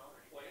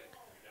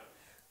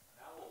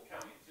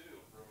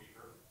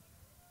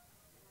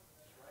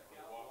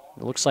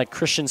 It looks like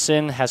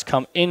Christensen has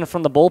come in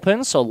from the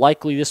bullpen, so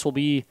likely this will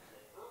be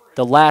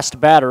the last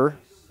batter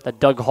that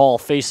Doug Hall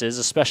faces,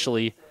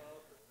 especially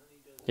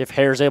if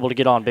Hare's able to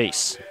get on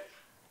base.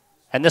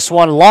 And this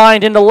one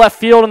lined into left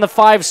field in the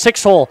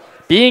 5-6 hole.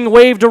 Being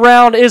waved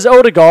around is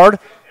Odegaard.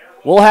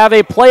 We'll have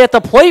a play at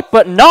the plate,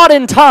 but not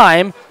in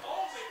time.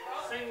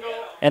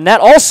 And that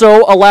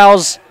also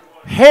allows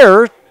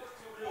Hare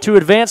to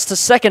advance to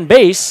second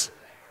base,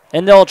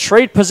 and they'll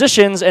trade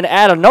positions and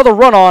add another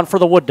run on for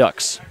the Wood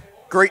Ducks.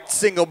 Great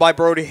single by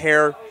Brody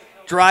Hare,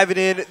 driving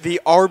in the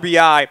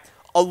RBI.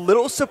 A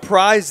little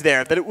surprised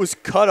there that it was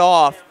cut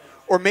off,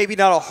 or maybe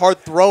not a hard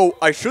throw,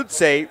 I should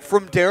say,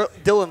 from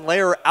Dylan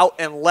Lair out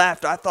and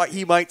left. I thought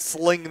he might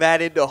sling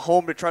that into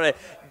home to try to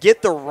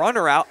get the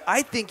runner out.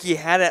 I think he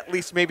had at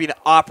least maybe an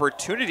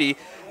opportunity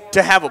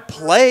to have a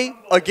play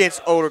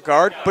against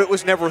Odegaard, but it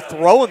was never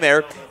thrown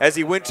there as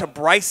he went to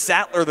Bryce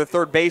Sattler, the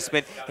third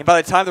baseman, and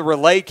by the time the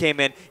relay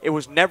came in, it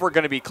was never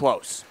going to be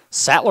close.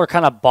 Sattler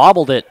kind of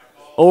bobbled it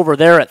over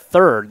there at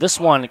third. This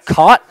one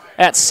caught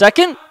at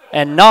second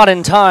and not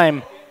in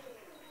time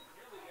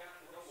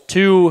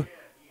to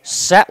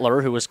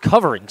Sattler, who was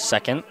covering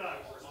second.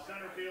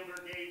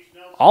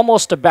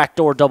 Almost a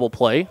backdoor double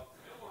play,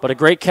 but a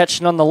great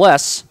catch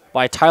nonetheless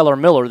by Tyler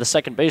Miller, the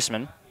second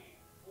baseman.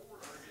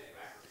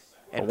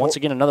 But once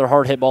again, another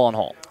hard hit ball on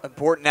Hall.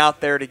 Important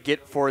out there to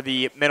get for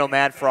the Menno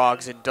Mad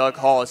Frogs and Doug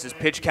Hall as his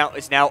pitch count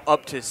is now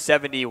up to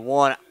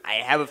 71. I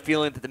have a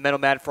feeling that the Menno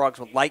Mad Frogs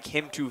would like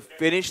him to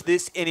finish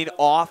this inning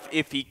off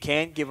if he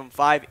can. Give him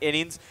 5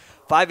 innings.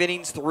 5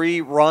 innings, 3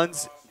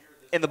 runs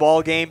in the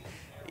ball game.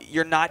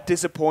 You're not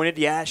disappointed.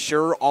 Yeah,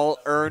 sure, all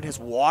earned, his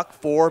walk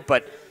 4,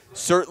 but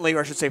certainly,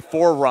 or I should say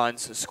 4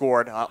 runs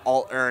scored,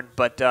 all earned,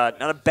 but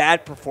not a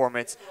bad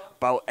performance.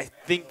 But I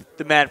think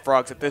the Mad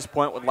Frogs at this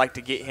point would like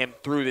to get him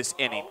through this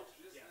inning.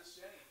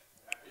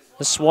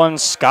 This one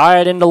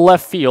skied into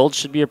left field.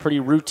 Should be a pretty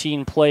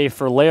routine play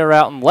for Lair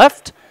out and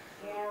left.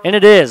 And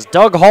it is.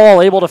 Doug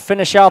Hall able to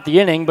finish out the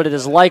inning, but it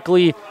is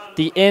likely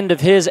the end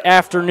of his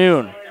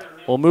afternoon.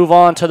 We'll move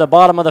on to the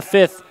bottom of the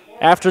 5th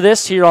after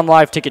this here on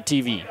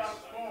LiveTicket.Tv.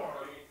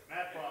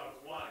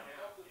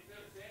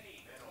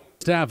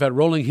 Staff at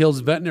Rolling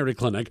Hills Veterinary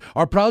Clinic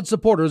are proud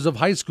supporters of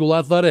high school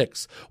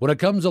athletics. When it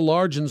comes to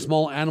large and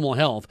small animal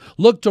health,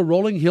 look to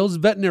Rolling Hills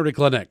Veterinary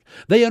Clinic.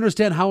 They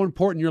understand how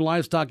important your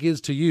livestock is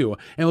to you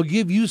and will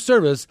give you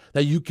service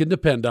that you can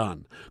depend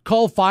on.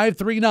 Call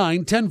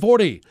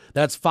 539-1040.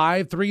 That's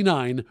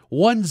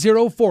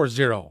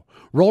 539-1040.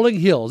 Rolling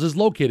Hills is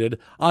located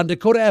on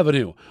Dakota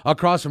Avenue,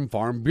 across from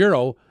Farm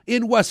Bureau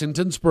in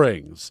Wessington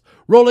Springs.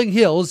 Rolling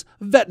Hills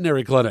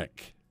Veterinary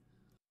Clinic.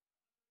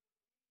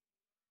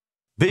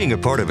 Being a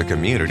part of a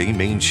community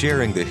means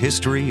sharing the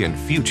history and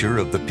future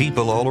of the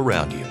people all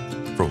around you.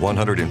 For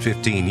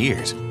 115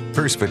 years,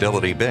 First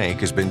Fidelity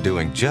Bank has been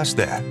doing just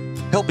that,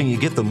 helping you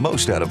get the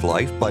most out of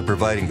life by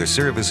providing the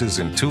services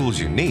and tools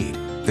you need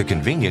the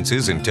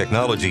conveniences and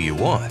technology you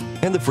want,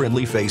 and the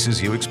friendly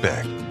faces you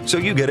expect. So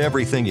you get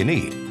everything you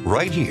need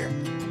right here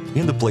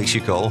in the place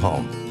you call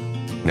home.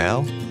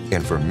 Now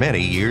and for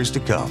many years to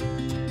come.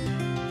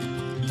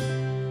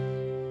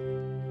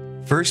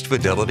 First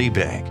Fidelity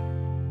Bank.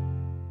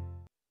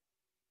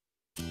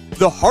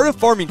 The heart of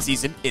farming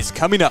season is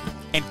coming up,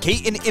 and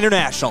Caton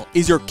International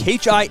is your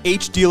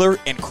HIH dealer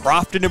in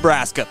Crofton,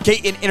 Nebraska.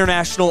 Caton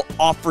International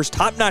offers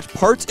top-notch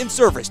parts and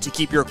service to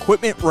keep your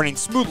equipment running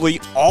smoothly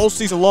all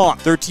season long.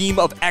 Their team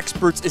of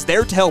experts is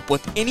there to help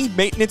with any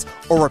maintenance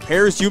or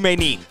repairs you may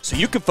need, so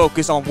you can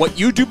focus on what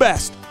you do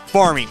best,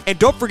 farming. And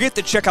don't forget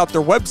to check out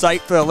their website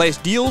for the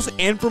latest deals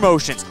and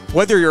promotions.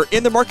 Whether you're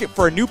in the market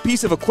for a new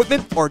piece of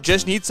equipment or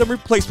just need some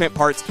replacement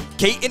parts,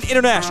 Caton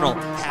International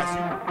has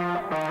you.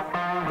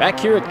 Back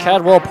here at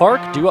Cadwell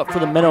Park, due up for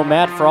the Menno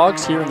Mad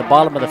Frogs here in the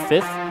bottom of the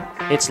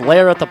 5th. It's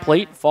Lair at the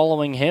plate.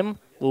 Following him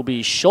will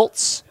be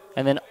Schultz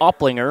and then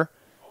Opplinger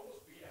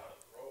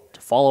to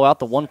follow out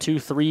the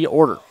 1-2-3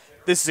 order.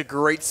 This is a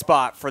great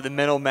spot for the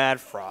Menno Mad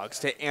Frogs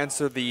to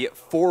answer the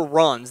 4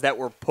 runs that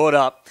were put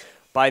up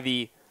by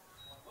the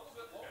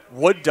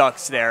Wood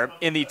Ducks there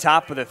in the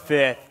top of the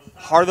 5th.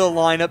 Heart of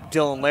the lineup,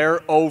 Dylan Lair,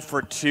 0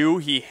 for 2.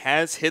 He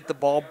has hit the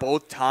ball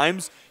both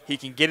times. He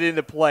can get it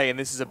into play, and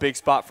this is a big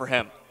spot for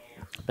him.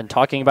 Been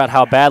talking about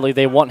how badly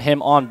they want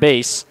him on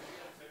base.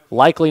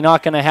 Likely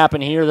not going to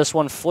happen here. This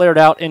one flared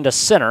out into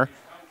center.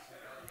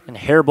 And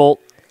Herbold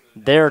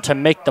there to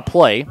make the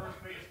play.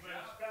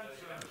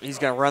 He's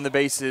going to run the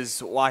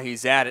bases while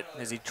he's at it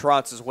as he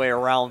trots his way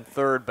around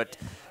third. But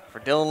for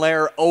Dylan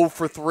Lair, 0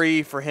 for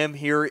 3 for him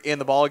here in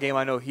the ballgame.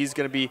 I know he's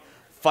going to be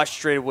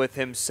frustrated with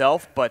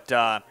himself, but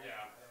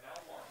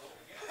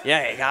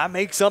yeah, you got to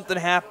make something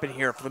happen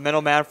here for the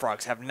Menno Mad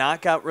Frogs. Have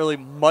not got really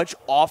much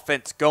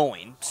offense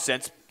going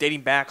since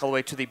dating back all the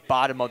way to the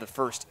bottom of the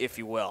 1st, if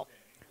you will.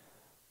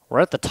 We're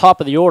at the top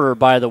of the order,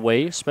 by the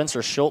way.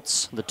 Spencer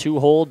Schultz, the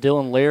 2-hole.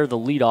 Dylan Lair, the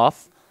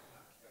leadoff.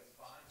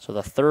 So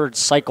the 3rd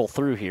cycle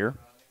through here.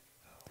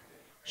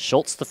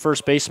 Schultz, the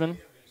first baseman.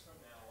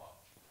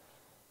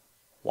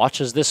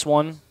 Watches this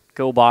one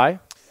go by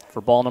for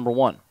ball number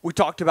 1. We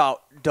talked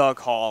about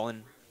Doug Hall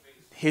and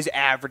his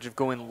average of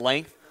going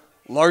length.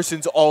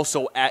 Larson's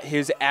also at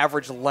his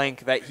average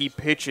length that he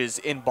pitches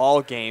in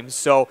ball games.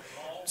 So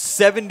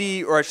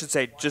 70, or I should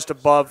say just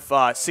above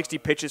 60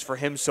 pitches for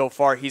him so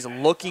far. He's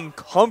looking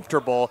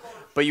comfortable,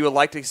 but you would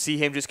like to see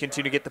him just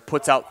continue to get the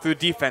puts out through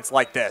defense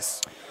like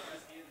this.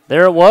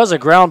 There it was, a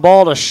ground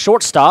ball to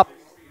shortstop.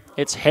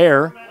 It's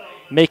Hare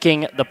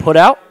making the put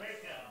out.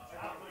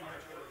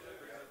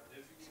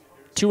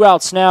 2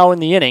 outs now in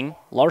the inning.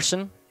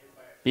 Larson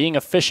being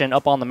efficient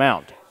up on the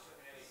mound.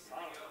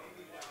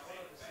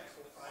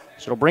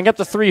 So it'll bring up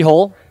the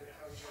 3-hole.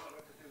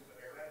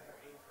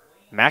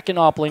 Mack and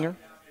Opplinger,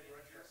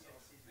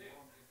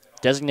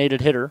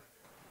 designated hitter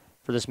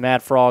for this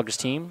Mad Frogs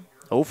team.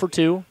 0 for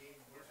 2.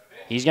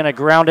 He's going to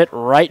ground it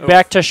right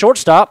back to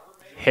shortstop.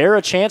 Hare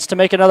a chance to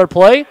make another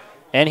play,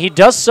 and he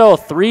does so.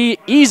 3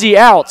 easy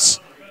outs,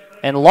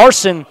 and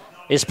Larson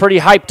is pretty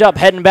hyped up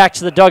heading back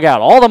to the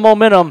dugout. All the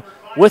momentum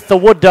with the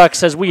Wood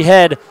Ducks as we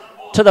head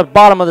to the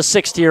bottom of the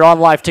 6th here on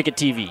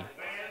LiveTicket.Tv.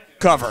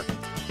 Cover.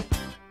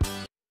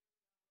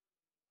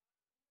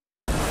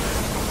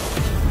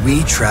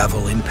 We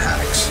travel in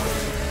packs.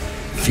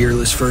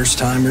 Fearless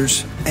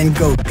first-timers and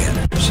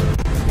go-getters.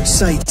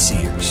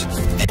 Sightseers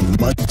and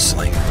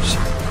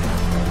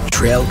mudslingers.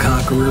 Trail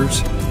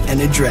conquerors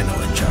and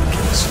adrenaline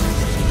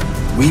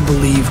junkies. We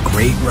believe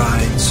great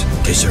rides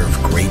deserve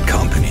great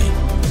company.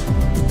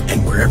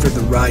 And wherever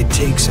the ride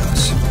takes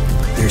us,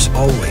 there's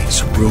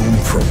always room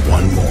for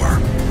one more.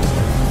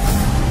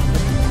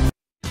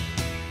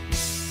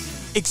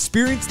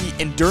 Experience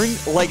the enduring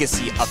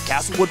legacy of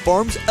Castlewood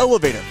Farms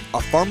Elevator,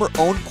 a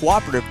farmer-owned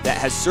cooperative that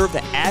has served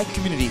the ag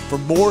community for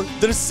more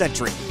than a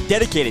century.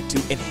 Dedicated to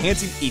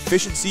enhancing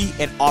efficiency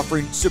and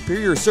offering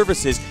superior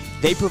services,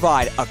 they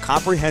provide a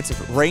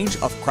comprehensive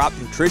range of crop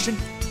nutrition,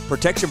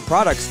 protection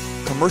products,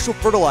 commercial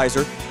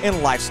fertilizer,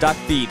 and livestock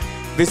feed.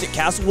 Visit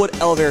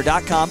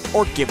CastlewoodElevator.com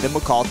or give them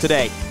a call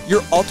today.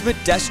 Your ultimate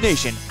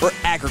destination for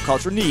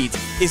agriculture needs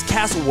is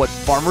Castlewood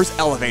Farmers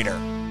Elevator.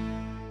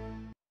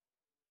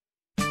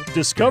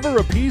 Discover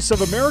a piece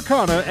of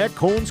Americana at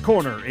Cohn's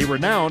Corner, a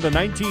renowned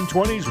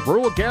 1920s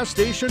rural gas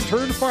station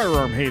turned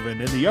firearm haven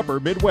in the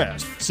upper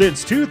Midwest.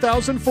 Since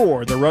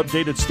 2004, their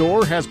updated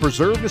store has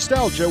preserved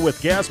nostalgia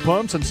with gas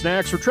pumps and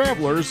snacks for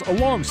travelers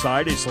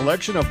alongside a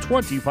selection of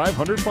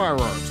 2,500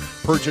 firearms.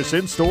 Purchase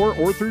in-store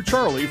or through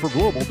Charlie for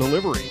global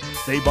delivery.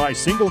 They buy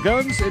single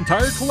guns,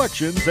 entire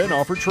collections, and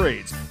offer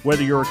trades.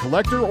 Whether you're a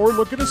collector or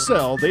looking to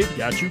sell, they've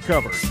got you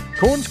covered.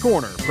 Cohn's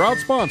Corner, proud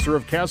sponsor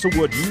of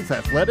Castlewood Youth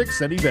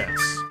Athletics and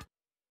Events.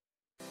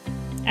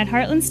 At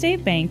Heartland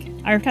State Bank,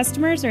 our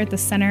customers are at the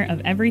center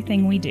of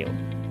everything we do.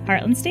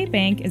 Heartland State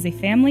Bank is a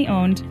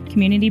family-owned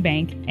community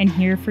bank and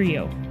here for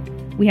you.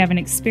 We have an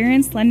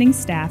experienced lending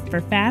staff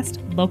for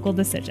fast, local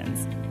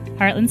decisions.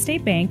 Heartland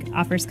State Bank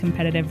offers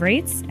competitive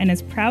rates and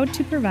is proud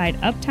to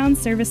provide uptown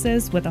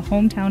services with a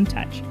hometown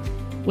touch.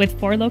 With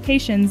 4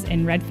 locations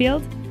in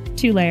Redfield,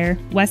 Tulare,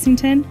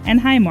 Wessington,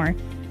 and Highmore,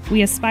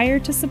 we aspire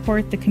to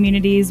support the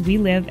communities we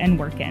live and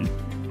work in.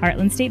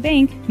 Heartland State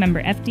Bank,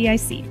 member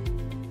FDIC.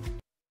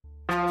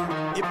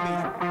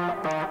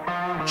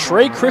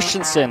 Trey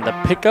Christensen, the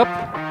pickup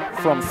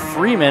from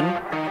Freeman,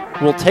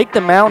 will take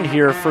the mound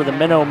here for the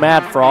Menno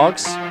Mad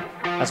Frogs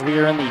as we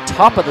are in the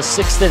top of the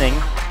 6th inning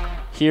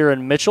here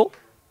in Mitchell.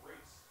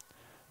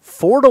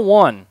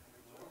 4-1.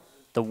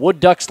 The Wood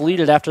Ducks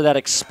lead it after that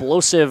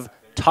explosive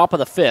top of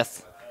the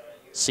 5th.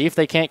 See if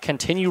they can't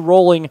continue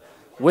rolling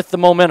with the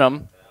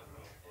momentum.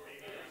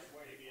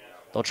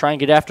 They'll try and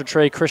get after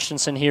Trey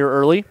Christensen here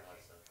early.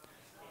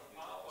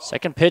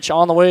 Second pitch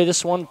on the way.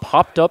 This one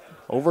popped up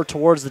over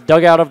towards the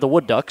dugout of the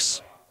Wood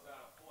Ducks.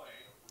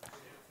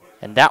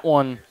 And that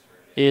one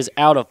is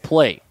out of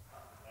play.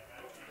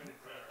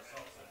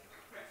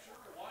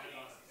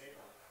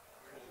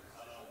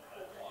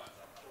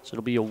 So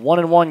it'll be a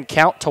 1-1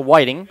 count to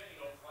Whiting.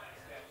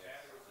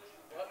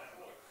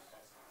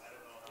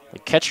 The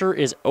catcher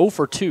is 0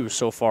 for 2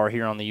 so far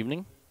here on the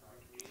evening,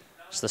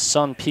 as the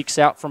sun peeks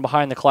out from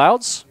behind the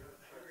clouds.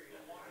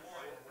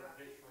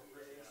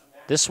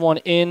 This one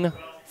in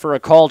for a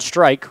called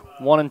strike,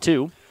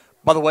 1-2.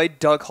 By the way,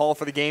 Doug Hall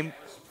for the game,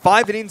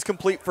 5 innings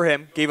complete for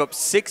him, gave up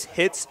 6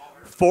 hits,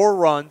 4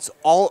 runs,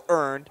 all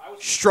earned,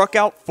 walked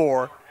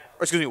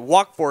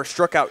 4,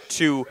 struck out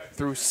 2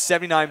 through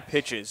 79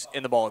 pitches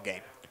in the ball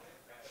game.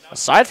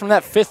 Aside from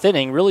that 5th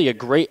inning, really a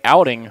great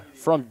outing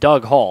from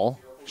Doug Hall.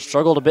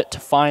 Struggled a bit to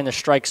find the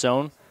strike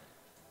zone.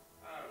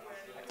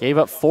 Gave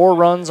up 4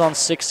 runs on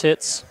 6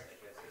 hits.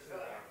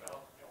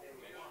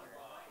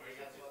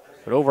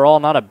 But overall,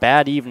 not a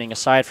bad evening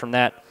aside from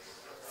that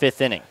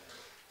 5th inning.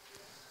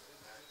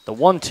 The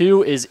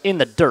 1-2 is in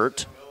the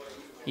dirt,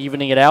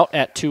 evening it out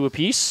at 2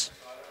 apiece.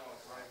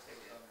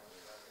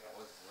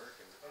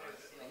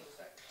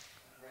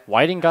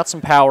 Whiting got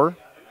some power,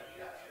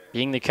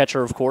 being the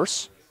catcher, of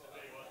course.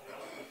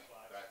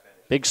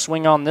 Big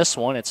swing on this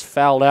one. It's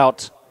fouled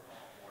out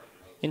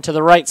into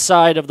the right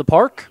side of the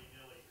park.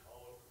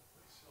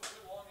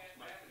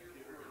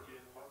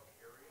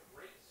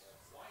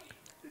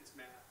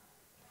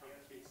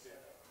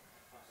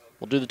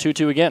 We'll do the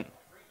 2-2 again.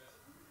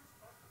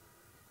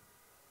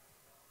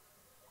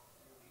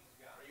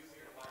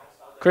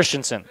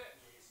 Christensen.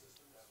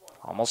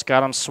 Almost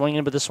got him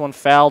swinging, but this one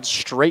fouled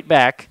straight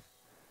back.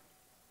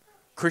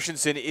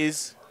 Christensen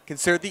is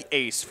considered the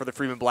ace for the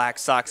Freeman Black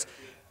Sox.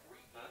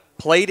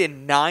 Played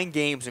in 9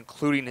 games,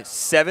 including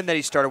 7 that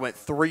he started, went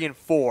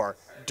 3-4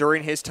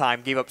 during his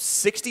time. Gave up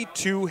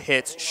 62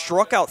 hits,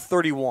 struck out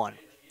 31.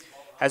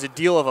 Has a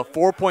deal of a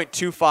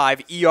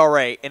 4.25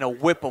 ERA and a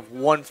whip of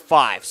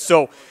 1.5.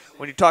 So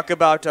when you talk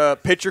about a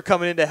pitcher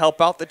coming in to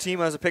help out the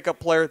team as a pickup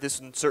player, this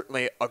is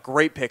certainly a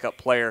great pickup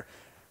player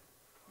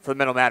for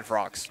the Menno Mad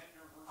Frogs.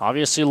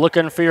 Obviously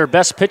looking for your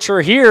best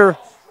pitcher here,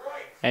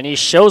 and he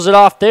shows it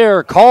off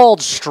there.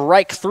 Called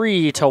strike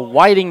 3 to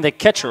Whiting, the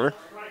catcher,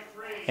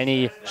 and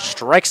he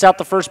strikes out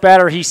the first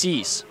batter he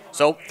sees.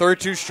 So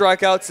 32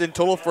 strikeouts in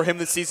total for him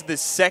this season, the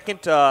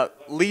second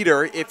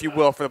leader, if you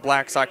will, for the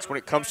Black Sox when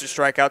it comes to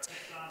strikeouts.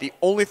 The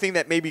only thing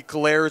that maybe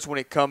glares when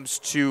it comes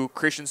to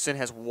Christensen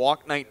has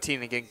walked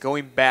 19. Again,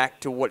 going back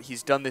to what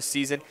he's done this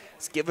season,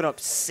 he's given up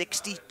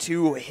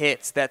 62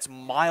 hits. That's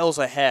miles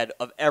ahead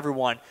of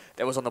everyone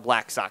that was on the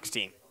Black Sox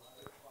team.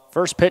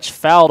 First pitch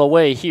fouled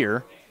away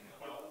here.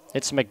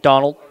 It's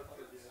McDonald,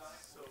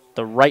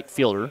 the right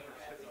fielder.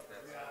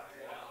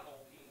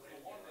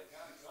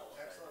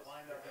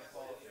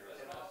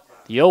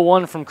 The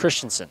 0-1 from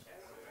Christensen.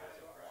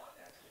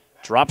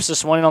 Drops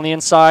this one in on the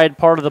inside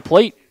part of the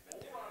plate.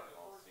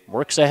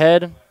 Works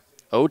ahead.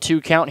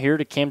 0-2 count here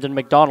to Camden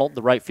McDonald,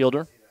 the right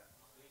fielder.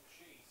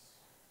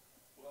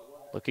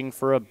 Looking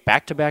for a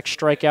back-to-back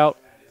strikeout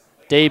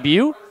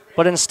debut,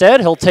 but instead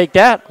he'll take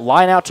that.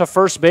 Line out to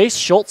first base.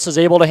 Schultz is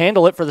able to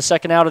handle it for the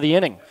second out of the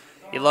inning.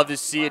 You love to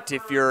see it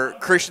if you're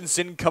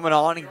Christensen coming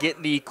on and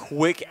getting the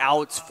quick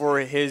outs for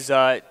his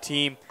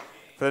team.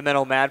 For the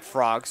Menno Mad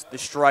Frogs, the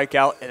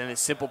strikeout and then a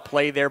simple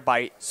play there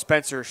by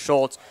Spencer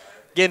Schultz.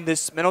 Again,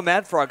 this Menno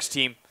Mad Frogs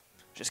team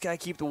just got to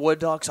keep the Wood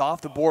Ducks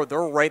off the board.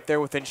 They're right there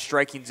within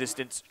striking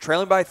distance,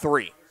 trailing by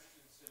 3.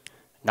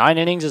 9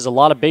 innings is a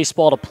lot of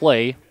baseball to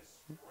play.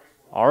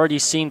 Already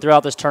seen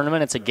throughout this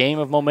tournament, it's a game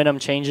of momentum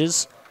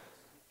changes.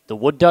 The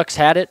Wood Ducks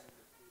had it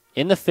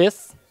in the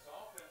 5th.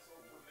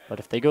 But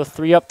if they go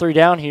 3 up, 3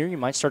 down here, you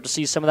might start to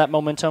see some of that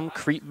momentum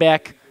creep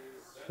back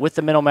with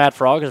the Menno Mad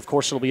Frogs. Of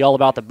course, it'll be all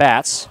about the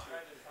bats.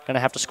 Going to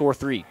have to score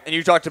 3. And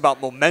you talked about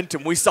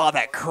momentum. We saw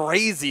that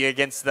crazy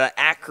against the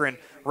Akron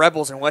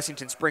Rebels and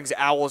Washington Springs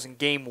Owls in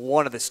Game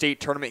 1 of the state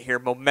tournament here.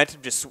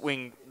 Momentum just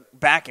swing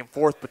back and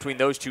forth between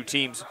those two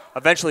teams.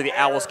 Eventually, the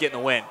Owls getting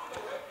the win.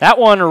 That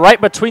one right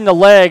between the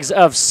legs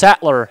of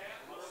Sattler.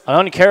 An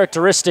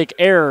uncharacteristic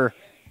error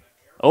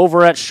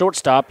over at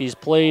shortstop. He's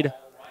played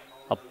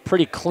a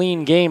pretty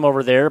clean game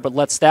over there, but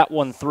lets that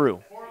one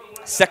through.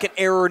 Second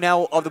error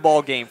now of the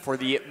ball game for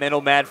the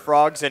Menno Mad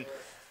Frogs, and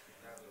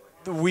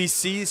we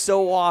see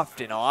so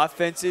often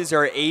offenses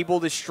are able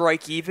to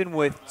strike even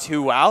with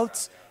 2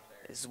 outs.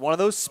 This is one of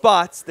those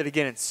spots that,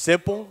 again, it's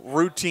simple,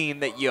 routine,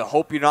 that you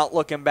hope you're not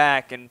looking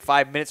back in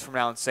 5 minutes from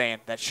now and saying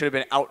that should have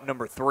been out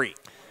number 3.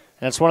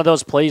 And it's one of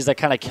those plays that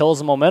kind of kills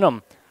the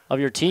momentum of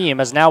your team,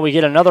 as now we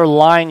get another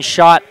line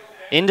shot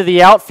into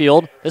the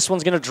outfield. This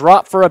one's going to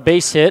drop for a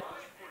base hit.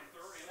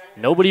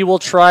 Nobody will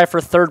try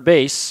for third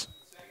base.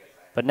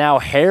 But now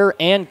Hare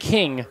and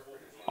King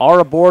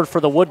are aboard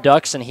for the Wood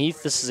Ducks. And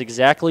Heath, this is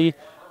exactly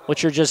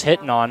what you're just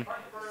hitting on.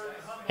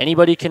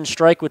 Anybody can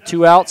strike with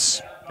 2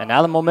 outs. And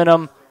now the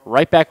momentum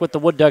right back with the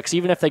Wood Ducks.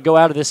 Even if they go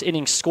out of this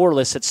inning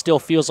scoreless, it still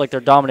feels like they're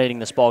dominating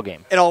this ball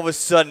game. And all of a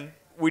sudden,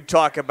 we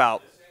talk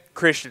about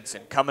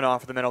Christensen coming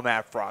off the Menno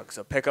Mad Frogs,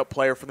 a pickup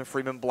player from the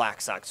Freeman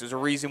Black Sox. There's a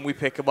reason we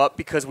pick him up,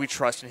 because we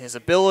trust in his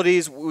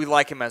abilities. We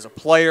like him as a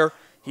player.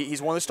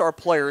 He's one of the star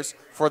players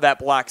for that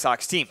Black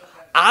Sox team.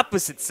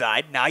 Opposite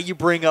side, now you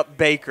bring up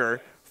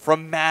Baker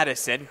from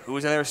Madison,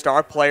 who's another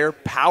star player,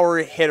 power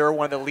hitter,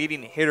 one of the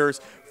leading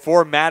hitters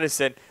for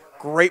Madison.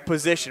 Great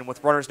position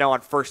with runners now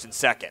on first and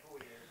second.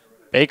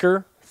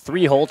 Baker,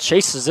 3-hole,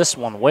 chases this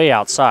one way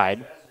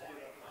outside.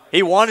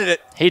 He wanted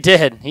it. He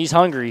did. He's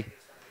hungry.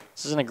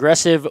 This is an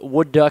aggressive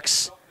Wood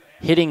Ducks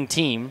hitting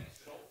team,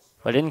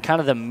 but in kind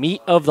of the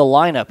meat of the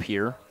lineup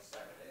here.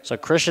 So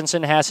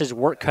Christensen has his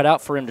work cut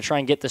out for him to try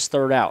and get this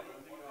third out.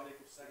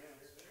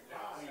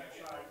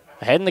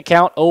 Ahead in the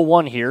count,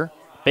 0-1 here.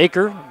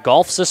 Baker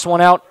golfs this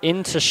one out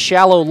into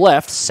shallow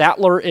left.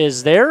 Sattler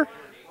is there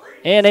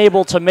and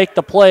able to make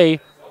the play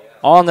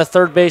on the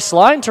third base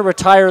line to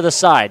retire the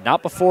side.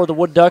 Not before the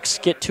Wood Ducks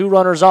get 2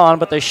 runners on,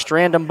 but they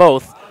strand them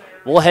both.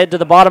 We'll head to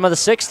the bottom of the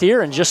 6th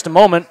here in just a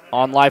moment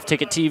on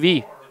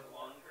LiveTicket.Tv.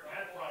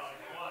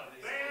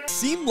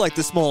 Seemed like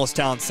the smallest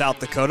town in South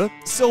Dakota,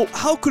 so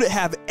how could it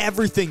have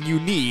everything you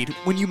need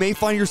when you may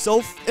find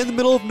yourself in the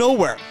middle of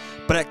nowhere?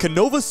 But at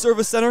Canova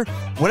Service Center,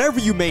 whatever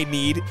you may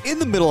need in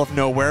the middle of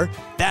nowhere,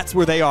 that's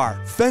where they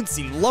are.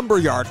 Fencing,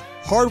 lumberyard,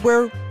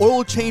 hardware,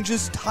 oil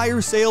changes,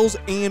 tire sales,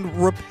 and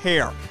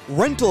repair.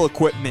 Rental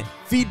equipment,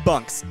 feed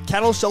bunks,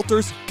 cattle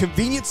shelters,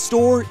 convenience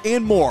store,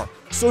 and more.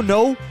 So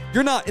no,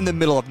 you're not in the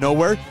middle of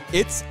nowhere.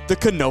 It's the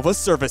Canova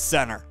Service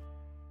Center.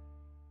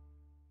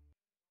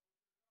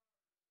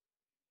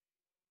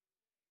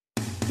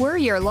 We're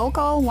your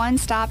local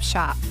one-stop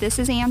shop. This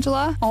is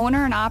Angela,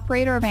 owner and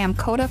operator of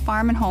Amcota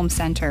Farm and Home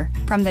Center.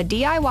 From the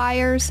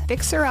DIYers,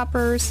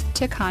 fixer-uppers,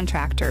 to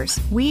contractors,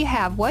 we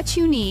have what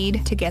you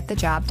need to get the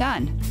job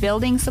done.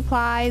 Building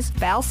supplies,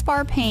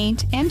 Valspar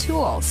paint, and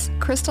tools,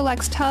 Crystal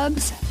X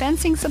tubs,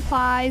 fencing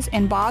supplies,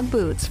 and bog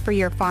boots for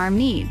your farm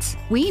needs.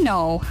 We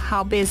know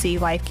how busy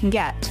life can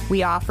get.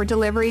 We offer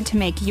delivery to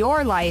make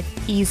your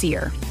life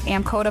easier.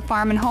 Amcota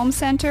Farm and Home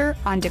Center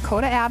on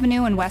Dakota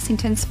Avenue in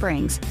Wessington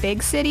Springs.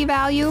 Big city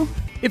value.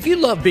 If you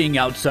love being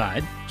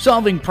outside,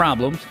 solving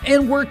problems,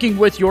 and working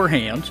with your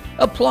hands,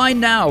 apply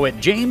now at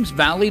James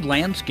Valley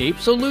Landscape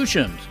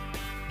Solutions.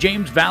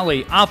 James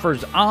Valley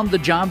offers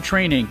on-the-job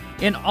training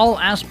in all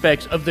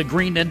aspects of the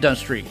green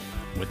industry,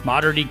 with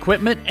modern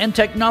equipment and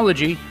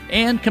technology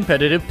and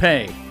competitive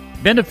pay.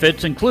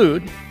 Benefits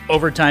include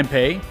overtime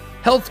pay,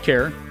 health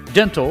care,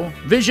 dental,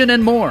 vision,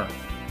 and more.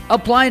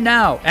 Apply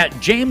now at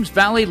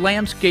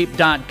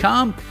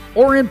jamesvalleylandscape.com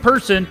or in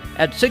person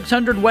at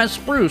 600 West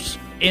Spruce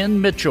in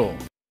Mitchell.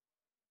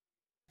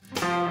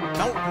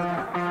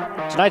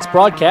 Tonight's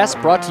broadcast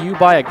brought to you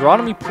by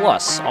Agronomy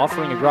Plus,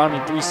 offering Agronomy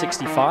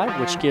 365,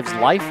 which gives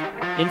live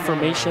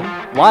information,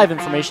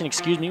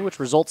 which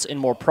results in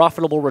more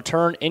profitable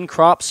return in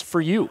crops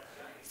for you.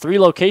 3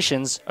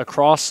 locations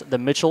across the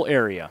Mitchell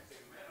area.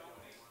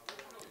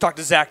 Talked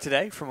to Zach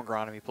today from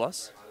Agronomy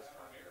Plus.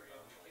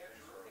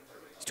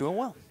 He's doing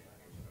well.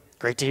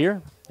 Great to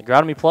hear.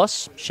 Agronomy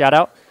Plus, shout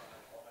out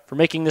for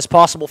making this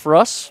possible for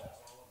us.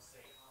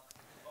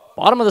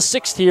 Bottom of the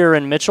 6th here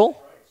in Mitchell.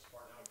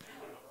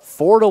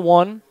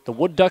 4-1. The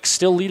Wood Ducks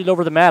still lead it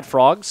over the Mad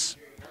Frogs.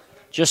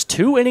 Just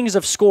 2 innings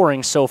of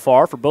scoring so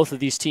far for both of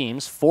these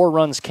teams. 4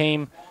 runs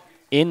came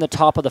in the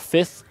top of the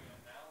 5th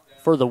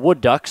for the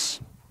Wood Ducks.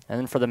 And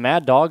then for the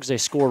Mad Dogs, they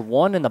scored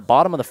 1 in the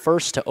bottom of the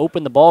 1st to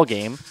open the ball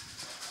game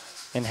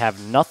and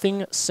have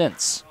nothing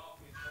since.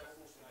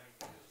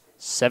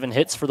 7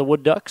 hits for the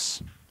Wood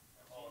Ducks.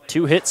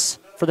 2 hits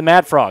for the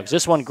Mad Frogs.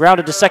 This one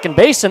grounded to second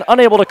base and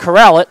unable to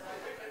corral it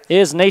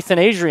is Nathan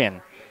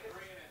Adrian.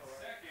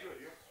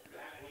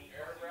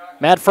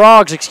 Mad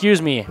Frogs,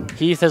 excuse me.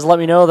 Heath has let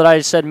me know that I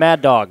said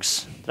Mad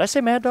Dogs. Did I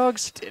say Mad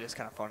Dogs? It is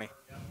kind of funny.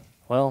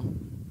 Well,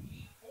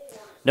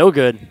 no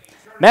good.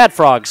 Mad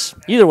Frogs.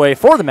 Either way,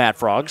 for the Mad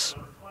Frogs.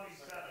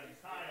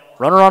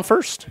 Runner on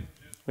first.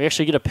 We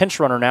actually get a pinch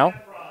runner now.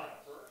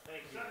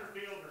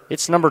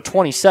 It's number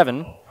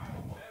 27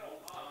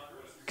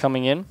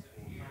 coming in.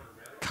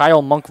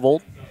 Kyle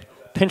Munkvold.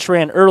 Pinch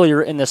ran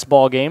earlier in this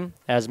ball game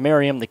as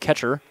Merriam, the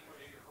catcher,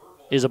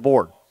 is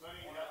aboard.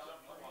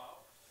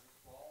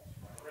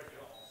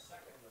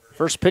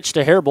 First pitch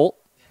to Humboldt.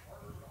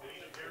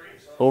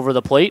 Over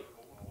the plate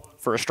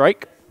for a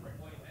strike.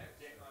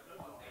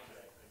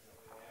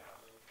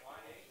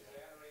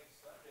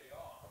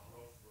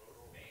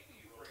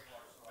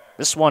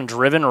 This one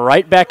driven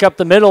right back up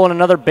the middle and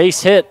another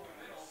base hit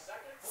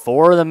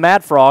for the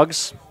Mad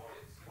Frogs.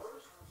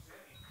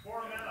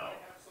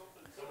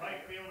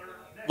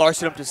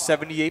 Larson up to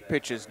 78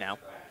 pitches now.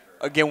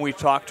 Again, we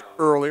talked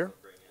earlier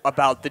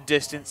about the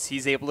distance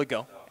he's able to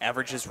go.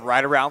 Averages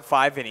right around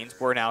 5 innings.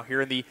 We're now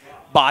here in the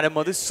bottom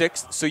of the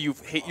 6th, so you've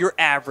hit your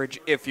average,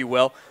 if you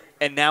will.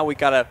 And now we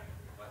got to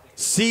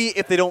see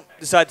if they don't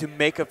decide to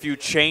make a few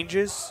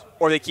changes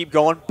or they keep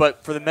going.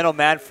 But for the Menno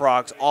Mad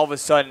Frogs, all of a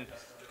sudden,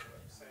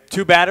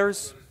 2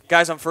 batters,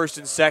 guys on first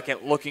and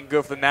second, looking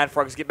good for the Mad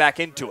Frogs to get back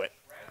into it.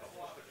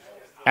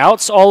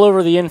 Outs all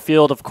over the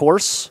infield, of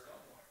course.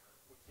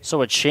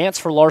 So a chance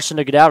for Larson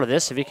to get out of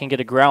this if he can get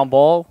a ground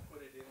ball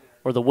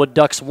or the Wood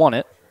Ducks want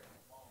it.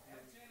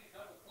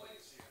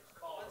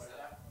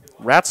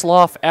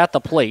 Ratzloff at the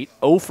plate,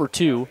 0 for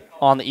 2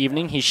 on the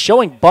evening. He's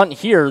showing bunt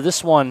here.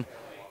 This one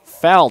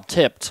foul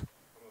tipped.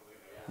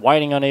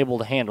 Whiting unable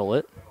to handle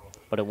it,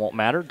 but it won't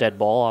matter. Dead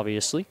ball,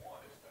 obviously.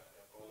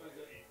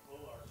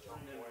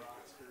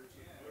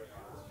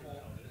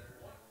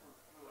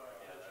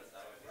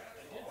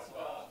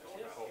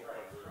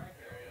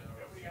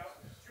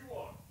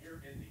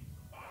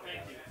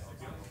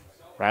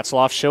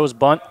 Ratzloff shows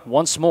bunt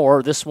once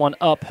more. This one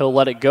up. He'll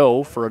let it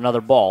go for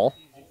another ball.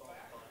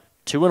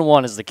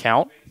 2-1 is the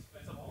count.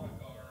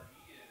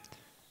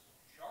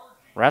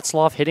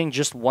 Ratzloff hitting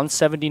just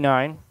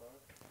 179.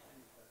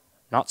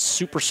 Not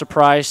super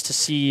surprised to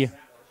see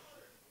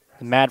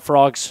the Mad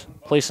Frogs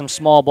play some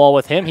small ball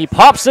with him. He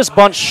pops this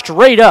bunt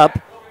straight up,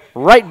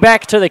 right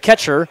back to the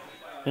catcher.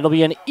 It'll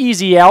be an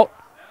easy out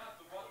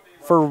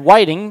for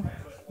Whiting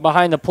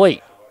behind the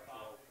plate.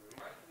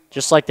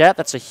 Just like that,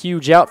 that's a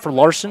huge out for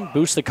Larson.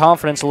 Boost the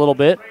confidence a little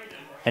bit.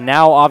 And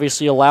now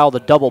obviously allow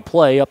the double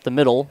play up the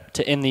middle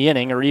to end the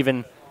inning, or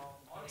even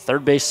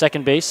third base,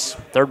 second base,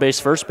 third base,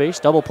 first base.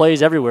 Double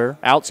plays everywhere,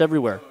 outs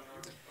everywhere.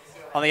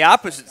 On the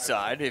opposite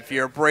side, if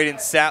you're Braden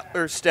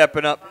Sattler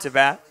stepping up to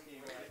bat,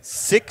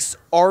 6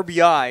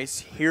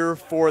 RBIs here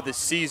for the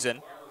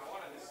season,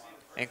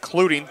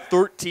 including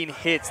 13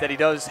 hits that he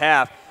does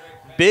have.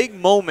 Big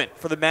moment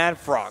for the Mad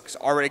Frogs.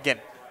 Already, again,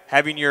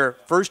 having your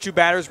first 2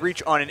 batters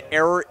reach on an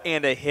error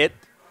and a hit.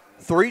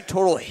 3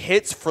 total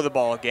hits for the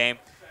ball game.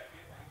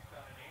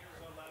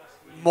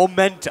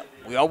 Momentum.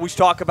 We always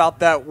talk about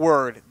that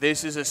word.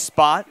 This is a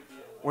spot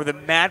where the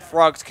Mad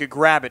Frogs could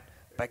grab it,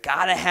 but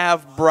gotta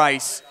have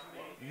Bryce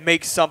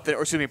make something,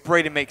 or excuse me,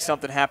 Braden make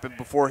something happen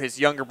before his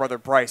younger brother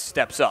Bryce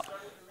steps up.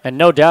 And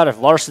no doubt if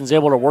Larson's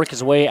able to work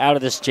his way out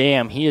of this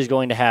jam, he is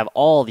going to have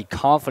all the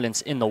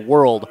confidence in the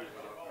world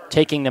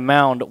taking the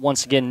mound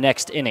once again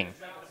next inning.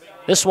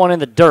 This one in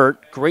the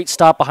dirt. Great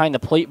stop behind the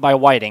plate by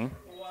Whiting.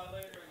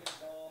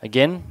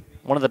 Again,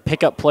 one of the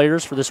pickup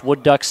players for this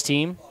Wood Ducks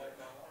team.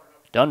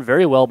 Done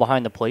very well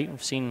behind the plate.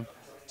 We've seen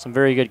some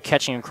very good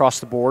catching across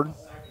the board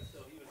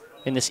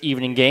in this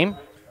evening game.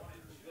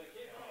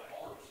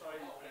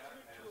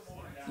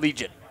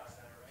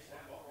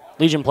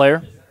 Legion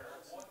player.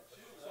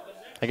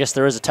 I guess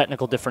there is a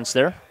technical difference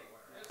there.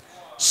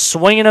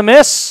 Swing and a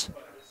miss.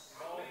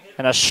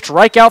 And a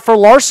strikeout for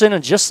Larson,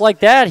 and just like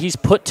that, he's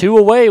put 2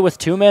 away with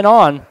 2 men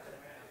on.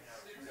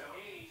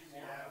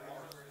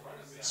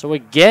 So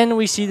again,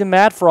 we see the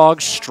Mad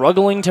Frogs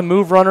struggling to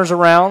move runners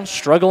around,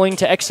 struggling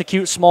to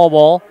execute small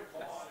ball,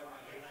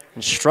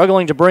 and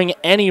struggling to bring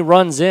any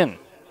runs in.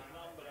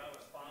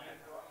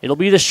 It'll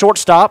be the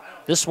shortstop.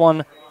 This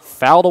one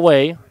fouled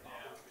away.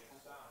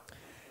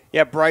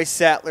 Yeah, Bryce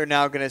Sattler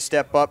now going to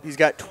step up. He's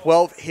got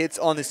 12 hits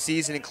on the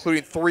season,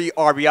 including 3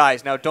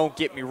 RBIs. Now, don't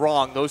get me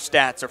wrong. Those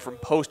stats are from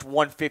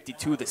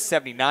post-152, the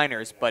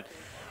 79ers. But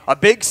a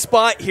big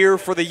spot here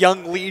for the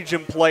young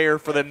Legion player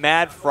for the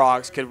Mad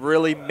Frogs could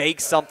really make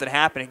something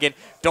happen. Again,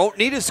 don't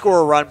need to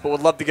score a run, but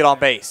would love to get on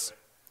base.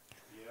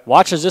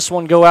 Watch as this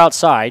one go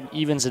outside.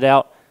 Evens it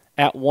out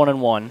at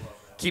 1-1.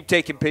 Keep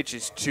taking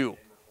pitches, too.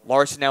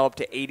 Larson now up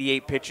to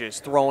 88 pitches,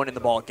 throwing in the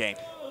ball game.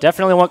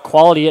 Definitely want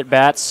quality at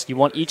bats. You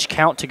want each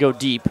count to go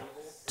deep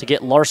to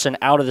get Larson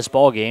out of this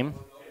ball game.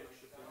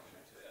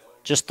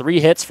 Just 3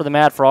 hits for the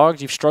Mad Frogs.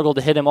 You've struggled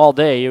to hit him all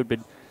day. It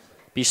would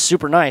be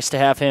super nice to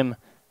have him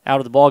out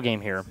of the ball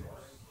game here.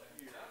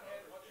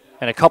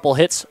 And a couple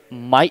hits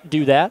might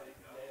do that,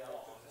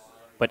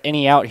 but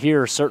any out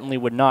here certainly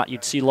would not.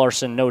 You'd see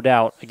Larson, no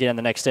doubt, again in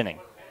the next inning.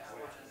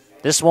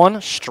 This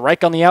one,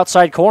 strike on the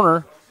outside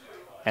corner,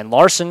 and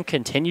Larson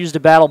continues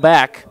to battle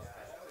back.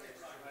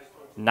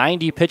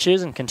 90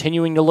 pitches and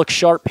continuing to look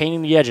sharp,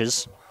 painting the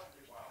edges.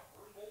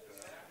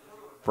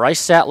 Bryce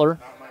Sattler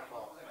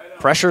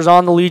pressures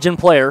on the Legion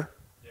player.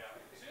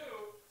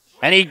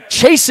 And he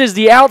chases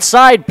the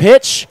outside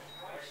pitch.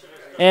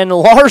 And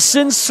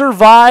Larson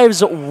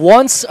survives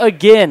once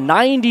again.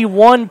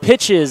 91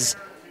 pitches.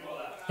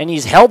 And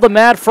he's held the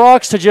Mad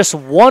Frogs to just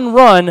 1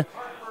 run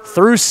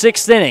through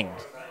 6th inning.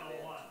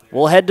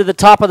 We'll head to the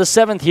top of the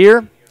 7th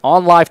here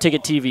on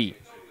LiveTicket.Tv.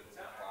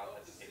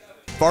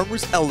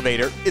 Farmers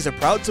Elevator is a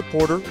proud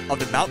supporter of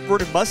the Mount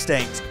Vernon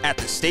Mustangs at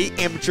the State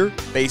Amateur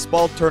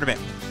Baseball Tournament.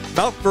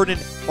 Mount Vernon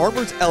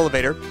Farmers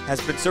Elevator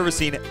has been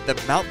servicing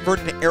the Mount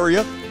Vernon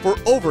area for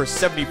over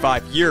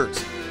 75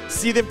 years.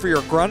 See them for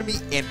your agronomy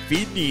and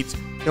feed needs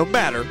no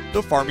matter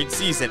the farming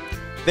season.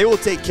 They will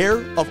take care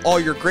of all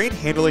your grain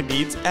handling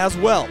needs as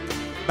well.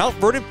 Mount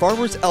Vernon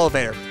Farmers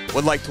Elevator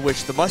would like to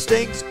wish the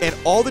Mustangs and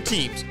all the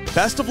teams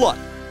best of luck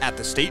at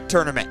the state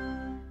tournament.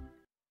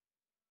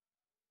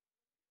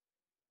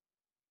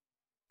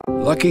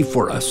 Lucky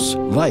for us,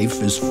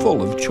 life is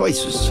full of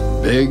choices,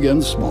 big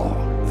and small.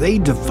 They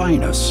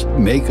define us,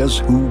 make us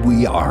who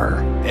we are.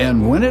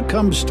 And when it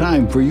comes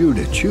time for you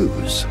to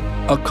choose,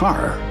 a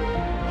car,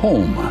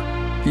 home,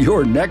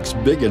 your next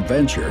big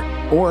adventure,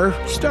 or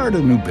start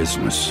a new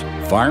business,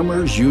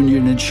 Farmers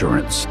Union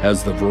Insurance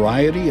has the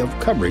variety of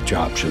coverage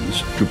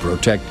options to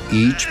protect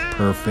each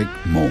perfect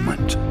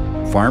moment.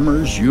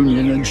 Farmers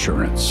Union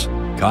Insurance.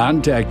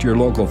 Contact your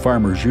local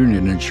Farmers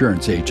Union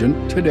Insurance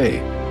agent today.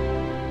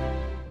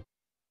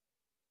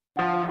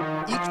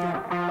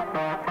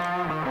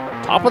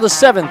 Top of the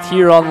 7th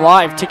here on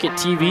Live Ticket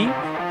TV.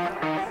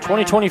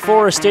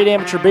 2024 State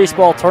Amateur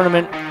Baseball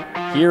Tournament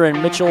here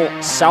in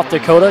Mitchell, South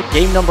Dakota.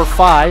 Game number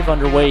 5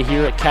 underway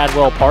here at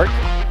Cadwell Park.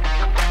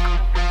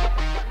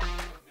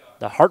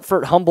 The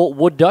Hartford Humboldt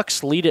Wood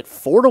Ducks lead at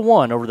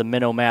 4-1 over the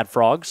Menno Mad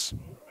Frogs.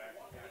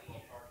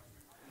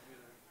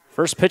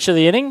 First pitch of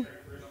the inning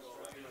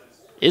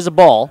is a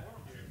ball.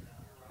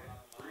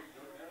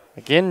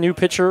 Again, new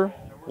pitcher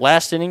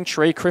last inning,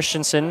 Trey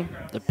Christensen,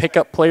 the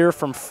pickup player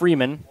from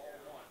Freeman,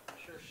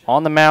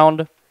 on the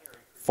mound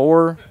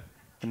for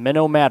the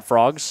Menno Mad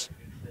Frogs.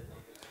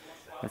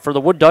 And for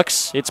the Wood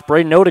Ducks, it's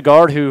Braden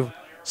Odegaard who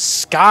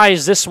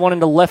skies this one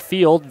into left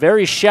field.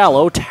 Very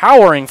shallow,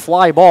 towering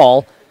fly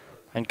ball.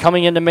 And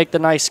coming in to make the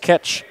nice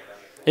catch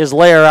is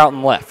Lair out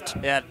and left.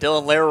 Yeah,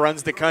 Dylan Lair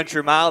runs the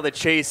country mile to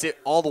chase it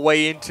all the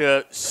way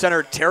into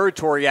center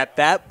territory at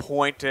that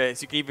point.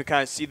 As you can even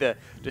kind of see the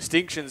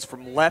distinctions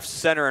from left,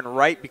 center, and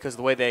right because of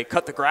the way they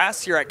cut the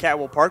grass here at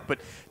Cadwell Park. But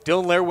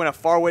Dylan Lair went a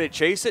far way to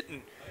chase it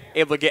and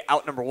able to get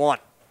out number 1.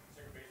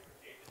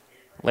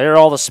 Lair,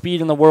 all the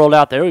speed in the world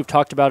out there. We've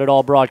talked about it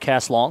all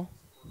broadcast long.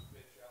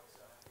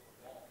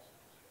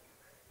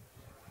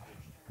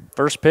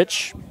 First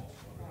pitch,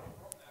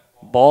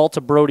 ball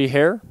to Brody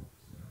Hare.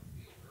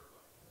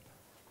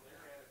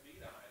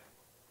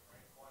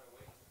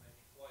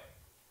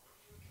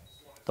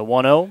 The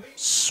 1-0,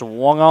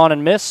 swung on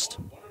and missed.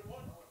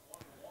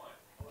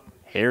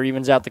 Hare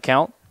evens out the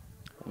count,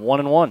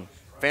 1-1.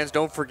 Fans,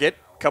 don't forget,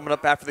 coming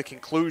up after the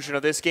conclusion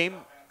of this game,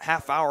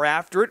 half hour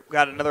after it, we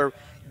got another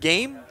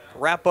game.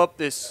 Wrap up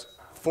this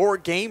 4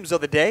 games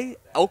of the day.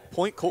 Elk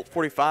Point Colt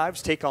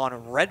 45s take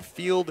on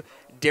Redfield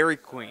Dairy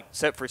Queen.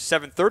 Set for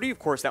 7:30. Of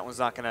course, that one's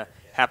not going to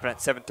happen at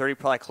 7:30,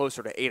 probably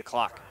closer to 8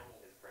 o'clock.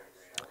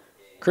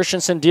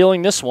 Christensen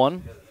dealing this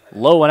one.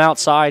 Low and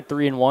outside,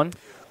 3-1.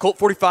 Colt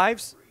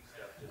 45s,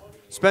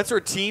 Spencer,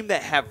 a team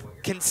that have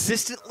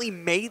consistently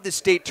made the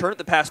state tournament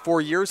the past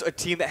 4 years, a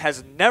team that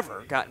has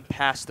never gotten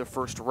past the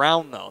first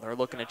round, though. They're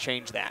looking to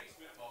change that.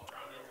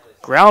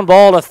 Ground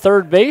ball to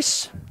third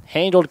base,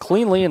 handled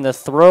cleanly, and the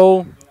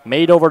throw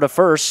made over to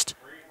first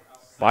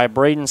by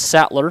Braden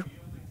Sattler.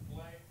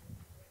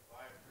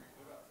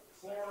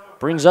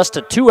 Brings us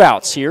to 2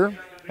 outs here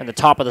in the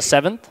top of the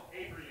 7th.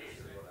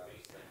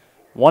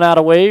 1 out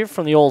away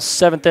from the old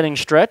 7th inning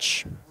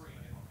stretch.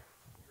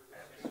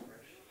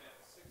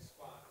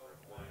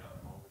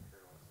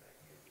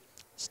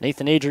 As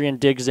Nathan Adrian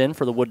digs in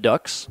for the Wood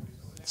Ducks.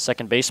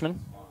 Second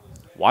baseman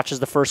watches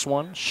the first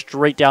one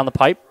straight down the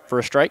pipe for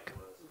a strike.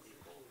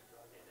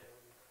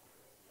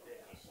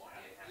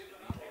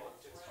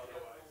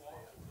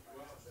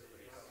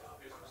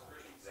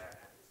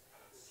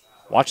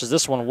 Watches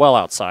this one well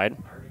outside.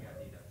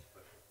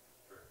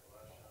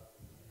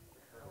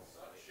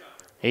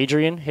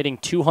 Adrian hitting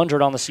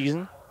 200 on the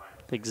season.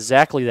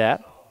 Exactly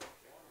that.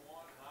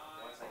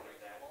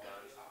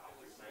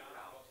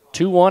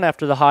 2-1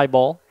 after the high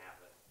ball.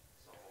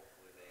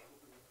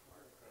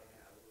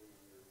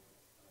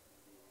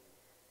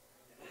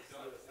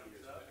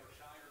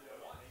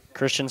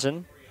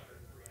 Christensen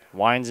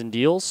winds and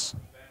deals.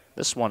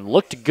 This one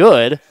looked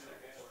good,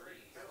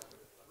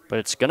 but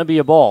it's going to be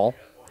a ball.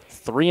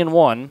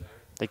 3-1.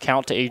 They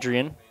count to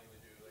Adrian.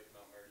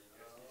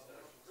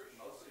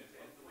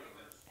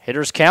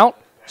 Hitters count.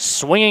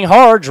 Swinging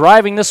hard,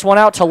 driving this one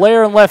out to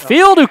Lair in left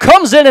field, who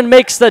comes in and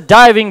makes the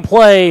diving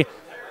play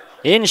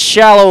in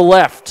shallow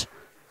left.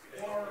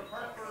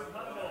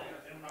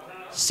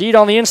 See it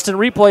on the instant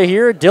replay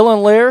here.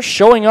 Dylan Lair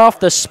showing off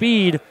the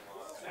speed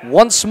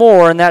once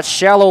more in that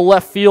shallow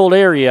left field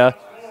area.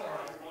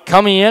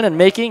 Coming in and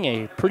making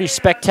a pretty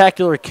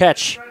spectacular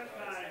catch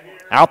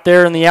out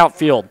there in the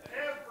outfield.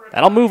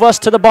 That'll move us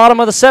to the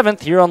bottom of the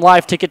 7th here on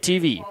Live Ticket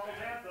TV.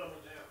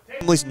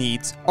 Families'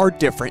 needs are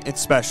different and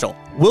special.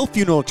 Will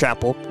Funeral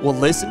Chapel will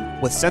listen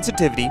with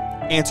sensitivity,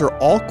 answer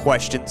all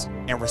questions,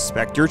 and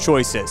respect your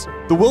choices.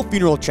 The Will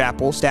Funeral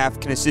Chapel staff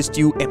can assist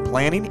you in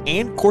planning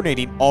and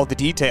coordinating all the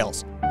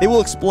details. They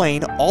will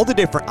explain all the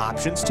different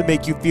options to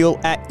make you feel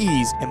at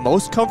ease and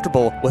most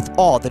comfortable with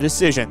all the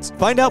decisions.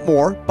 Find out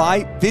more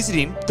by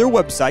visiting their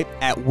website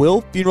at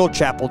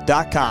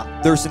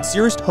willfuneralchapel.com. Their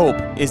sincerest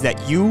hope is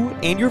that you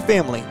and your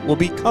family will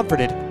be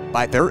comforted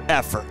by their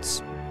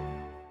efforts.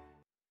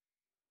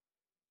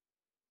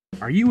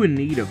 Are you in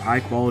need of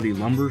high-quality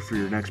lumber for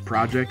your next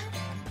project?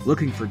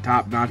 Looking for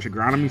top-notch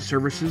agronomy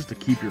services to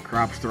keep your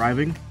crops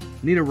thriving?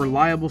 Need a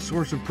reliable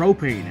source of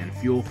propane and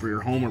fuel for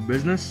your home or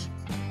business?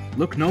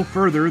 Look no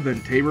further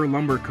than Tabor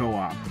Lumber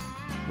Co-op.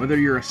 Whether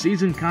you're a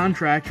seasoned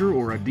contractor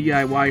or a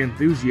DIY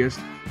enthusiast,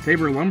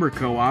 Tabor Lumber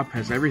Co-op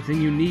has everything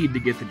you need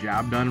to get the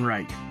job done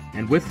right.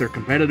 And with their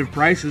competitive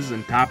prices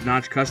and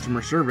top-notch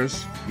customer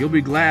service, you'll be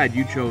glad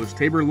you chose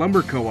Tabor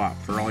Lumber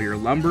Co-op for all your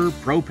lumber,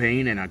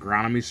 propane, and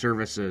agronomy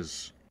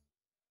services.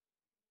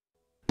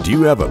 Do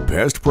you have a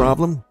pest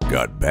problem?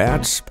 Got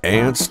bats,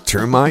 ants,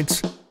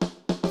 termites?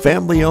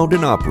 Family owned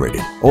and operated,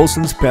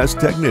 Olson's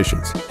Pest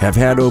Technicians have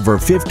had over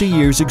 50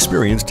 years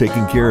experience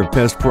taking care of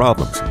pest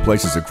problems in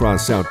places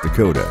across South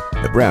Dakota,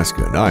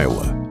 Nebraska, and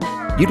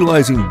Iowa.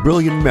 Utilizing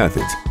brilliant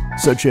methods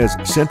such as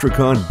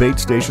Centricon bait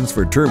stations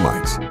for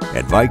termites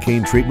and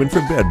Vicane treatment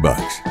for bed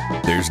bugs.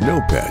 There's no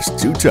pest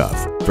too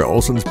tough for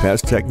Olson's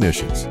Pest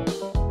Technicians.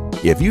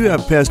 If you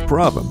have pest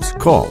problems,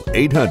 call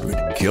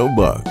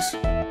 800-KILL-BUGS.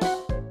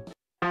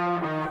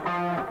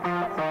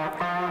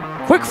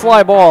 Quick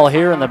fly ball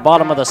here in the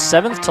bottom of the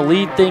 7th to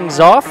lead things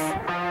off.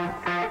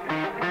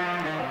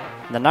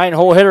 The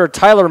 9-hole hitter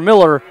Tyler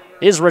Miller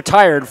is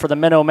retired for the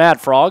Menno Mad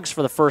Frogs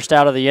for the first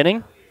out of the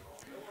inning.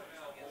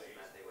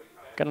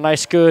 Got a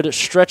nice good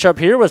stretch up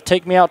here with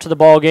Take Me Out to the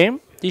Ball Game.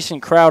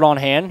 Decent crowd on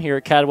hand here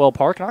at Cadwell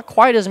Park. Not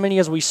quite as many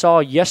as we saw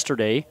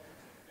yesterday.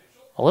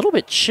 A little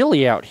bit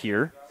chilly out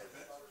here.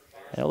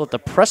 I know that the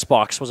press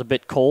box was a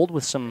bit cold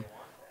with some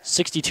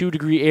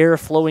 62-degree air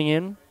flowing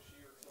in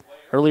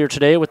earlier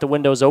today with the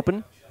windows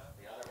open.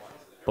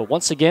 But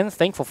once again,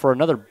 thankful for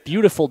another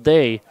beautiful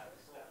day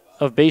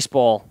of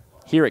baseball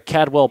here at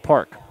Cadwell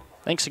Park.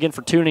 Thanks again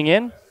for tuning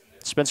in.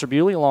 Spencer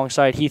Bewley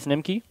alongside Heath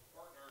Nimke.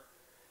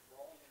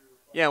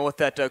 Yeah, with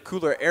that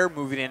cooler air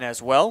moving in as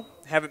well.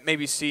 Haven't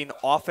maybe seen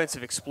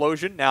offensive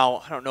explosion. Now,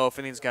 I don't know if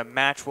anything's going to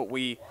match what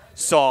we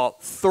saw,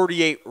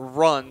 38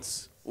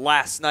 runs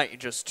last night in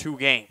just 2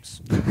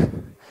 games.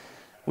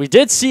 We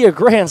did see a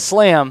grand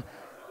slam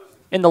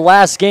in the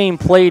last game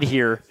played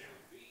here.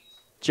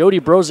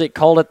 Jody Brozick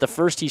called it the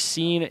first he's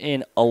seen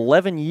in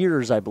 11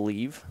 years, I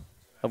believe,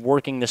 of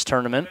working this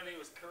tournament.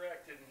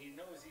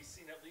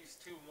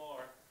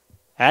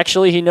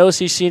 Actually, he knows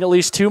he's seen at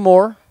least 2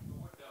 more.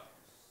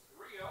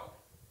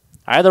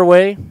 Either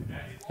way,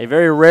 a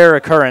very rare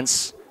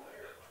occurrence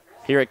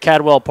here at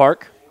Cadwell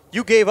Park.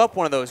 You gave up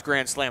one of those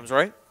grand slams,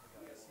 right?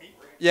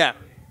 Yeah.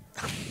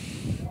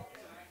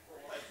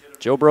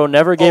 Joe Bro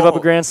never gave up a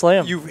grand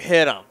slam. You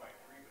hit him.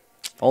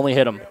 Only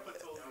hit him.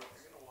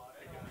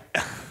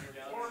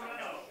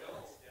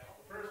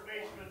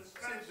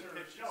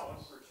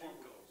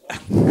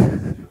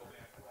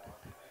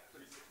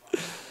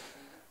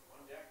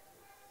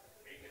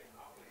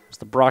 It's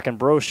the Brock and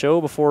Bro show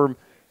before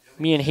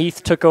me and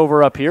Heath took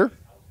over up here.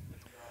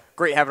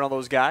 Great having all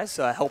those guys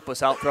help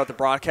us out throughout the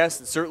broadcast,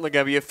 and certainly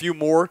going to be a few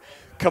more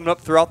coming up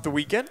throughout the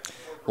weekend.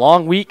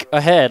 Long week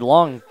ahead,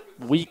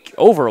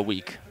 over a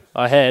week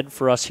ahead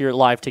for us here at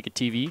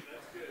LiveTicket.Tv,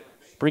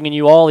 bringing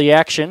you all the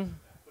action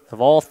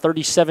of all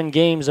 37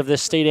 games of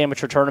this state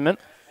amateur tournament.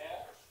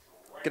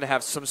 Going to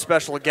have some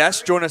special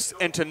guests join us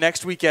into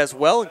next week as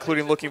well,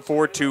 including looking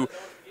forward to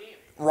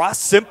Ross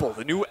Simple,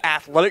 the new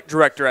athletic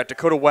director at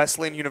Dakota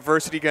Wesleyan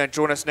University, going to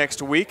join us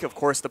next week. Of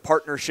course, the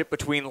partnership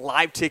between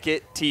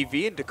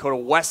LiveTicket.Tv and Dakota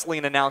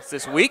Wesleyan announced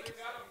this week.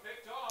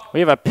 We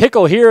have a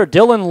pickle here.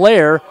 Dylan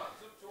Lair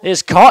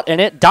is caught in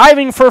it,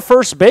 diving for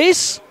first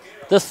base.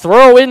 The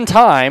throw in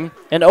time,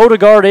 and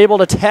Odegaard able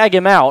to tag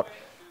him out.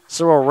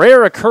 So a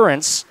rare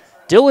occurrence.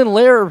 Dylan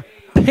Lair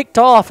picked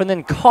off and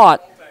then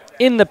caught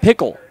in the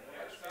pickle.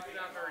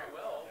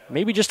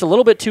 Maybe just a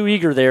little bit too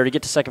eager there to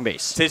get to second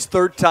base. It's his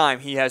 3rd time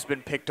he has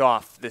been picked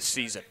off this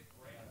season.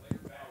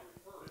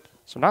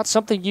 So not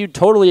something you'd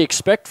totally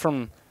expect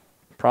from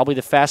probably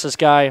the fastest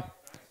guy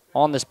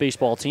on this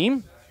baseball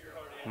team.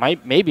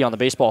 Maybe on the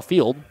baseball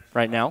field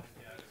right now.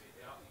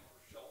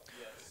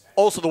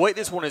 Also, the way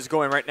this one is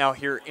going right now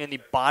here in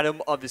the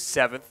bottom of the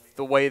 7th,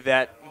 the way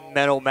that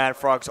Menno Mad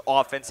Frogs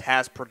offense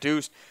has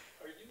produced,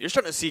 you're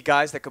starting to see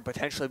guys that could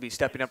potentially be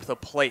stepping up to the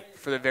plate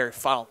for the very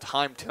final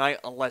time tonight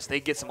unless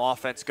they get some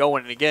offense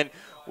going. And again,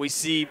 we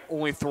see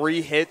only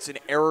 3 hits and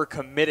error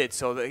committed.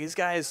 So these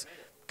guys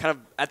kind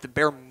of at the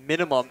bare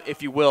minimum,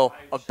 if you will,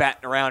 of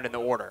batting around in the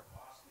order.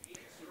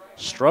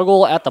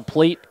 Struggle at the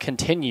plate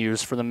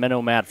continues for the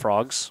Menno Mad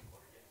Frogs.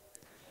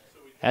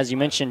 As you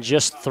mentioned,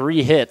 just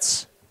 3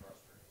 hits.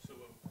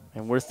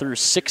 And we're through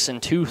 6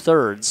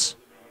 2/3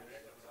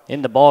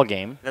 in the ball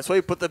game. That's why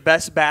you put the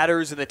best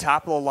batters in the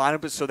top of the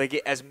lineup so they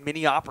get as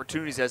many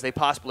opportunities as they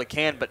possibly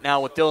can. But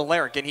now with Dylan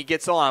Lair, again, he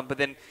gets on, but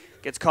then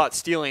gets caught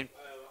stealing.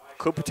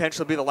 Could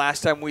potentially be the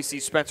last time we see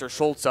Spencer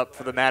Schultz up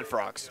for the Mad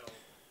Frogs.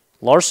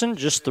 Larson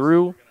just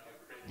threw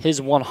his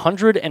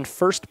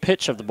 101st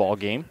pitch of the ball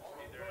game.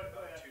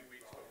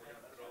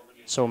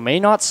 So may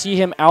not see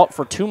him out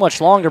for too much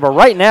longer, but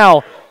right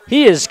now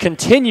he is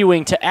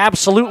continuing to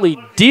absolutely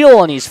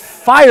deal, and he's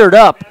fired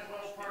up,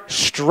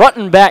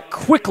 strutting back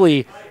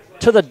quickly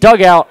to the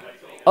dugout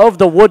of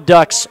the Wood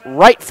Ducks,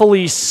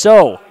 rightfully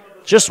so.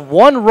 Just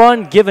 1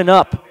 run given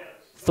up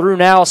through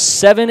now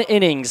 7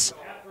 innings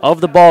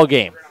of the ball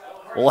game.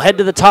 We'll head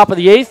to the top of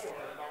the 8th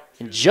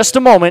in just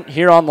a moment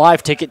here on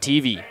Live Ticket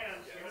TV.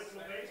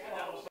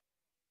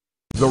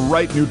 The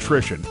right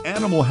nutrition,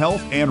 animal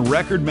health, and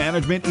record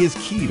management is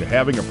key to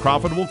having a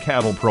profitable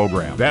cattle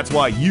program. That's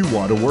why you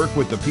want to work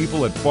with the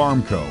people at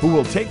Farmco, who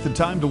will take the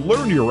time to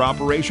learn your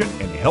operation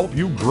and help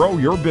you grow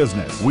your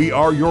business. We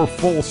are your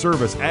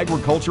full-service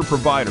agriculture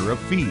provider of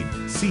feed,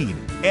 seed,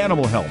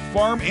 animal health,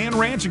 farm, and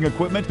ranching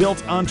equipment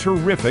built on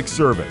terrific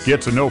service.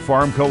 Get to know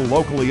Farmco,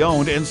 locally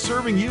owned and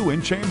serving you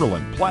in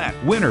Chamberlain,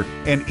 Platte, Winter,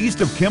 and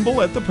east of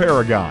Kimball at the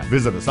Paragon.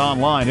 Visit us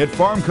online at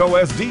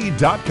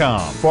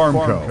farmcosd.com.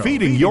 Farmco,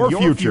 feeding your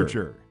future.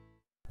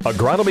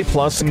 Agronomy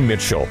Plus in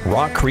Mitchell,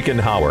 Rock Creek and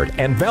Howard,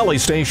 and Valley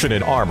Station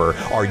in Armour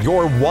are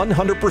your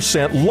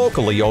 100%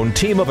 locally owned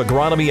team of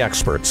agronomy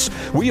experts.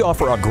 We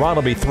offer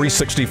Agronomy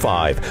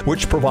 365,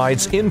 which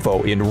provides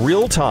info in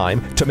real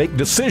time to make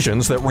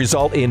decisions that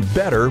result in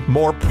better,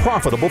 more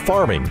profitable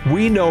farming.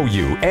 We know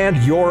you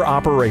and your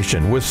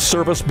operation with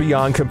service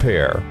beyond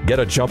compare.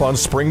 Get a jump on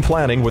spring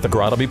planning with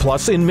Agronomy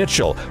Plus in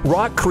Mitchell,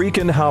 Rock Creek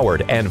and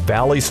Howard, and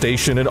Valley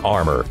Station in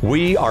Armour.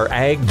 We are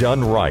ag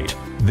done right,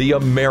 the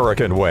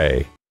American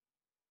way.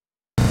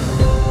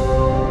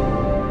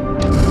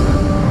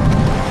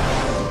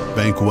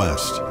 Bank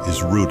West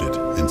is rooted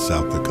in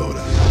South Dakota.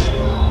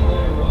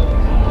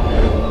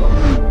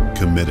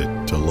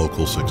 Committed to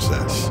local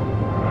success.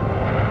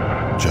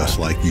 Just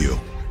like you.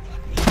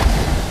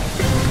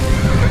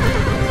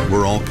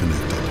 We're all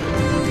connected.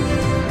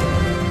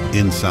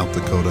 In South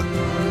Dakota.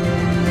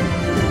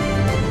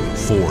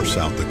 For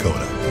South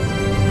Dakota.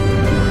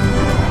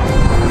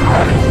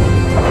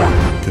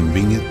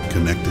 Convenient,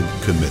 connected,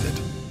 committed.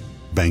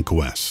 Bank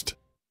West.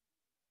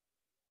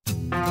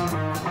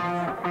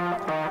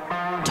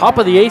 Top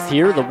of the 8th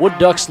here, the Wood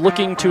Ducks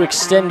looking to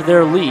extend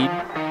their lead.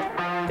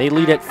 They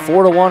lead at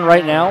 4-1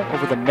 right now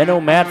over the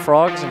Menno Mad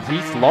Frogs, and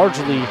Heath,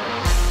 largely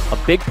a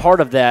big part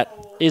of that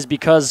is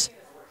because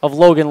of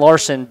Logan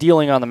Larson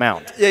dealing on the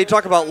mound. Yeah, you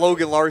talk about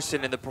Logan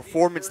Larson and the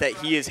performance that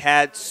he has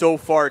had so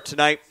far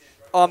tonight.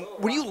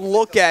 When you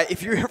look at,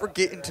 if you ever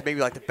get into maybe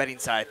like the betting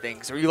side of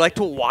things, or you like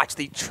to watch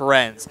the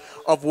trends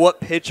of what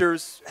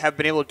pitchers have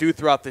been able to do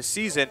throughout the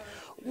season,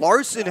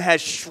 Larson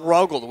has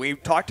struggled. We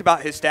talked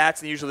about his stats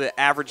and usually the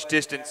average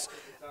distance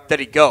that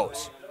he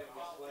goes.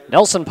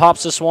 Nelson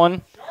pops this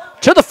one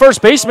to the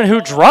first baseman,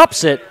 who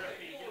drops it.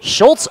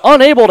 Schultz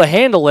unable to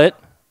handle it.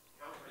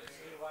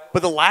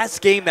 But the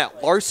last game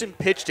that Larson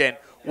pitched in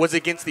was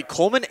against the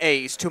Coleman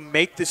A's to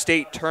make the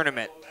state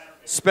tournament.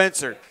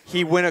 Spencer,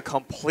 he went a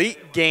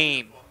complete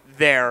game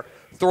there,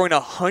 throwing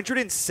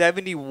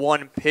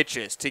 171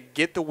 pitches to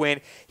get the win.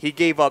 He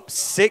gave up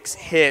 6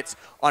 hits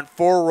on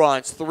 4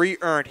 runs, 3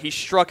 earned. He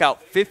struck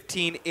out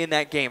 15 in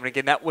that game. And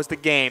again, that was the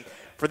game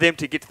for them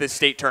to get to the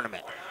state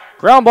tournament.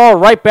 Ground ball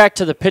right back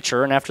to the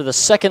pitcher, and after the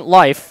second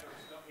life,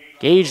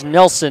 Gage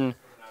Nelson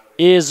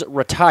is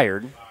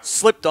retired.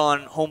 Slipped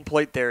on home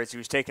plate there as he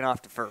was taken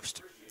off to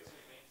first.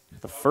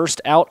 The first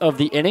out of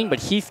the inning,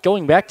 but Heath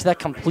going back to that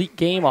complete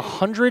game,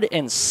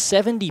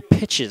 170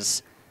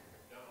 pitches.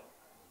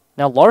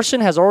 Now,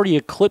 Larson has already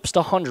eclipsed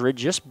 100,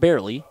 just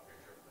barely.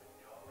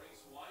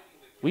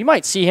 We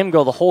might see him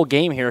go the whole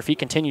game here if he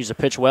continues to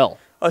pitch well.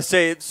 I'll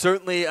say it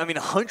certainly,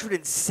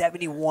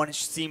 171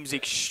 seems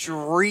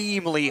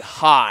extremely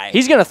high.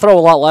 He's going to throw a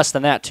lot less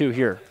than that, too,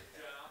 here.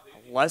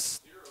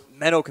 Unless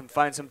Menno can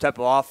find some type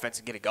of offense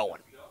and get it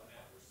going.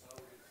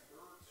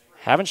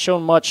 Haven't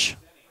shown much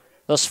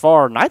thus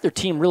far. Neither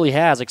team really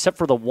has, except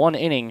for the 1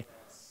 inning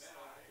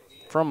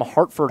from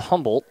Hartford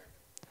Humboldt.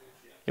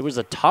 It was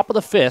the top of the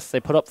 5th. They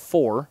put up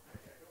 4.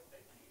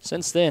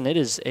 Since then, it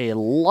is a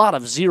lot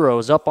of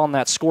zeros up on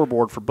that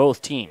scoreboard for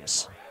both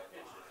teams.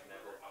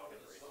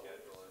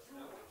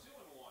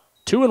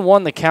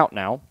 2-1 the count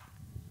now.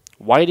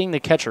 Whiting, the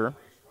catcher.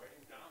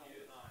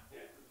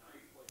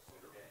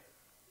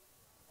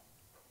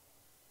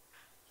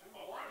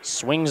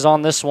 Swings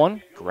on this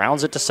one.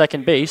 Grounds it to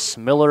second base.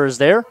 Miller is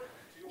there.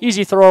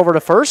 Easy throw over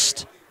to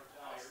first.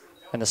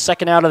 And the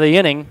second out of the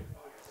inning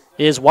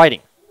is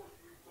Whiting.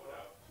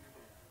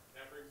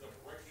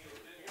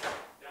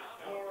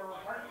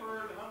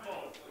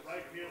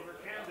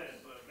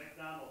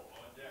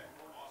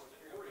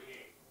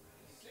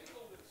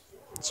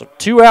 So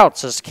 2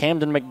 outs as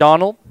Camden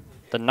McDonald,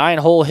 the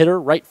 9-hole hitter,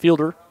 right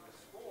fielder,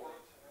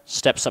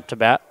 steps up to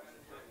bat.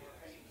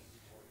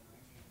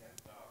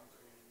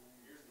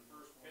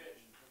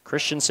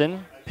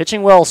 Christensen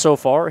pitching well so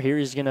far. Here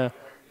he's going to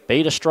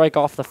bait a strike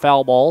off the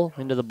foul ball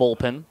into the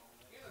bullpen.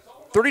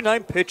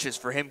 39 pitches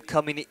for him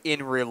coming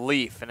in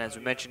relief. And as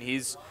we mentioned,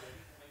 he's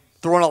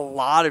thrown a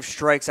lot of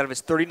strikes. Out of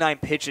his 39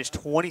 pitches,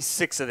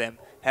 26 of them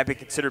have been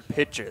considered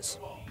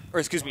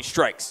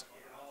strikes.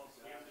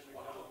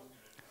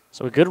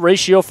 So a good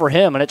ratio for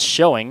him, and it's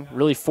showing,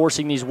 really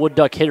forcing these Wood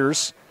Duck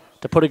hitters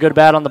to put a good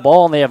bat on the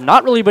ball, and they have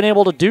not really been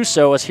able to do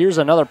so, as here's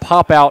another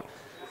pop out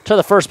to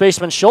the first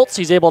baseman, Schultz.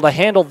 He's able to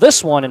handle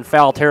this one in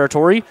foul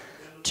territory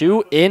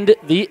to end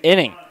the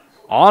inning.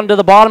 On to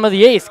the bottom of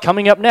the 8th.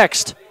 Coming up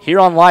next, here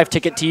on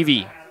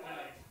LiveTicket.Tv.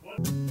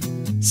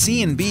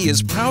 C&B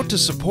is proud to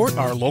support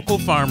our local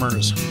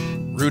farmers.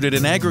 Rooted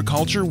in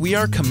agriculture, we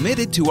are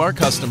committed to our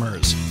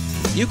customers.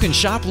 You can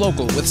shop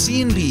local with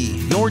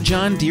C&B, your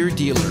John Deere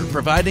dealer,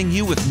 providing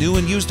you with new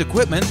and used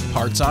equipment,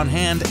 parts on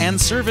hand, and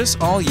service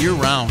all year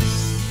round.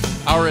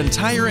 Our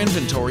entire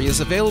inventory is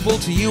available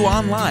to you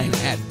online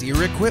at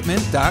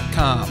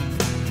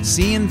DeereEquipment.com.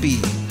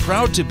 C&B,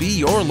 proud to be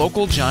your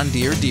local John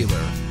Deere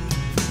dealer.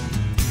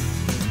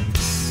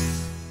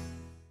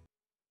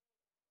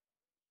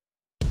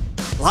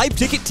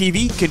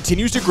 LiveTicket.Tv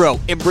continues to grow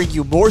and bring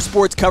you more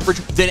sports coverage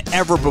than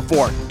ever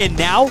before. And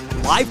now,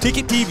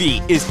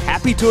 LiveTicket.Tv is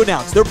happy to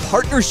announce their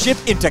partnership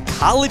into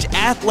college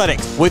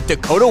athletics with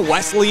Dakota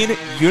Wesleyan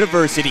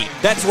University.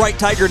 That's right,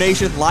 Tiger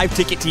Nation.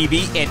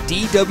 LiveTicket.Tv and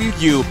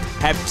DWU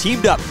have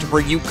teamed up to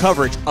bring you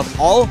coverage of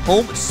all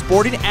home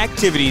sporting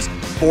activities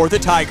for the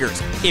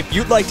Tigers. If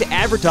you'd like to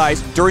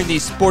advertise during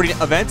these sporting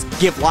events,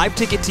 give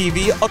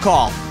LiveTicket.Tv a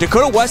call.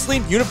 Dakota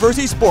Wesleyan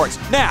University Sports,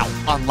 now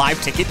on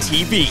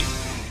LiveTicket.Tv.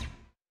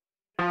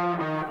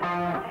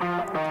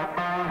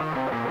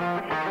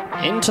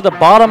 Into the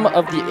bottom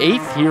of the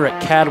 8th here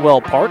at Cadwell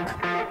Park.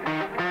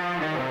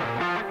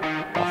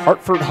 The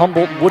Hartford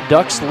Humboldt Wood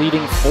Ducks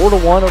leading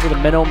 4-1 over the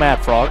Menno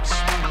Mad Frogs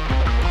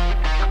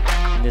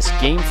in this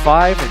Game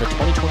 5 of the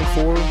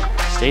 2024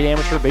 State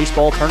Amateur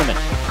Baseball Tournament.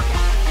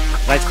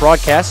 Tonight's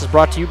broadcast is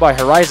brought to you by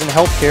Horizon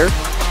Healthcare.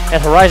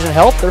 At Horizon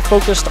Health, they're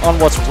focused on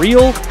what's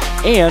real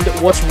and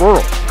what's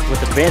rural.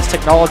 With advanced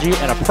technology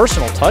and a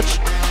personal touch,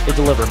 they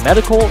deliver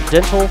medical,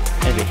 dental,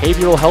 and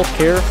behavioral health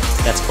care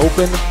that's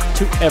open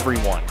to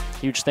everyone.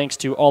 Huge thanks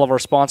to all of our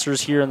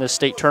sponsors here in this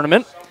state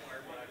tournament,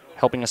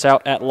 helping us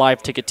out at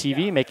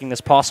LiveTicket.Tv, making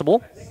this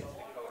possible.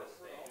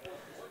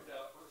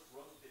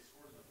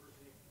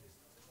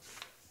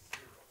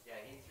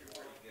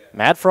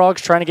 Mad Frogs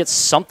trying to get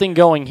something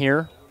going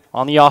here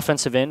on the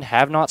offensive end,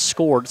 have not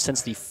scored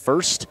since the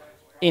first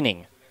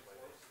inning.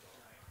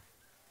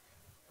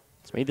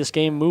 It's made this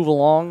game move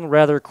along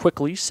rather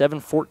quickly,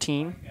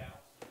 7-14.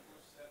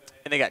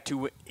 And they got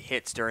 2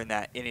 hits during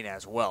that inning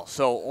as well.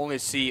 So only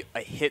see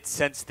a hit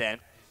since then.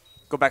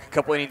 Go back a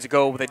couple innings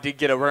ago, they did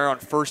get a runner on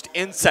first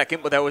and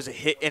second, but that was a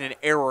hit and an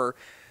error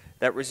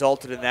that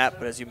resulted in that.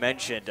 But as you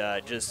mentioned,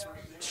 just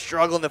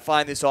struggling to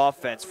find this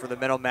offense for the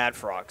Menno Mad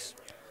Frogs.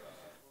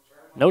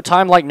 No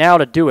time like now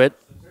to do it.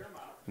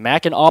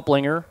 Mack and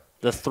Opplinger,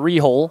 the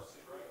 3-hole.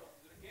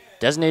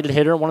 Designated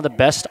hitter, one of the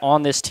best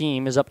on this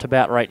team, is up to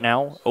bat right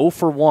now. 0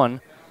 for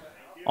 1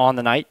 on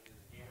the night.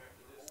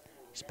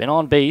 He's been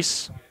on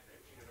base,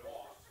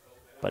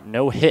 but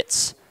no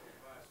hits.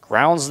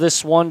 Grounds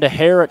this one to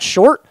Hare at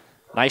short.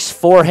 Nice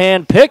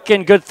forehand pick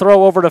and good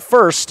throw over to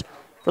first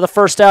for the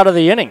first out of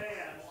the inning.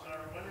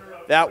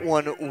 That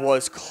one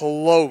was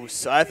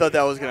close. I thought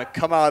that was going to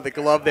come out of the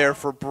glove there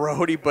for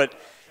Brody, but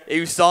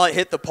you saw it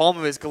hit the palm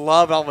of his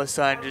glove all of a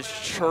sudden,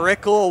 just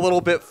trickle a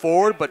little bit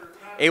forward, but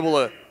able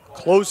to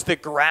close the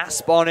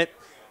grasp on it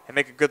and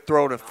make a good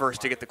throw to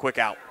first to get the quick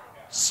out.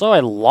 So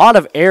a lot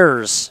of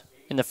errors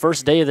in the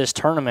first day of this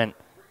tournament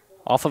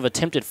off of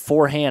attempted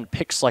forehand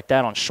picks like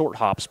that on short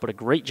hops, but a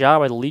great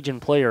job by the Legion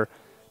player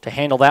to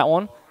handle that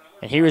one.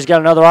 And here he's got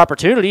another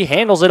opportunity,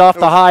 handles it off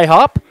the high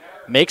hop,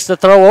 makes the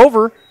throw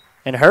over,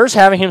 and Her's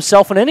having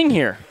himself an inning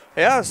here.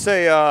 Yeah, I'd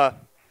say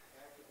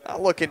not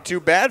looking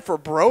too bad for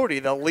Brody,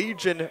 the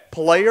Legion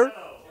player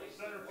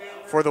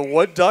for the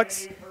Wood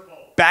Ducks.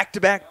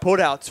 Back-to-back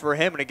putouts for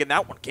him, and again,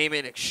 that one came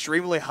in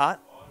extremely hot,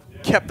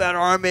 kept that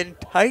arm in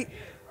tight,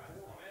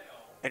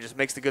 and just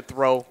makes the good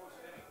throw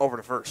over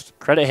to first.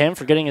 Credit him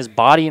for getting his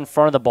body in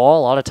front of the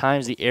ball. A lot of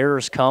times the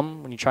errors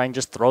come when you try and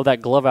just throw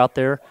that glove out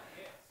there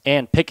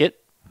and pick it.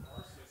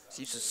 It's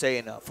used to say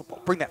in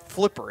football, bring that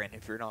flipper in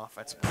if you're an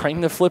offensive player.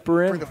 Bring the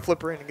flipper in? Bring the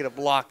flipper in and get a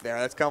block there.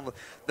 That's kind of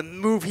the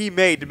move he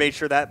made to make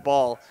sure that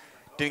ball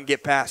didn't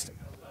get past him.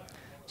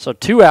 So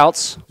 2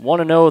 outs,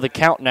 1-0 the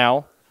count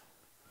now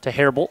to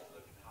Humboldt.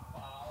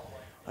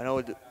 I know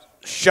it would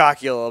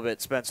shock you a little bit,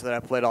 Spencer, that I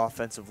played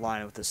offensive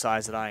line with the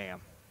size that I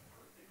am.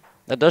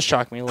 That does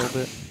shock me a little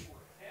bit.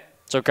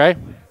 It's okay.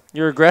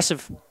 You're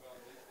aggressive.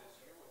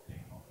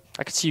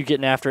 I could see you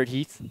getting after it,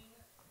 Heath.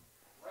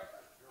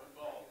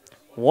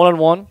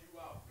 1-1.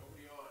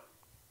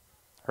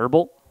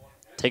 Humboldt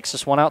takes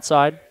this one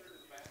outside.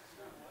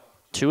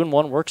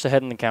 2-1, works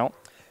ahead in the count.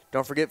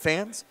 Don't forget,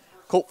 fans,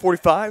 Colt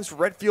 45's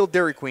Redfield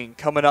Dairy Queen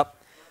coming up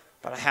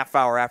about a half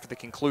hour after the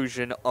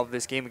conclusion of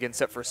this game. Again,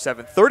 set for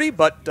 7:30,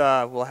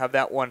 but we'll have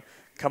that one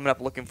coming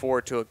up. Looking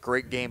forward to a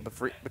great game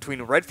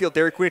between Redfield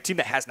Dairy Queen, a team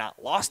that has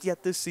not lost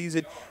yet this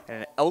season,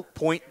 and an Elk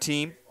Point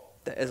team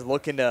that is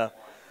looking to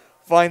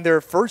find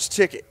their first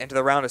ticket into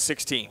the round of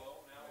 16.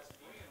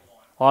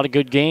 A lot of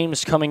good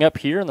games coming up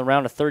here in the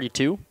round of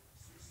 32.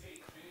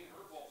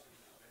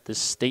 This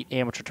state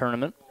amateur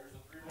tournament.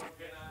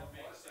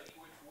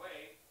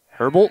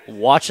 Humboldt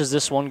watches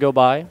this one go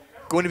by.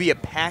 Going to be a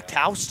packed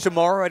house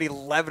tomorrow at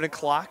 11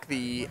 o'clock.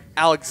 The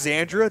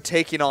Alexandra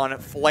taking on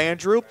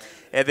Flandreau.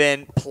 And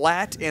then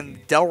Platte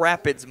and Del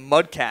Rapids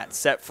Mudcats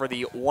set for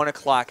the 1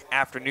 o'clock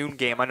afternoon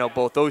game. I know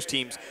both those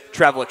teams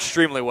travel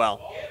extremely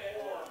well.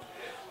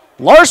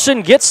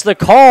 Larson gets the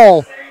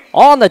call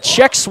on the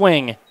check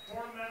swing.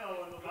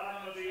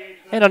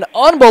 And an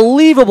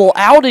unbelievable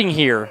outing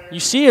here. You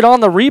see it on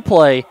the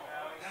replay.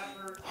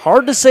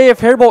 Hard to say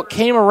if Humboldt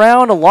came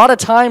around. A lot of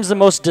times the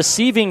most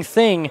deceiving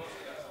thing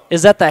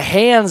is that the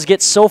hands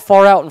get so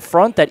far out in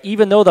front that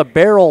even though the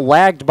barrel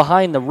lagged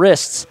behind the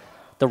wrists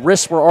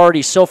were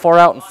already so far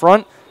out in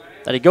front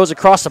that he goes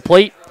across the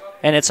plate,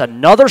 and it's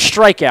another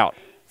strikeout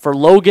for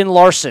Logan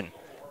Larson.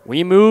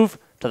 We move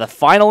to the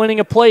final inning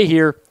of play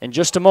here in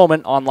just a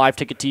moment on Live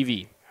Ticket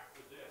TV.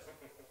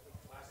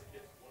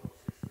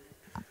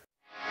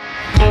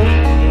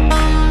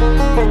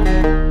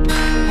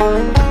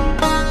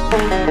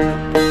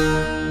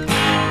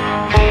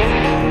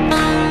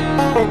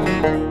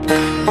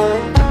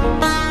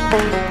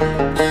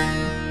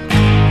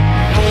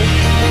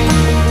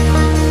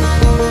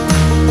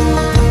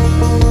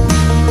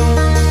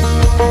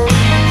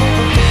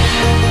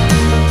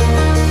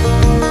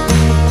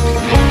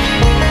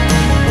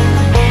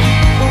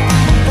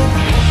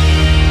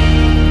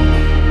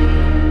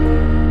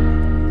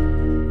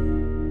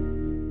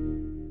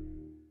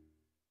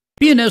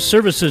 B&S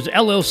Services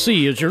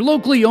LLC is your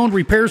locally owned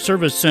repair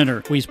service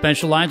center. We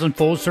specialize in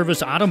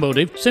full-service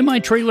automotive,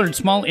 semi-trailer, and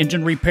small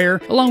engine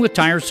repair, along with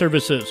tire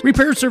services.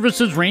 Repair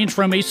services range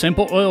from a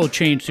simple oil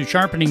change to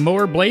sharpening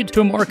mower blades to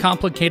a more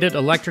complicated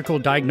electrical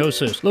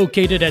diagnosis.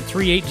 Located at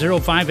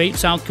 38058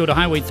 South Coda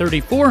Highway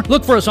 34,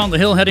 look for us on the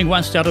hill heading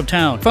west out of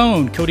town.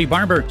 Phone Cody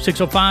Barber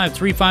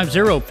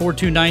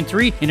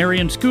 605-350-4293 and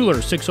Arian Schooler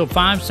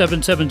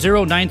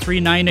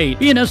 605-770-9398.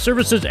 B&S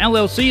Services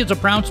LLC is a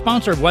proud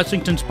sponsor of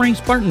Wessington Springs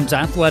Spartans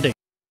Athletic.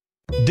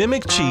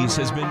 Dimick Cheese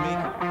has been making...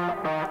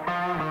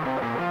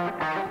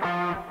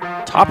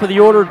 Top of the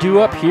order due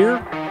up here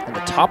in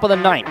the top of the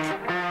ninth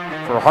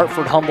for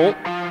Hartford Humboldt.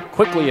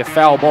 Quickly a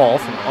foul ball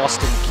from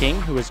Austin King,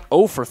 who is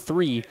 0 for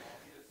 3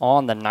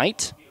 on the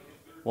night.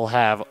 We'll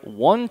have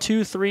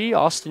 1-2-3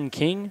 Austin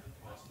King,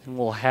 and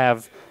we'll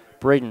have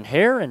Braden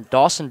Hare and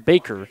Dawson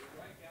Baker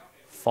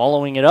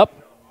following it up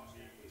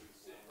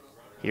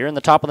here in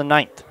the top of the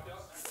ninth.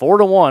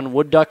 4-1,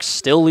 Wood Ducks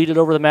still lead it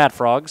over the Mad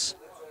Frogs.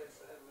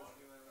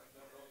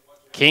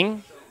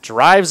 King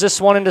drives this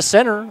one into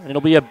center, and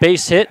it'll be a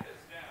base hit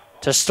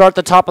to start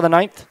the top of the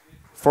ninth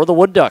for the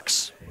Wood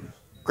Ducks.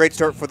 Great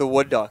start for the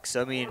Wood Ducks.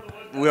 I mean,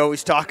 we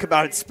always talk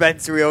about it,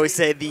 Spencer. We always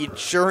say the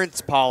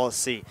insurance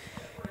policy.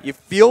 You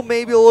feel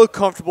maybe a little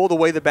comfortable the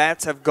way the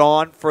bats have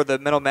gone for the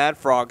Menno Mad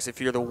Frogs if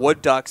you're the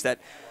Wood Ducks. That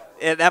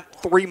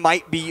 3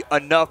 might be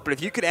enough, but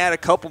if you could add a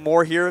couple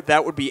more here,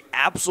 that would be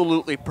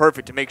absolutely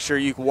perfect to make sure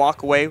you can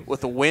walk away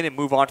with a win and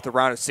move on to the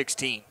round of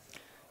 16.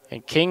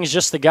 And King's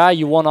just the guy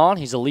you want on.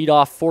 He's a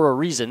leadoff for a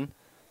reason.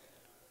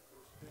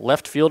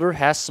 Left fielder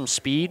has some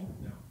speed.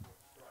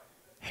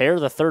 Hare,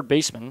 the third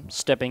baseman,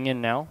 stepping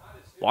in now.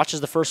 Watches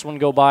the first one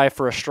go by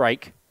for a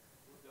strike.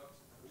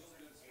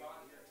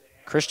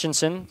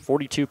 Christensen,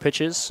 42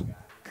 pitches,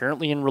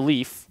 currently in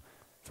relief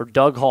for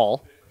Doug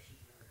Hall.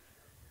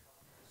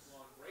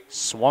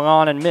 Swung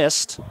on and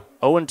missed.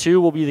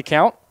 0-2 will be the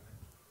count.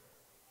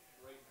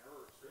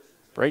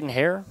 Braden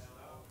Hare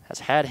has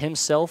had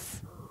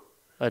himself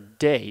a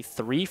day,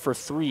 3 for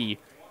 3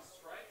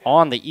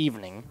 on the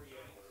evening.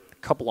 A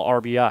couple of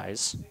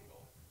RBIs.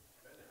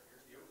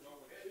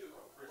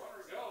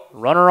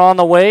 Runner on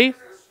the way.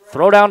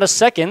 Throw down to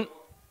second.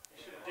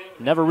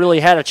 Never really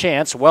had a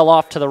chance. Well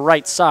off to the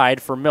right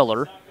side for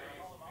Miller.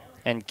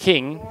 And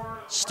King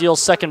steals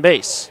second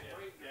base.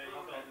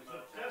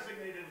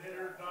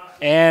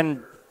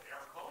 And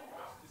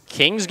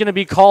King's going to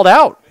be called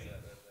out.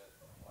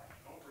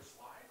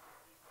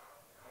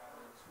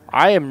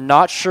 I am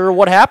not sure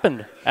what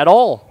happened at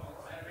all.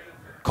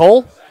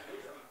 Cole,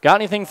 got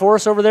anything for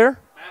us over there?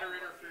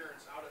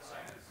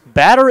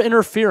 Batter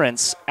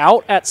interference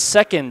out at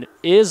second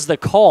is the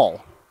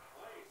call.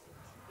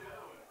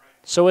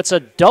 So it's a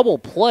double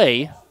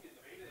play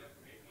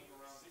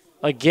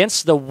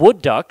against the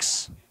Wood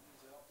Ducks.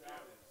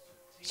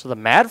 So the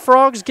Mad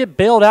Frogs get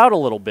bailed out a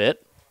little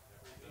bit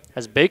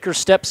as Baker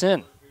steps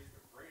in.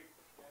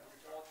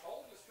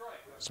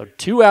 So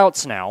 2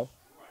 outs now.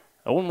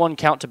 0-1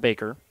 count to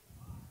Baker.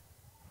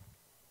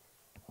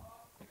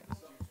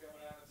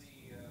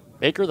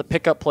 Baker, the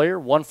pickup player,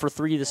 1 for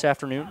 3 this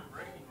afternoon.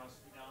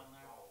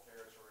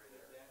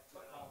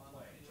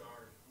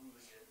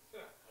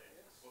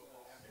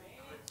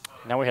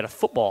 Now we had a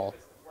football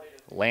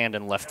land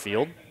in left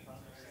field.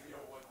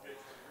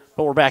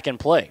 But we're back in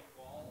play.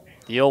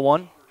 The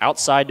 0-1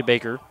 outside to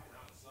Baker.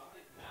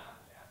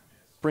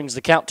 Brings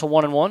the count to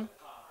 1-1.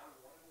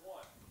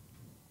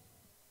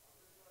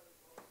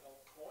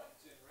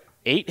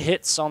 8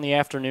 hits on the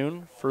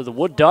afternoon for the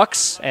Wood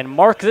Ducks. And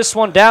mark this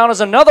one down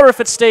as another, if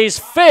it stays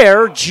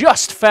fair,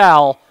 just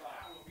foul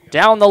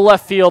down the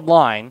left field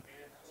line.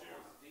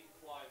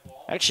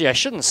 Actually, I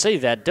shouldn't say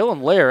that.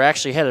 Dylan Lair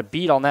actually had a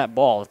beat on that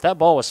ball. If that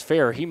ball was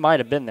fair, he might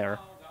have been there.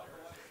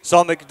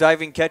 Saw him make a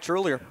diving catch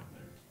earlier.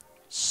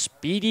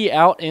 Speedy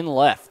out in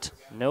left.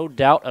 No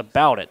doubt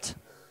about it.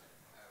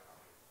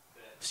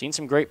 Seen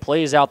some great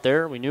plays out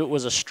there. We knew it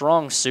was a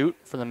strong suit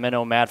for the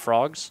Menno Mad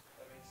Frogs.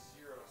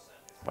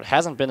 What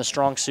hasn't been a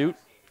strong suit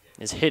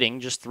is hitting.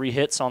 Just 3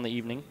 hits on the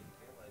evening.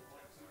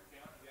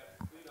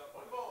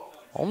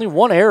 Only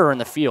 1 error in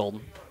the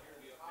field.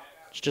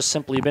 It's just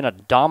simply been a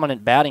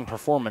dominant batting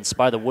performance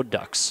by the Wood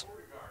Ducks.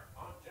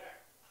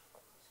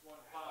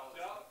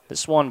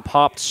 This one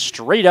popped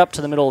straight up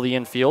to the middle of the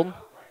infield.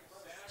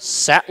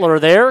 Sattler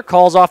there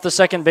calls off the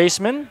second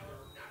baseman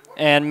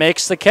and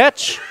makes the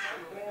catch.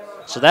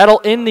 So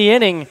that'll end the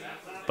inning,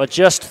 but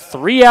just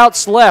 3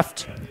 outs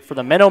left for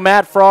the Menno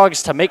Mad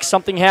Frogs to make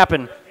something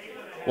happen.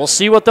 We'll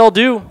see what they'll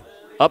do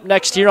up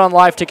next here on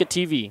Live Ticket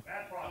TV.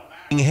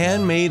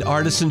 Handmade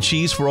artisan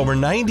cheese for over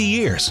 90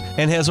 years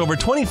and has over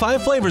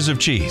 25 flavors of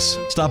cheese.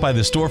 Stop by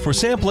the store for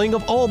sampling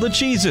of all the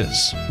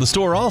cheeses. The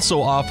store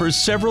also offers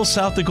several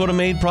South Dakota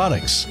made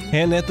products.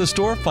 And at the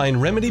store,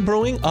 find Remedy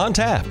Brewing on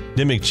tap.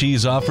 Dimmick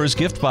Cheese offers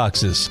gift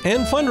boxes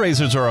and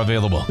fundraisers are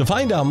available. To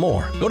find out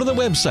more, go to the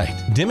website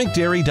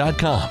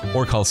dimmickdairy.com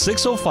or call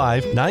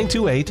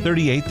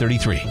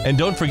 605-928-3833. And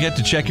don't forget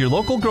to check your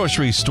local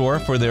grocery store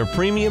for their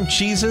premium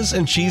cheeses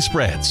and cheese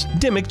spreads.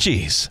 Dimmick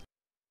Cheese.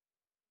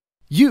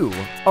 You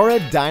are a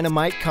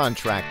dynamite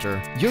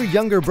contractor. Your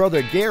younger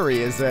brother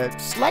Gary is a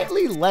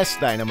slightly less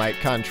dynamite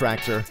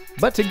contractor.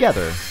 But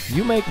together,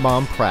 you make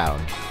Mom proud.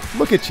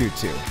 Look at you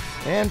two.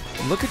 And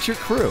look at your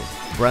crew.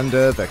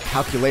 Brenda, the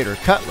calculator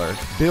Cutler,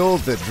 Bill,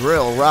 the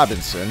drill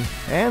Robinson,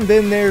 and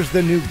then there's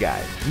the new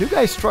guy. New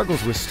guy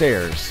struggles with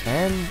stairs,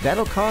 and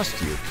that'll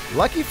cost you.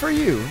 Lucky for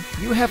you,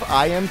 you have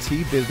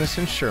IMT Business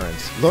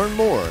Insurance. Learn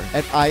more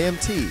at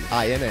imtins.com.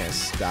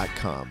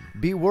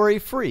 Be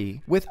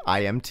worry-free with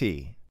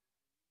IMT.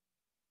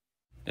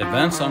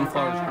 Events on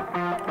Flowers.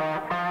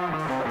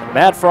 The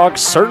Mad Frogs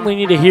certainly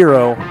need a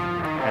hero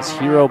as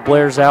Hero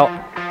blares out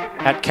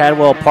at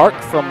Cadwell Park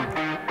from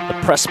the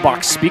press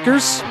box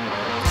speakers.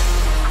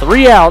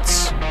 3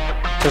 outs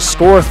to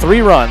score 3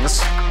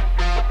 runs,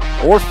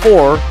 or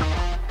 4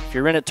 if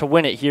you're in it to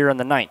win it here in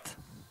the 9th.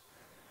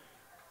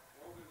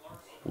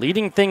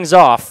 Leading things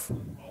off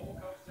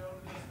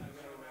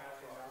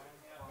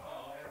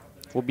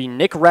will be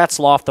Nick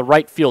Ratzloff, the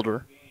right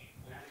fielder.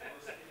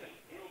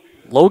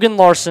 Logan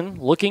Larson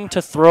looking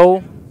to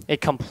throw a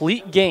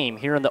complete game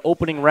here in the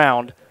opening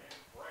round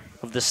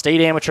of the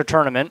state amateur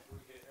tournament.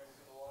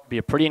 Be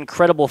a pretty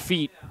incredible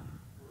feat.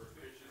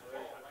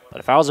 But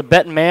if I was a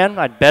betting man,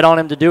 I'd bet on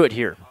him to do it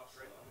here.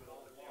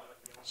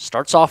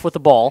 Starts off with the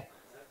ball.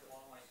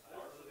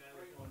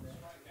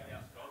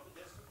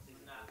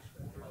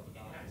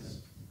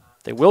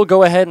 They will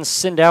go ahead and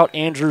send out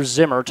Andrew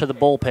Zimmer to the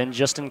bullpen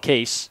just in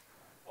case.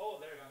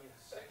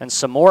 And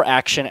some more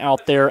action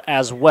out there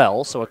as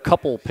well. So a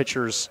couple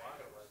pitchers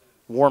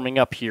warming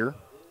up here.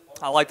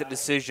 I like the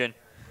decision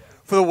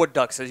for the Wood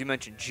Ducks, as you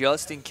mentioned,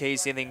 just in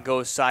case anything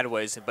goes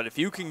sideways. But if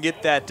you can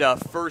get that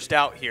first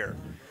out here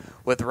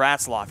with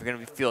Ratzloff, you're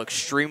going to feel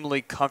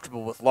extremely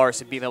comfortable with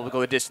Larson being able to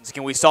go the distance.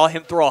 Again, we saw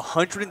him throw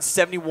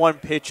 171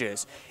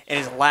 pitches in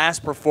his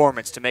last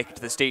performance to make it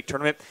to the state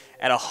tournament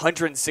at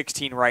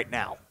 116 right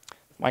now.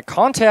 My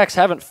contacts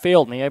haven't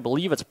failed me. I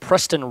believe it's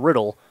Preston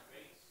Riddle,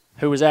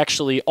 who was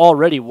actually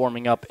already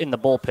warming up in the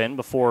bullpen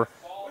before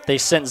they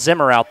sent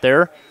Zimmer out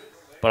there.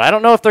 But I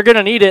don't know if they're going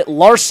to need it.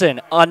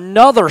 Larson,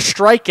 another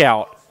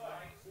strikeout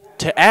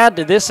to add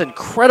to this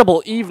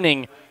incredible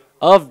evening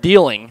of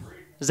dealing.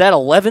 Is that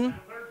 11?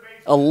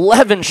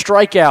 11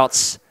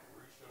 strikeouts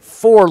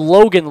for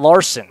Logan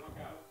Larson.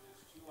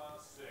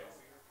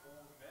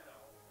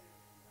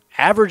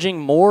 Averaging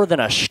more than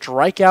a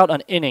strikeout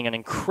an inning, an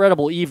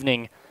incredible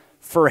evening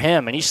for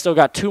him. And he's still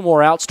got 2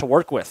 more outs to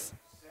work with.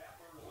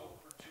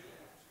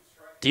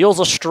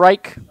 Deals a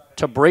strike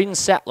to Braden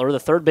Sattler, the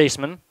third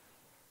baseman.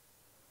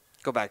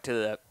 Go back to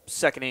the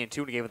second inning,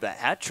 too, and gave it that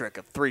hat trick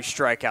of 3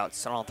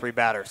 strikeouts on all 3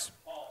 batters.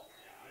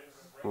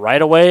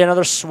 Right away,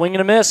 another swing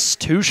and a miss.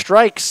 2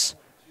 strikes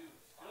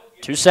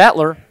to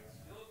Sattler.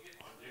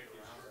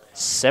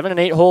 7 and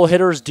 8 hole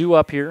hitters due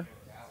up here.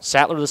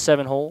 Sattler, the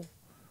 7 hole.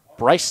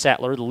 Bryce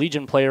Sattler, the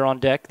Legion player on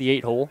deck, the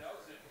 8 hole.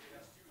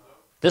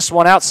 This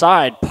one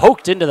outside,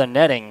 poked into the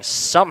netting.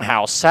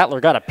 Somehow, Sattler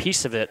got a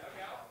piece of it.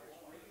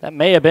 That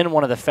may have been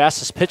one of the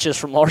fastest pitches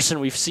from Larson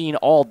we've seen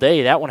all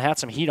day. That one had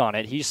some heat on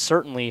it. He's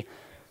certainly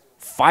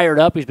fired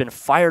up. He's been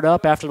fired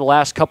up after the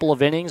last couple of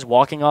innings,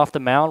 walking off the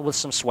mound with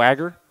some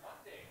swagger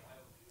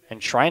and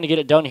trying to get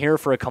it done here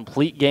for a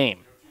complete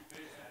game.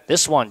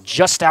 This one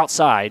just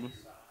outside.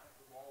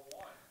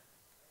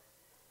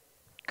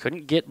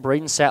 Couldn't get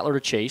Braden Sattler to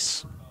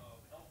chase.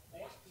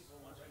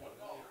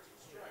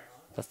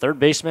 The third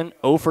baseman,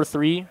 0 for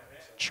 3,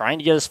 trying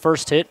to get his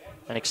first hit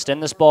and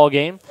extend this ball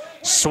game.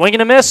 Swing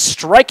and a miss,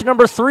 strike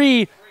number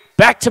 3.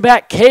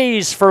 Back-to-back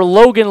Ks for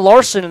Logan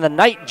Larson, and the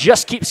night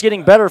just keeps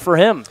getting better for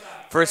him.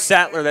 For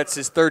Sattler, that's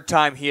his third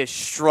time he has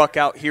struck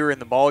out here in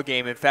the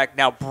ballgame. In fact,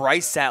 now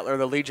Bryce Sattler,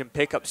 the Legion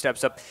pickup,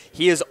 steps up.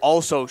 He has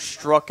also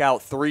struck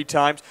out 3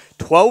 times.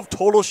 12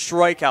 total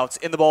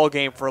strikeouts in the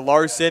ballgame for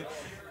Larson.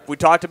 We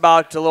talked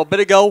about a little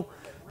bit ago,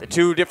 the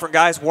 2 different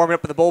guys warming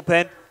up in the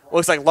bullpen.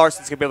 Looks like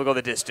Larson's going to be able to go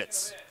the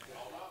distance.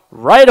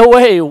 Right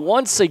away,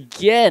 once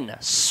again,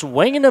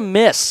 swing and a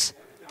miss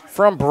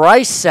from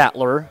Bryce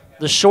Sattler,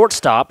 the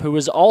shortstop, who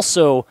is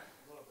also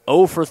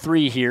 0 for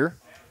 3 here.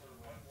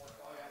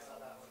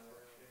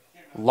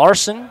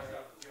 Larson,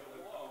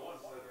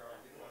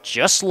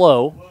 just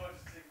low,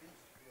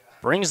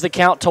 brings the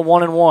count to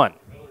 1-1.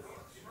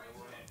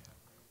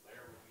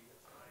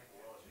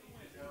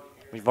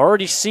 We've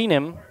already seen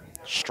him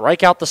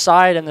strike out the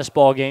side in this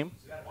ball game.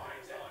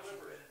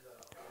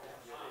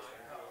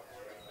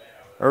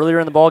 Earlier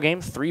in the ball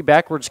game, 3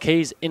 backwards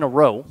Ks in a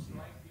row.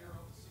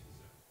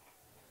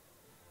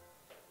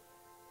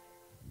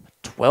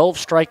 12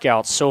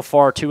 strikeouts so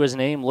far to his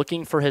name,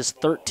 looking for his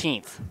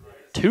 13th.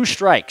 2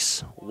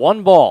 strikes,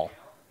 1 ball.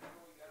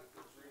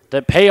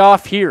 The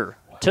payoff here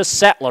to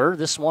Sattler.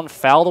 This one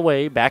fouled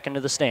away back into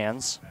the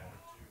stands.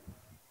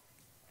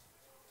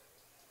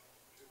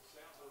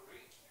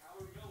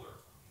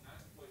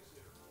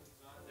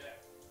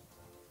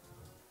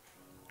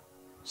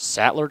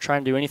 Sattler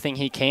trying to do anything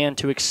he can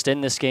to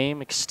extend this game,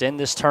 extend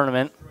this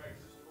tournament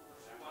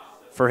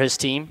for his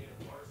team.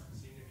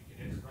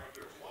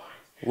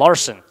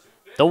 Larson,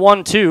 the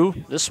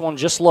 1-2. This one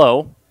just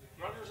low.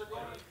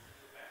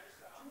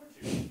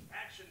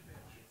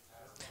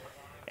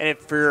 And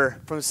if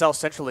you're from the South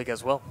Central League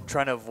as well,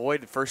 trying to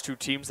avoid the first 2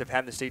 teams that have had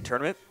in the state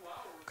tournament,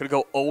 going to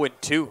go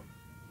 0-2.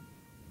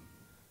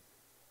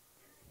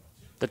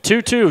 The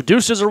 2-2,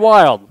 deuces are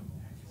wild.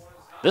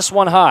 This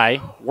one high,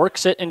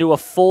 works it into a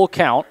full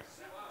count.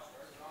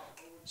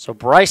 So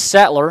Bryce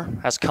Sattler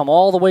has come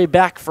all the way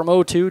back from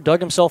 0-2,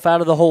 dug himself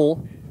out of the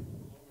hole.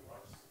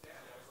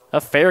 A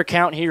fair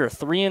count here,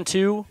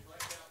 3-2,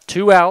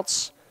 2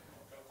 outs.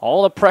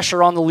 All the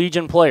pressure on the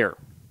Legion player.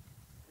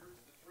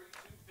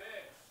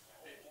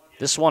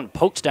 This one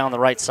pokes down the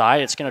right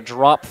side. It's going to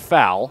drop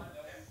foul.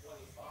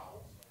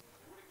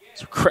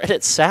 So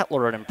credit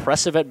Sattler, an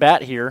impressive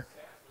at-bat here.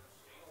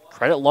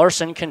 Credit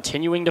Larson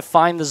continuing to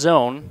find the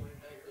zone.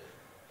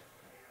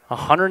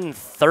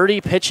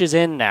 130 pitches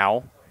in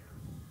now.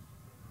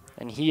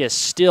 And he is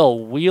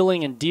still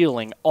wheeling and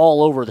dealing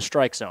all over the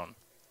strike zone.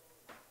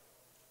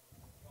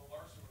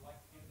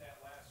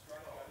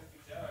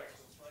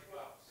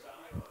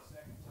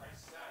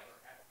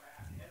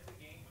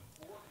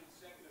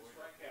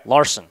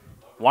 Larson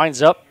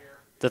winds up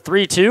the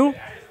 3-2,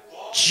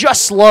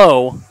 just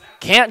low.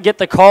 Can't get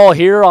the call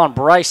here on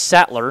Bryce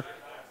Sattler.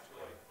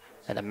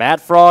 And the Mad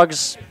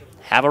Frogs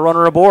have a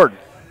runner aboard.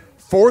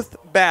 4th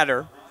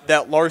batter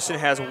that Larson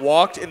has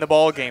walked in the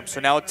ball game. So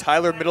now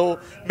Tyler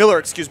Miller,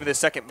 the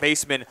second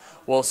baseman,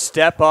 will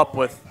step up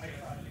with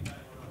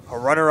a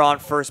runner on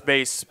first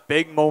base.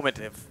 Big moment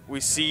if we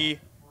see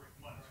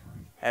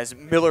as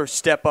Miller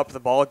step up the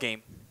ball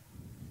game.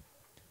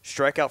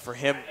 Strikeout for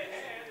him.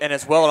 And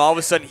as well, and all of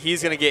a sudden,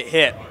 he's going to get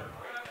hit.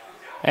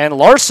 And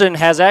Larson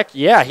has,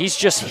 he's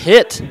just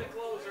hit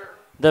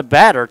the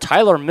batter.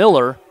 Tyler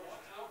Miller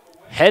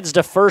heads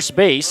to first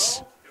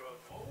base.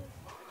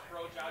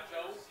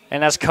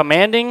 And as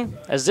commanding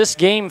as this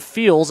game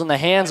feels in the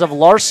hands of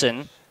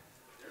Larson,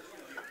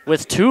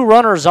 with 2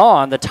 runners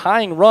on, the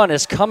tying run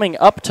is coming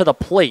up to the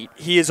plate.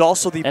 He is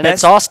also the best. And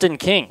it's Austin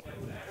King.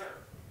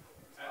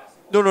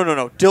 No.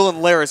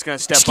 Dylan Lair is going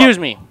to step up. Excuse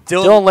me.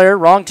 Dylan Lair,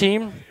 wrong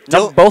team.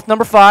 Both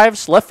number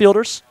 5s, left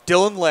fielders.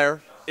 Dylan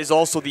Lair is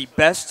also the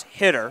best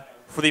hitter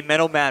for the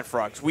Menno Mad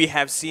Frogs. We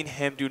have seen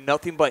him do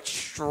nothing but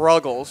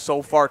struggle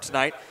so far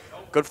tonight.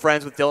 Good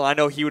friends with Dylan. I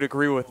know he would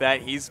agree with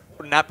that. He's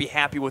would not be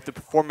happy with the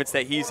performance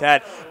that he's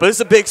had. But this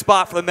is a big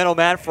spot for the Menno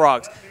Mad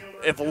Frogs.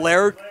 If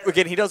Lair,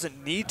 again, he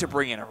doesn't need to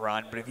bring in a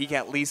run, but if he can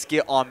at least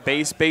get on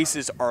base,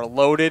 bases are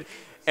loaded,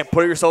 and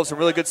put yourselves in a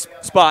really good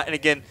spot. And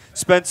again,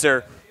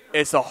 Spencer,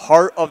 it's the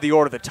heart of the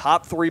order. The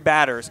top 3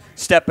 batters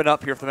stepping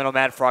up here for the Menno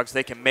Mad Frogs.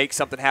 They can make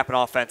something happen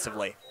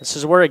offensively. This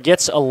is where it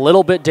gets a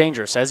little bit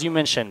dangerous. As you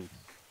mentioned,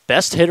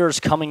 best hitters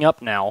coming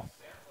up now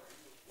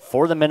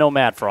for the Menno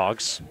Mad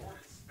Frogs.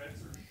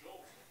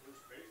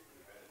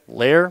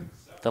 Lair,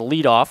 the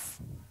leadoff.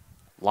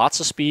 Lots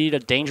of speed, a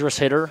dangerous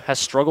hitter. Has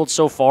struggled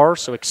so far,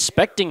 so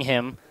expecting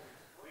him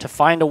to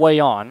find a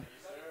way on.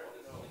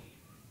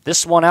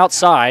 This one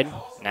outside.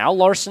 Now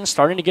Larson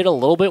starting to get a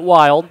little bit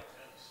wild.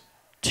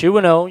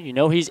 2-0. You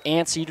know he's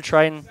antsy to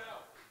try and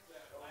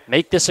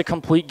make this a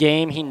complete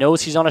game. He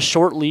knows he's on a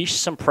short leash.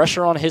 Some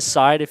pressure on his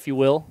side, if you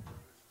will.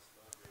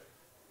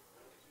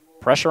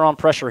 Pressure on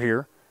pressure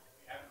here.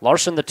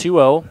 Larson the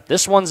 2-0.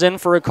 This one's in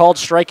for a called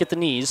strike at the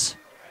knees.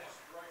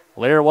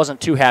 Lair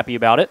wasn't too happy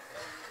about it.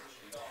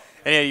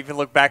 And yeah, even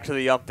look back to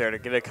the ump there to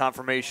get a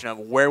confirmation of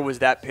where was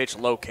that pitch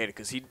located,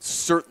 because he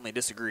certainly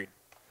disagreed.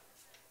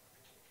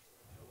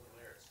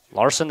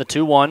 Larson the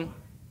 2-1.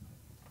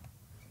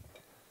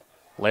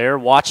 Lair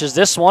watches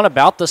this one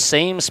about the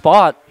same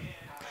spot.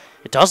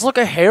 It does look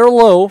a hair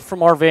low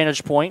from our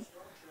vantage point.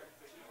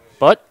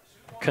 But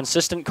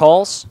consistent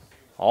calls,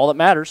 all that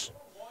matters.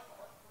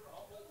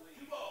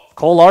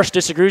 Cole Larson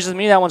disagrees with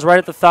me. That one's right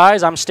at the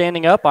thighs. I'm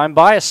standing up. I'm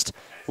biased.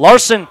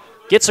 Larson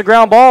gets a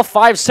ground ball,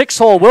 5-6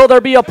 hole. Will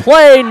there be a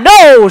play?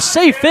 No!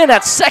 Safe in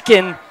at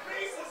second.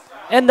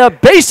 And the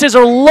bases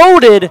are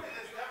loaded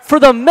for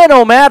the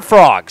Menno Mad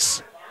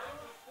Frogs.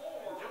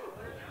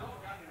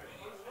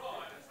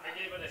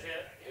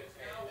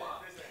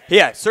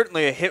 Yeah,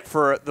 certainly a hit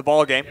for the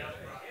ball game.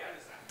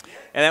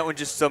 And that one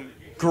just some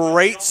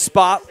great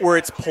spot where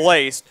it's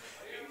placed.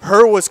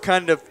 Herr was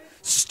kind of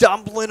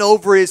stumbling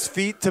over his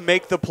feet to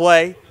make the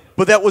play,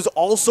 but that was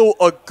also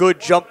a good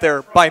jump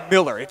there by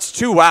Miller. It's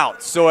 2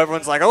 outs, so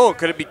everyone's like, oh,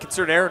 could it be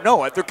considered error?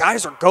 No, the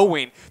guys are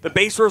going. The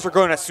base runners are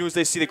going as soon as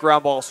they see the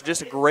ground ball, so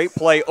just a great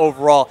play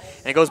overall.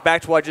 And it goes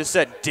back to what I just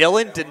said.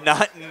 Dylan did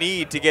not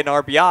need to get an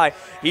RBI.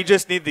 He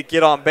just needed to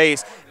get on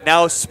base.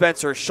 Now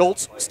Spencer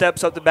Schultz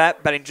steps up to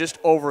bat, batting just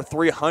over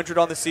 300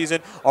 on the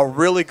season. A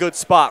really good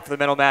spot for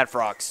the Menno Mad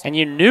Frogs. And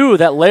you knew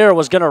that Lair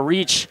was going to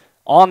reach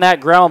on that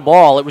ground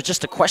ball. It was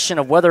just a question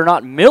of whether or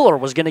not Miller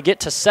was going to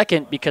get to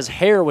second, because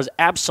Herr was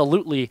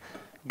absolutely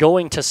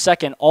going to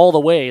second all the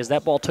way as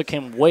that ball took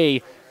him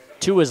way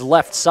to his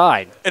left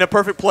side. And a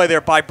perfect play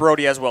there by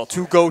Brody as well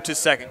to go to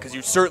second, because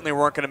you certainly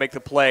weren't going to make the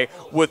play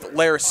with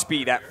Lair's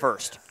speed at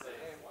first.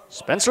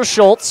 Spencer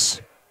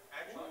Schultz.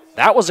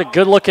 That was a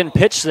good-looking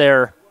pitch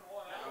there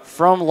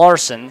from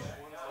Larson.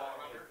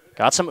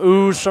 Got some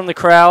oohs from the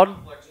crowd.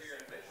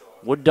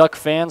 Wood Duck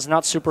fans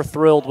not super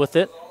thrilled with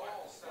it.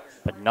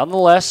 But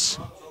nonetheless,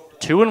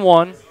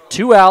 2-1,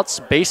 2 outs,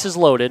 bases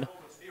loaded.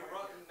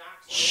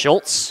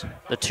 Schultz,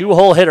 the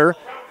 2-hole hitter,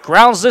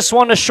 grounds this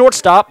one to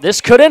shortstop. This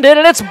could end it,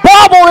 and it's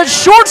bobbled at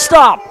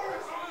shortstop.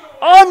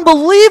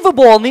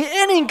 Unbelievable, and the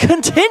inning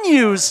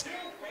continues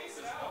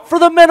for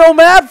the Menno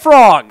Mad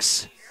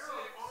Frogs.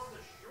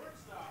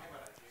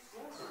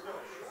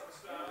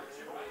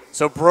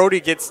 So Brody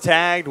gets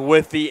tagged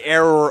with the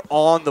error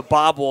on the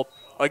bobble,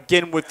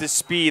 again with the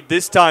speed.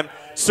 This time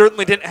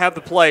certainly didn't have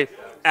the play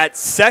at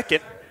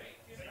second,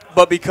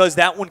 but because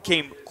that one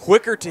came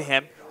quicker to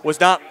him,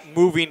 was not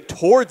moving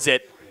towards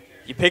it,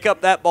 you pick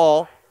up that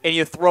ball and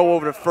you throw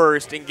over to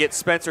first and get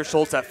Spencer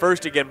Schultz at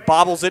first again,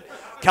 bobbles it,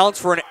 counts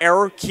for an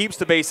error, keeps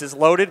the bases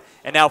loaded,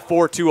 and now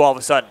 4-2 all of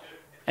a sudden.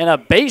 And a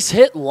base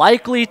hit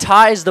likely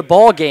ties the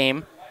ball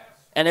game,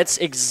 and it's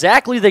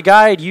exactly the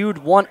guy you'd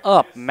want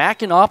up.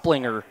 Mackin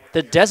Opplinger,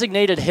 the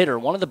designated hitter,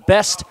 one of the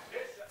best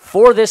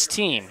for this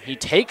team. He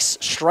takes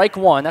strike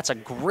one. That's a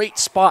great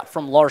spot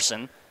from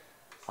Larson.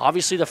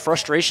 Obviously, the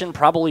frustration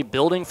probably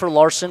building for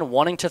Larson,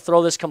 wanting to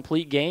throw this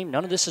complete game.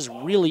 None of this is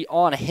really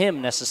on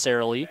him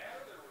necessarily.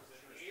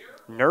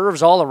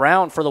 Nerves all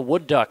around for the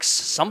Wood Ducks.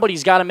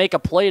 Somebody's got to make a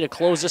play to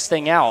close this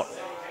thing out.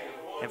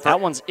 And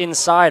that one's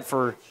inside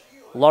for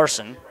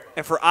Larson.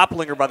 And for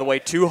Opplinger, by the way,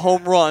 2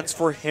 home runs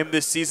for him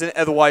this season.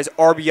 Otherwise,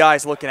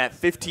 RBIs, looking at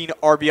 15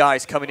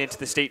 RBIs coming into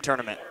the state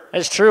tournament.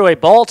 That's true. A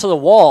ball to the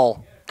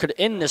wall could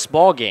end this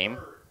ball game.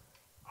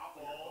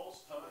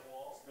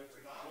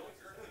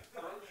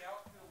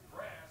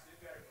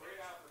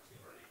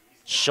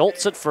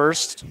 Schultz at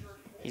first.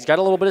 He's got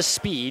a little bit of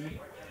speed,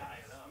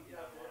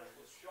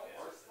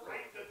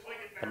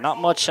 but not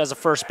much as a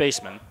first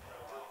baseman.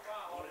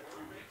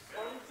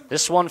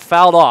 This one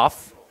fouled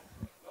off.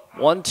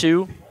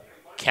 1-2.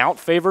 Count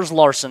favors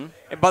Larson.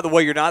 And by the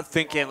way, you're not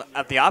thinking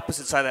at the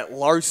opposite side that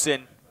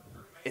Larson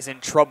is in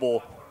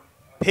trouble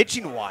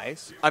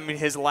pitching-wise. I mean,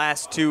 his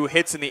last 2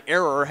 hits in the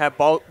error have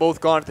both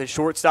gone to the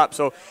shortstop,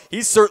 so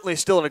he's certainly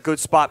still in a good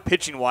spot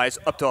pitching-wise,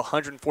 up to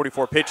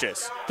 144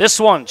 pitches. This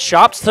one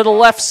chops to the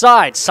left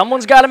side.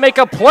 Someone's got to make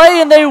a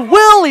play, and they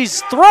will.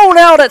 He's thrown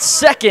out at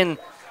second.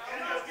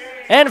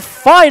 And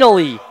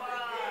finally,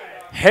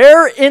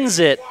 Herr ends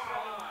it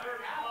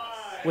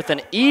with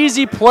an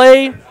easy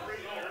play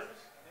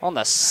on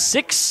the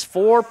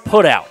 6-4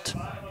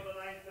 putout.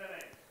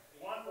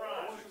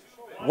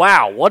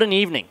 Wow, what an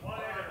evening.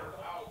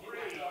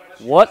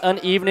 What an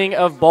evening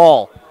of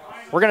ball.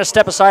 We're going to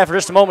step aside for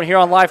just a moment here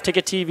on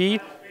LiveTicket.Tv.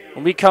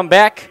 When we come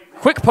back,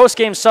 quick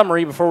post-game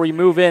summary before we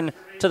move in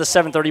to the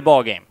 7:30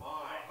 ball game.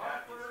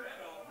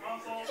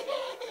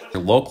 A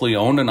locally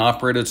owned and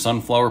operated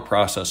sunflower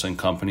processing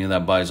company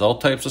that buys all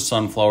types of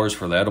sunflowers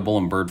for the edible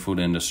and bird food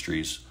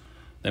industries.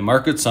 They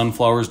market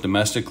sunflowers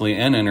domestically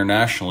and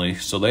internationally,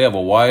 so they have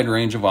a wide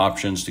range of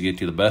options to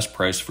get you the best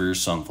price for your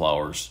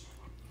sunflowers.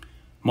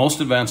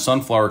 Most advanced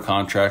sunflower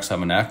contracts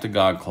have an Act of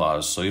God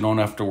clause, so you don't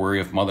have to worry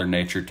if Mother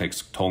Nature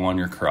takes a toll on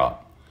your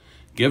crop.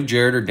 Give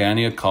Jared or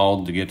Danny a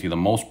call to get you the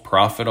most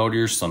profit out of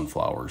your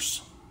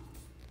sunflowers.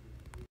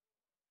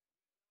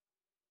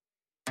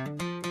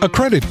 A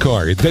credit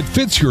card that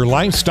fits your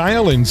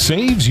lifestyle and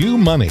saves you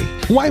money.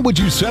 Why would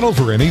you settle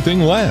for anything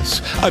less?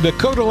 A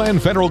Dakota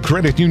Land Federal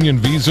Credit Union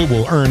Visa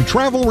will earn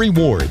travel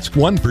rewards,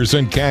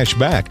 1% cash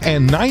back,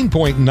 and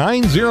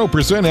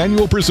 9.90%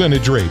 annual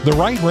percentage rate. The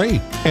right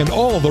rate and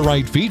all the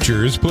right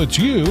features puts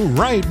you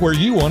right where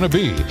you want to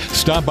be.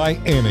 Stop by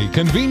any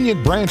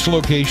convenient branch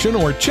location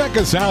or check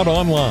us out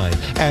online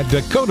at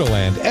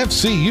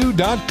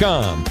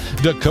DakotaLandFCU.com.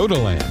 Dakota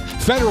Land,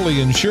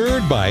 federally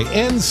insured by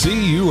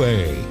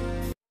NCUA.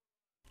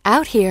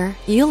 Out here,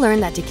 you learn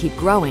that to keep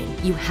growing,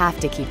 you have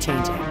to keep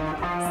changing.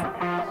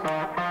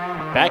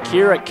 Back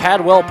here at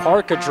Cadwell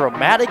Park, a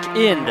dramatic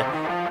end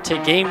to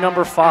game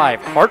number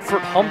 5.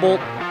 Hartford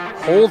Humboldt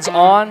holds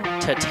on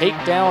to take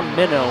down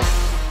Menno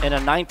in a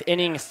 9th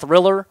inning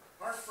thriller.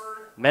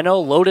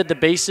 Menno loaded the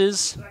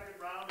bases,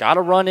 got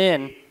a run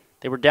in.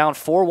 They were down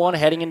 4-1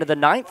 heading into the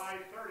 9th,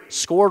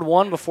 scored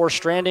 1 before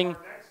stranding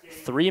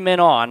 3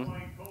 men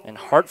on, and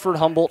Hartford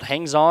Humboldt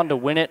hangs on to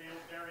win it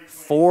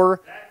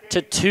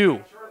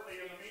 4-2.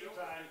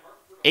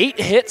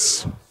 8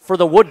 hits for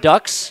the Wood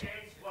Ducks.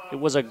 It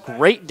was a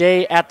great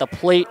day at the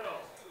plate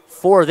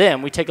for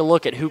them. We take a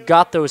look at who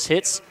got those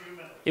hits.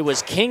 It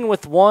was King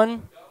with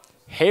 1,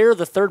 Hare,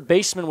 the third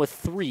baseman, with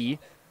 3,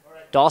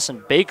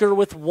 Dawson Baker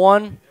with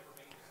 1,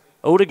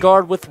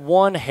 Odegaard with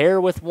 1,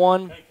 Hare with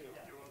 1,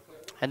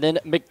 and then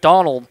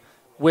McDonald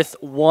with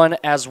 1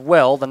 as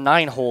well, the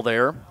 9-hole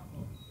there.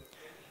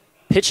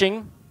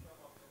 Pitching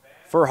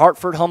for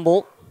Hartford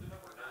Humboldt,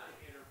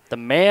 the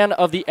man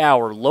of the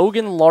hour,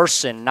 Logan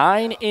Larson.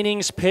 9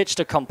 innings pitched,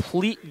 a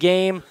complete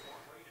game,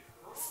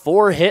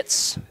 4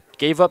 hits,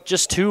 gave up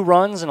just 2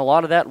 runs, and a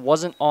lot of that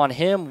wasn't on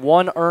him.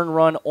 1 earned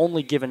run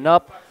only given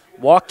up,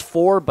 walked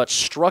 4, but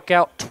struck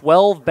out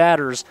 12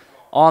 batters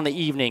on the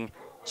evening.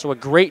 So a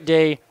great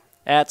day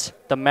at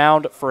the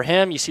mound for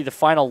him. You see the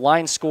final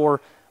line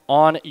score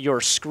on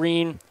your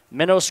screen.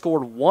 Menno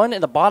scored 1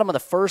 in the bottom of the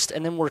first,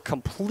 and then were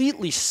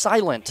completely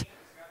silent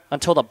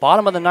until the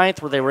bottom of the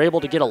 9th, where they were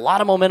able to get a lot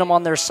of momentum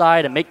on their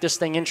side and make this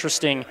thing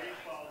interesting,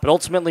 but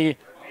ultimately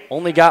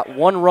only got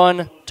 1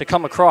 run to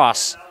come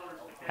across.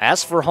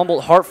 As for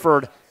Humboldt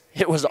Hartford,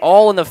 it was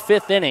all in the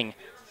 5th inning.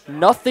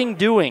 Nothing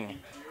doing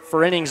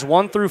for innings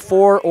 1 through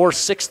 4 or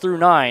 6 through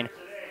 9.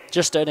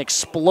 Just an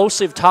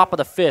explosive top of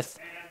the 5th,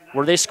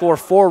 where they score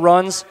 4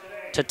 runs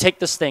to take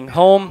this thing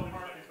home.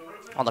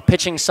 On the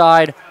pitching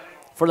side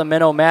for the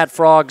Menno Mad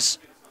Frogs,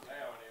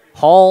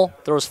 Hall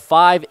throws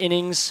 5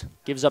 innings,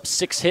 gives up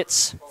 6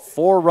 hits,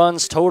 4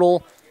 runs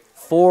total,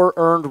 4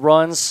 earned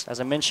runs. As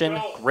I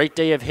mentioned, great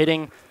day of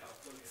hitting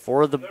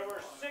for the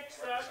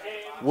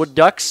Wood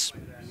Ducks.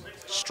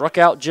 Struck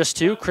out just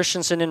 2.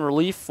 Christensen in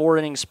relief, 4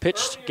 innings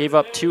pitched, gave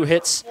up 2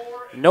 hits,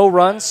 no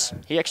runs.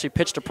 He actually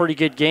pitched a pretty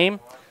good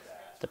game,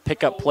 the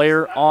pickup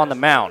player on the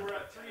mound.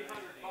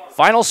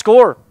 Final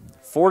score,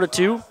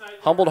 4-2.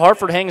 Humboldt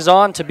Hartford hangs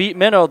on to beat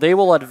Menno. They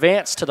will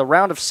advance to the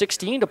round of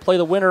 16 to play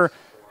the winner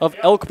of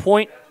Elk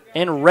Point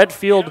and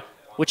Redfield,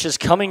 which is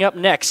coming up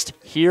next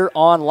here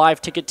on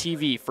Live Ticket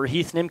TV. For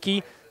Heath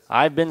Nimke,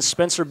 I've been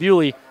Spencer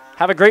Bewley.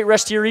 Have a great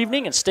rest of your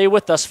evening and stay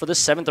with us for this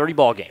 7:30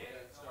 ball game.